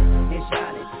grinding and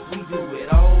shining, we do it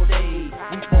all day.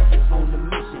 We focus on the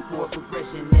mission for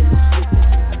progression and no shifting.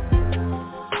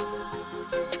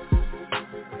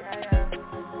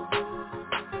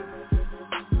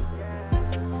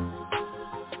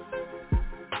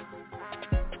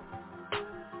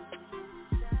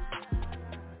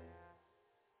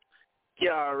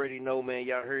 Y'all already know, man.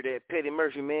 Y'all heard that. Petty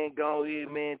Murphy, man. Go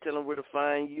ahead, man. Tell them where to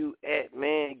find you at,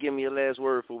 man. Give me your last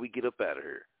word before we get up out of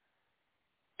here.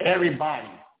 Everybody,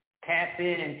 tap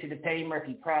into the Petty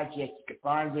Murphy Project. You can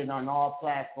find it on all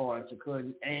platforms,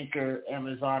 including Anchor,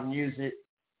 Amazon Music,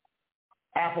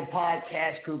 Apple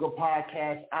Podcasts, Google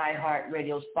Podcasts,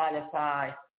 iHeartRadio,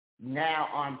 Spotify, now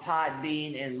on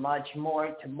Podbean, and much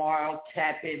more. Tomorrow,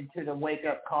 tap into the Wake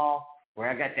Up Call, where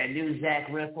I got that new Zach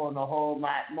Riffle and a whole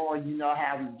lot more. You know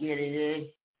how we get it in.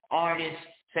 Artists,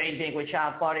 same thing with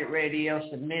Chop On It Radio.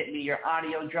 Submit me your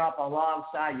audio drop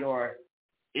alongside your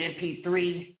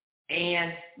MP3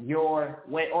 and your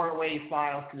WAV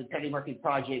file to the Petty Murphy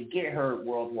Project. Get heard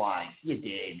worldwide. You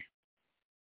dig?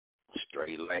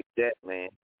 Straight like that, man.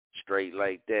 Straight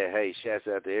like that. Hey, shouts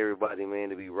out to everybody, man,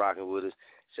 to be rocking with us.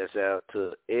 Shouts out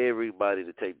to everybody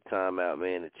to take the time out,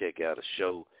 man, to check out a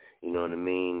show. You know what I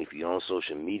mean? If you're on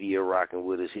social media rocking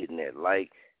with us, hitting that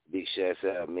like, big shouts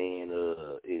out, man.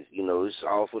 It's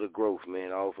all for the growth,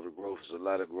 man. All for the growth. There's a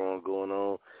lot of growing going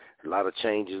on. A lot of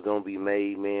changes going to be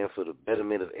made, man, for the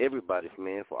betterment of everybody,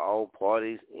 man, for all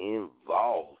parties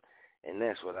involved. And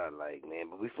that's what I like, man.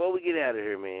 But before we get out of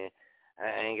here, man,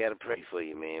 I ain't got to pray for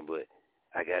you, man, but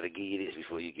I got to give you this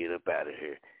before you get up out of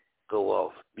here. Go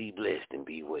off, be blessed, and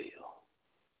be well.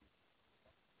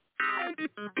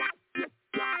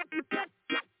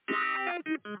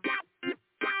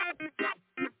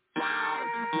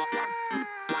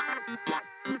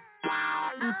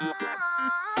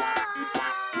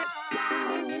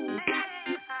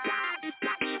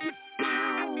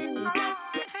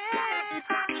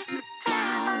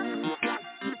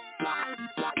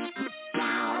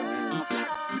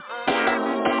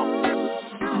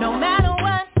 No matter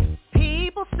what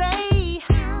people say,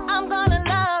 I'm gonna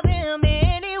love him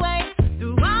anyway.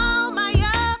 Through all my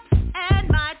ups and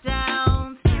my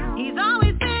downs, he's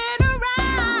always been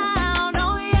around.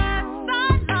 Oh yes,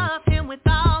 I love him with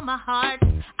all my heart.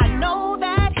 I know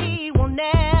that he will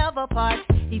never part.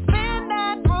 He's been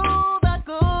there through the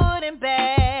good and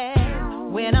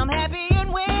bad. When I'm happy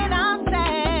and when I'm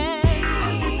sad.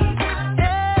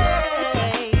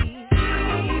 Hey.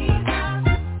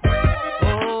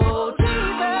 Oh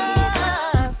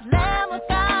Jesus, Lamb of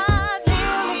God,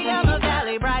 lily of the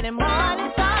valley, bright and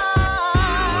morning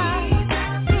star.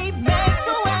 He makes a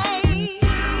way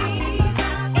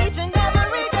each and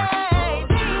every day.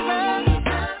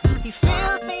 Jesus, he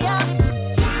fills me up.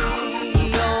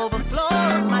 He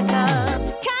overflows my cup.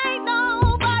 Can't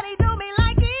nobody do me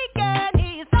like he can.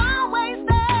 He's always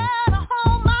there to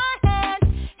hold my hand.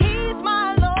 He's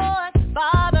my Lord,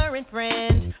 Father, and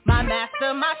friend. My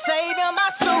master, my savior,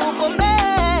 my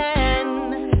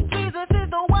Superman. Jesus is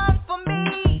the one for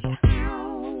me.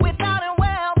 Without him,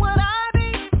 where would I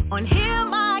be? On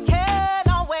him I can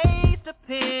always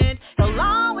depend. He'll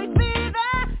always be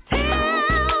there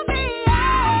till the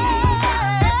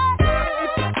end.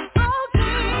 Oh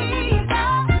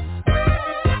Jesus,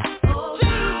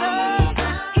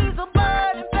 he's a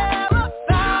burden bearer,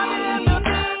 found him to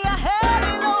be a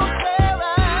heavy load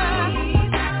bearer.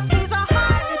 He's a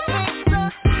heart fixer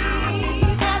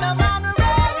and a mind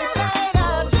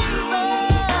regulator.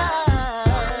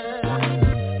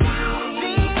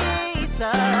 Jesus,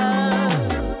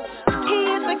 he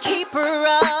is the keeper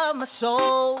of my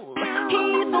soul.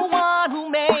 He's the one who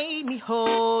made me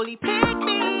whole. He picked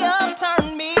me up,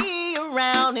 turned me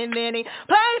around, and then he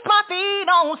placed my feet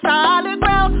on solid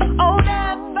ground. Oh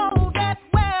death,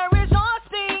 where is your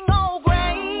sting? Oh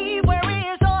grave, where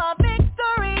is your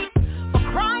victory? For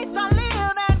Christ I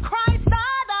live and Christ I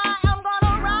die. I'm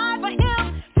gonna ride for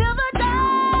him till the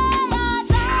day I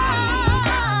die.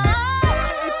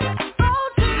 Oh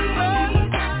Jesus,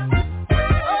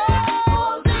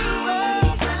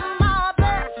 my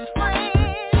best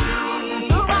friend,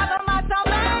 the rock of my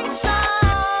salvation.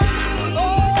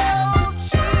 Oh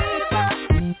Jesus,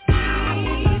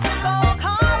 so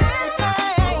call his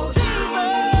name,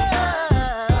 Jesus.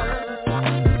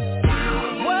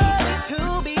 Worthy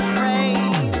to be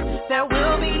praised. There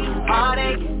will be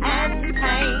heartache and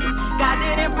pain. God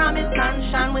didn't promise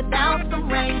sunshine without some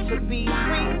rain. To be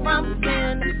free from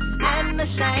sin and the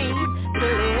shame. To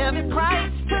live is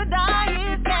Christ, to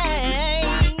die is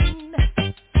gain.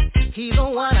 He's the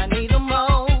one I need the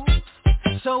most.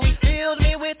 So he filled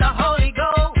me with the Holy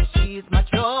Ghost. He's my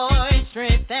joy,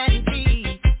 strength, and peace.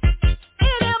 In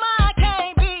him I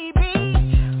can't be beat.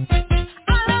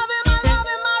 I love him, I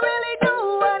really do.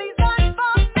 What he's done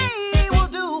for me, he will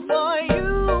do for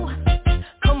you.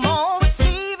 Come on,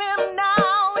 receive him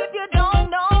now. If you don't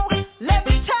know, let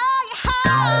me tell you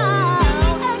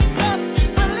how. Accept,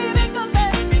 believe and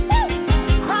confess.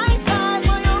 Christ died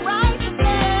for your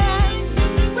righteousness.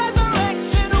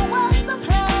 Resurrection was the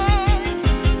plan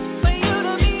for you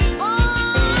to be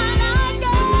born again.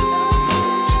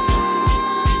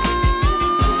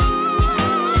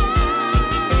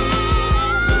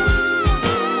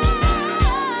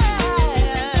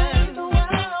 The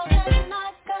world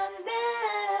cannot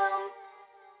condemn.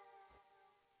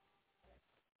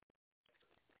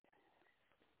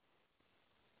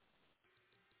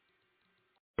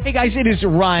 Hey guys, it is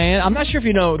Ryan. I'm not sure if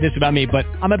you know this about me, but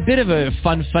I'm a bit of a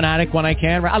fun fanatic when I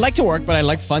can. I like to work, but I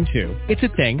like fun too. It's a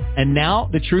thing. And now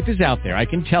the truth is out there. I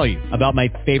can tell you about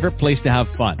my favorite place to have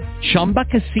fun. Chumba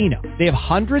Casino. They have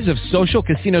hundreds of social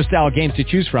casino style games to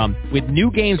choose from with new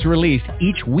games released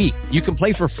each week. You can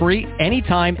play for free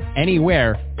anytime,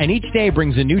 anywhere. And each day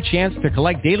brings a new chance to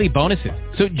collect daily bonuses.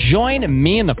 So join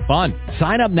me in the fun.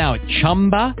 Sign up now at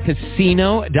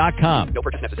ChumbaCasino.com. No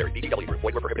purchase necessary. VGW Group.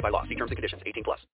 Void where prohibited by law. See terms and conditions. 18+.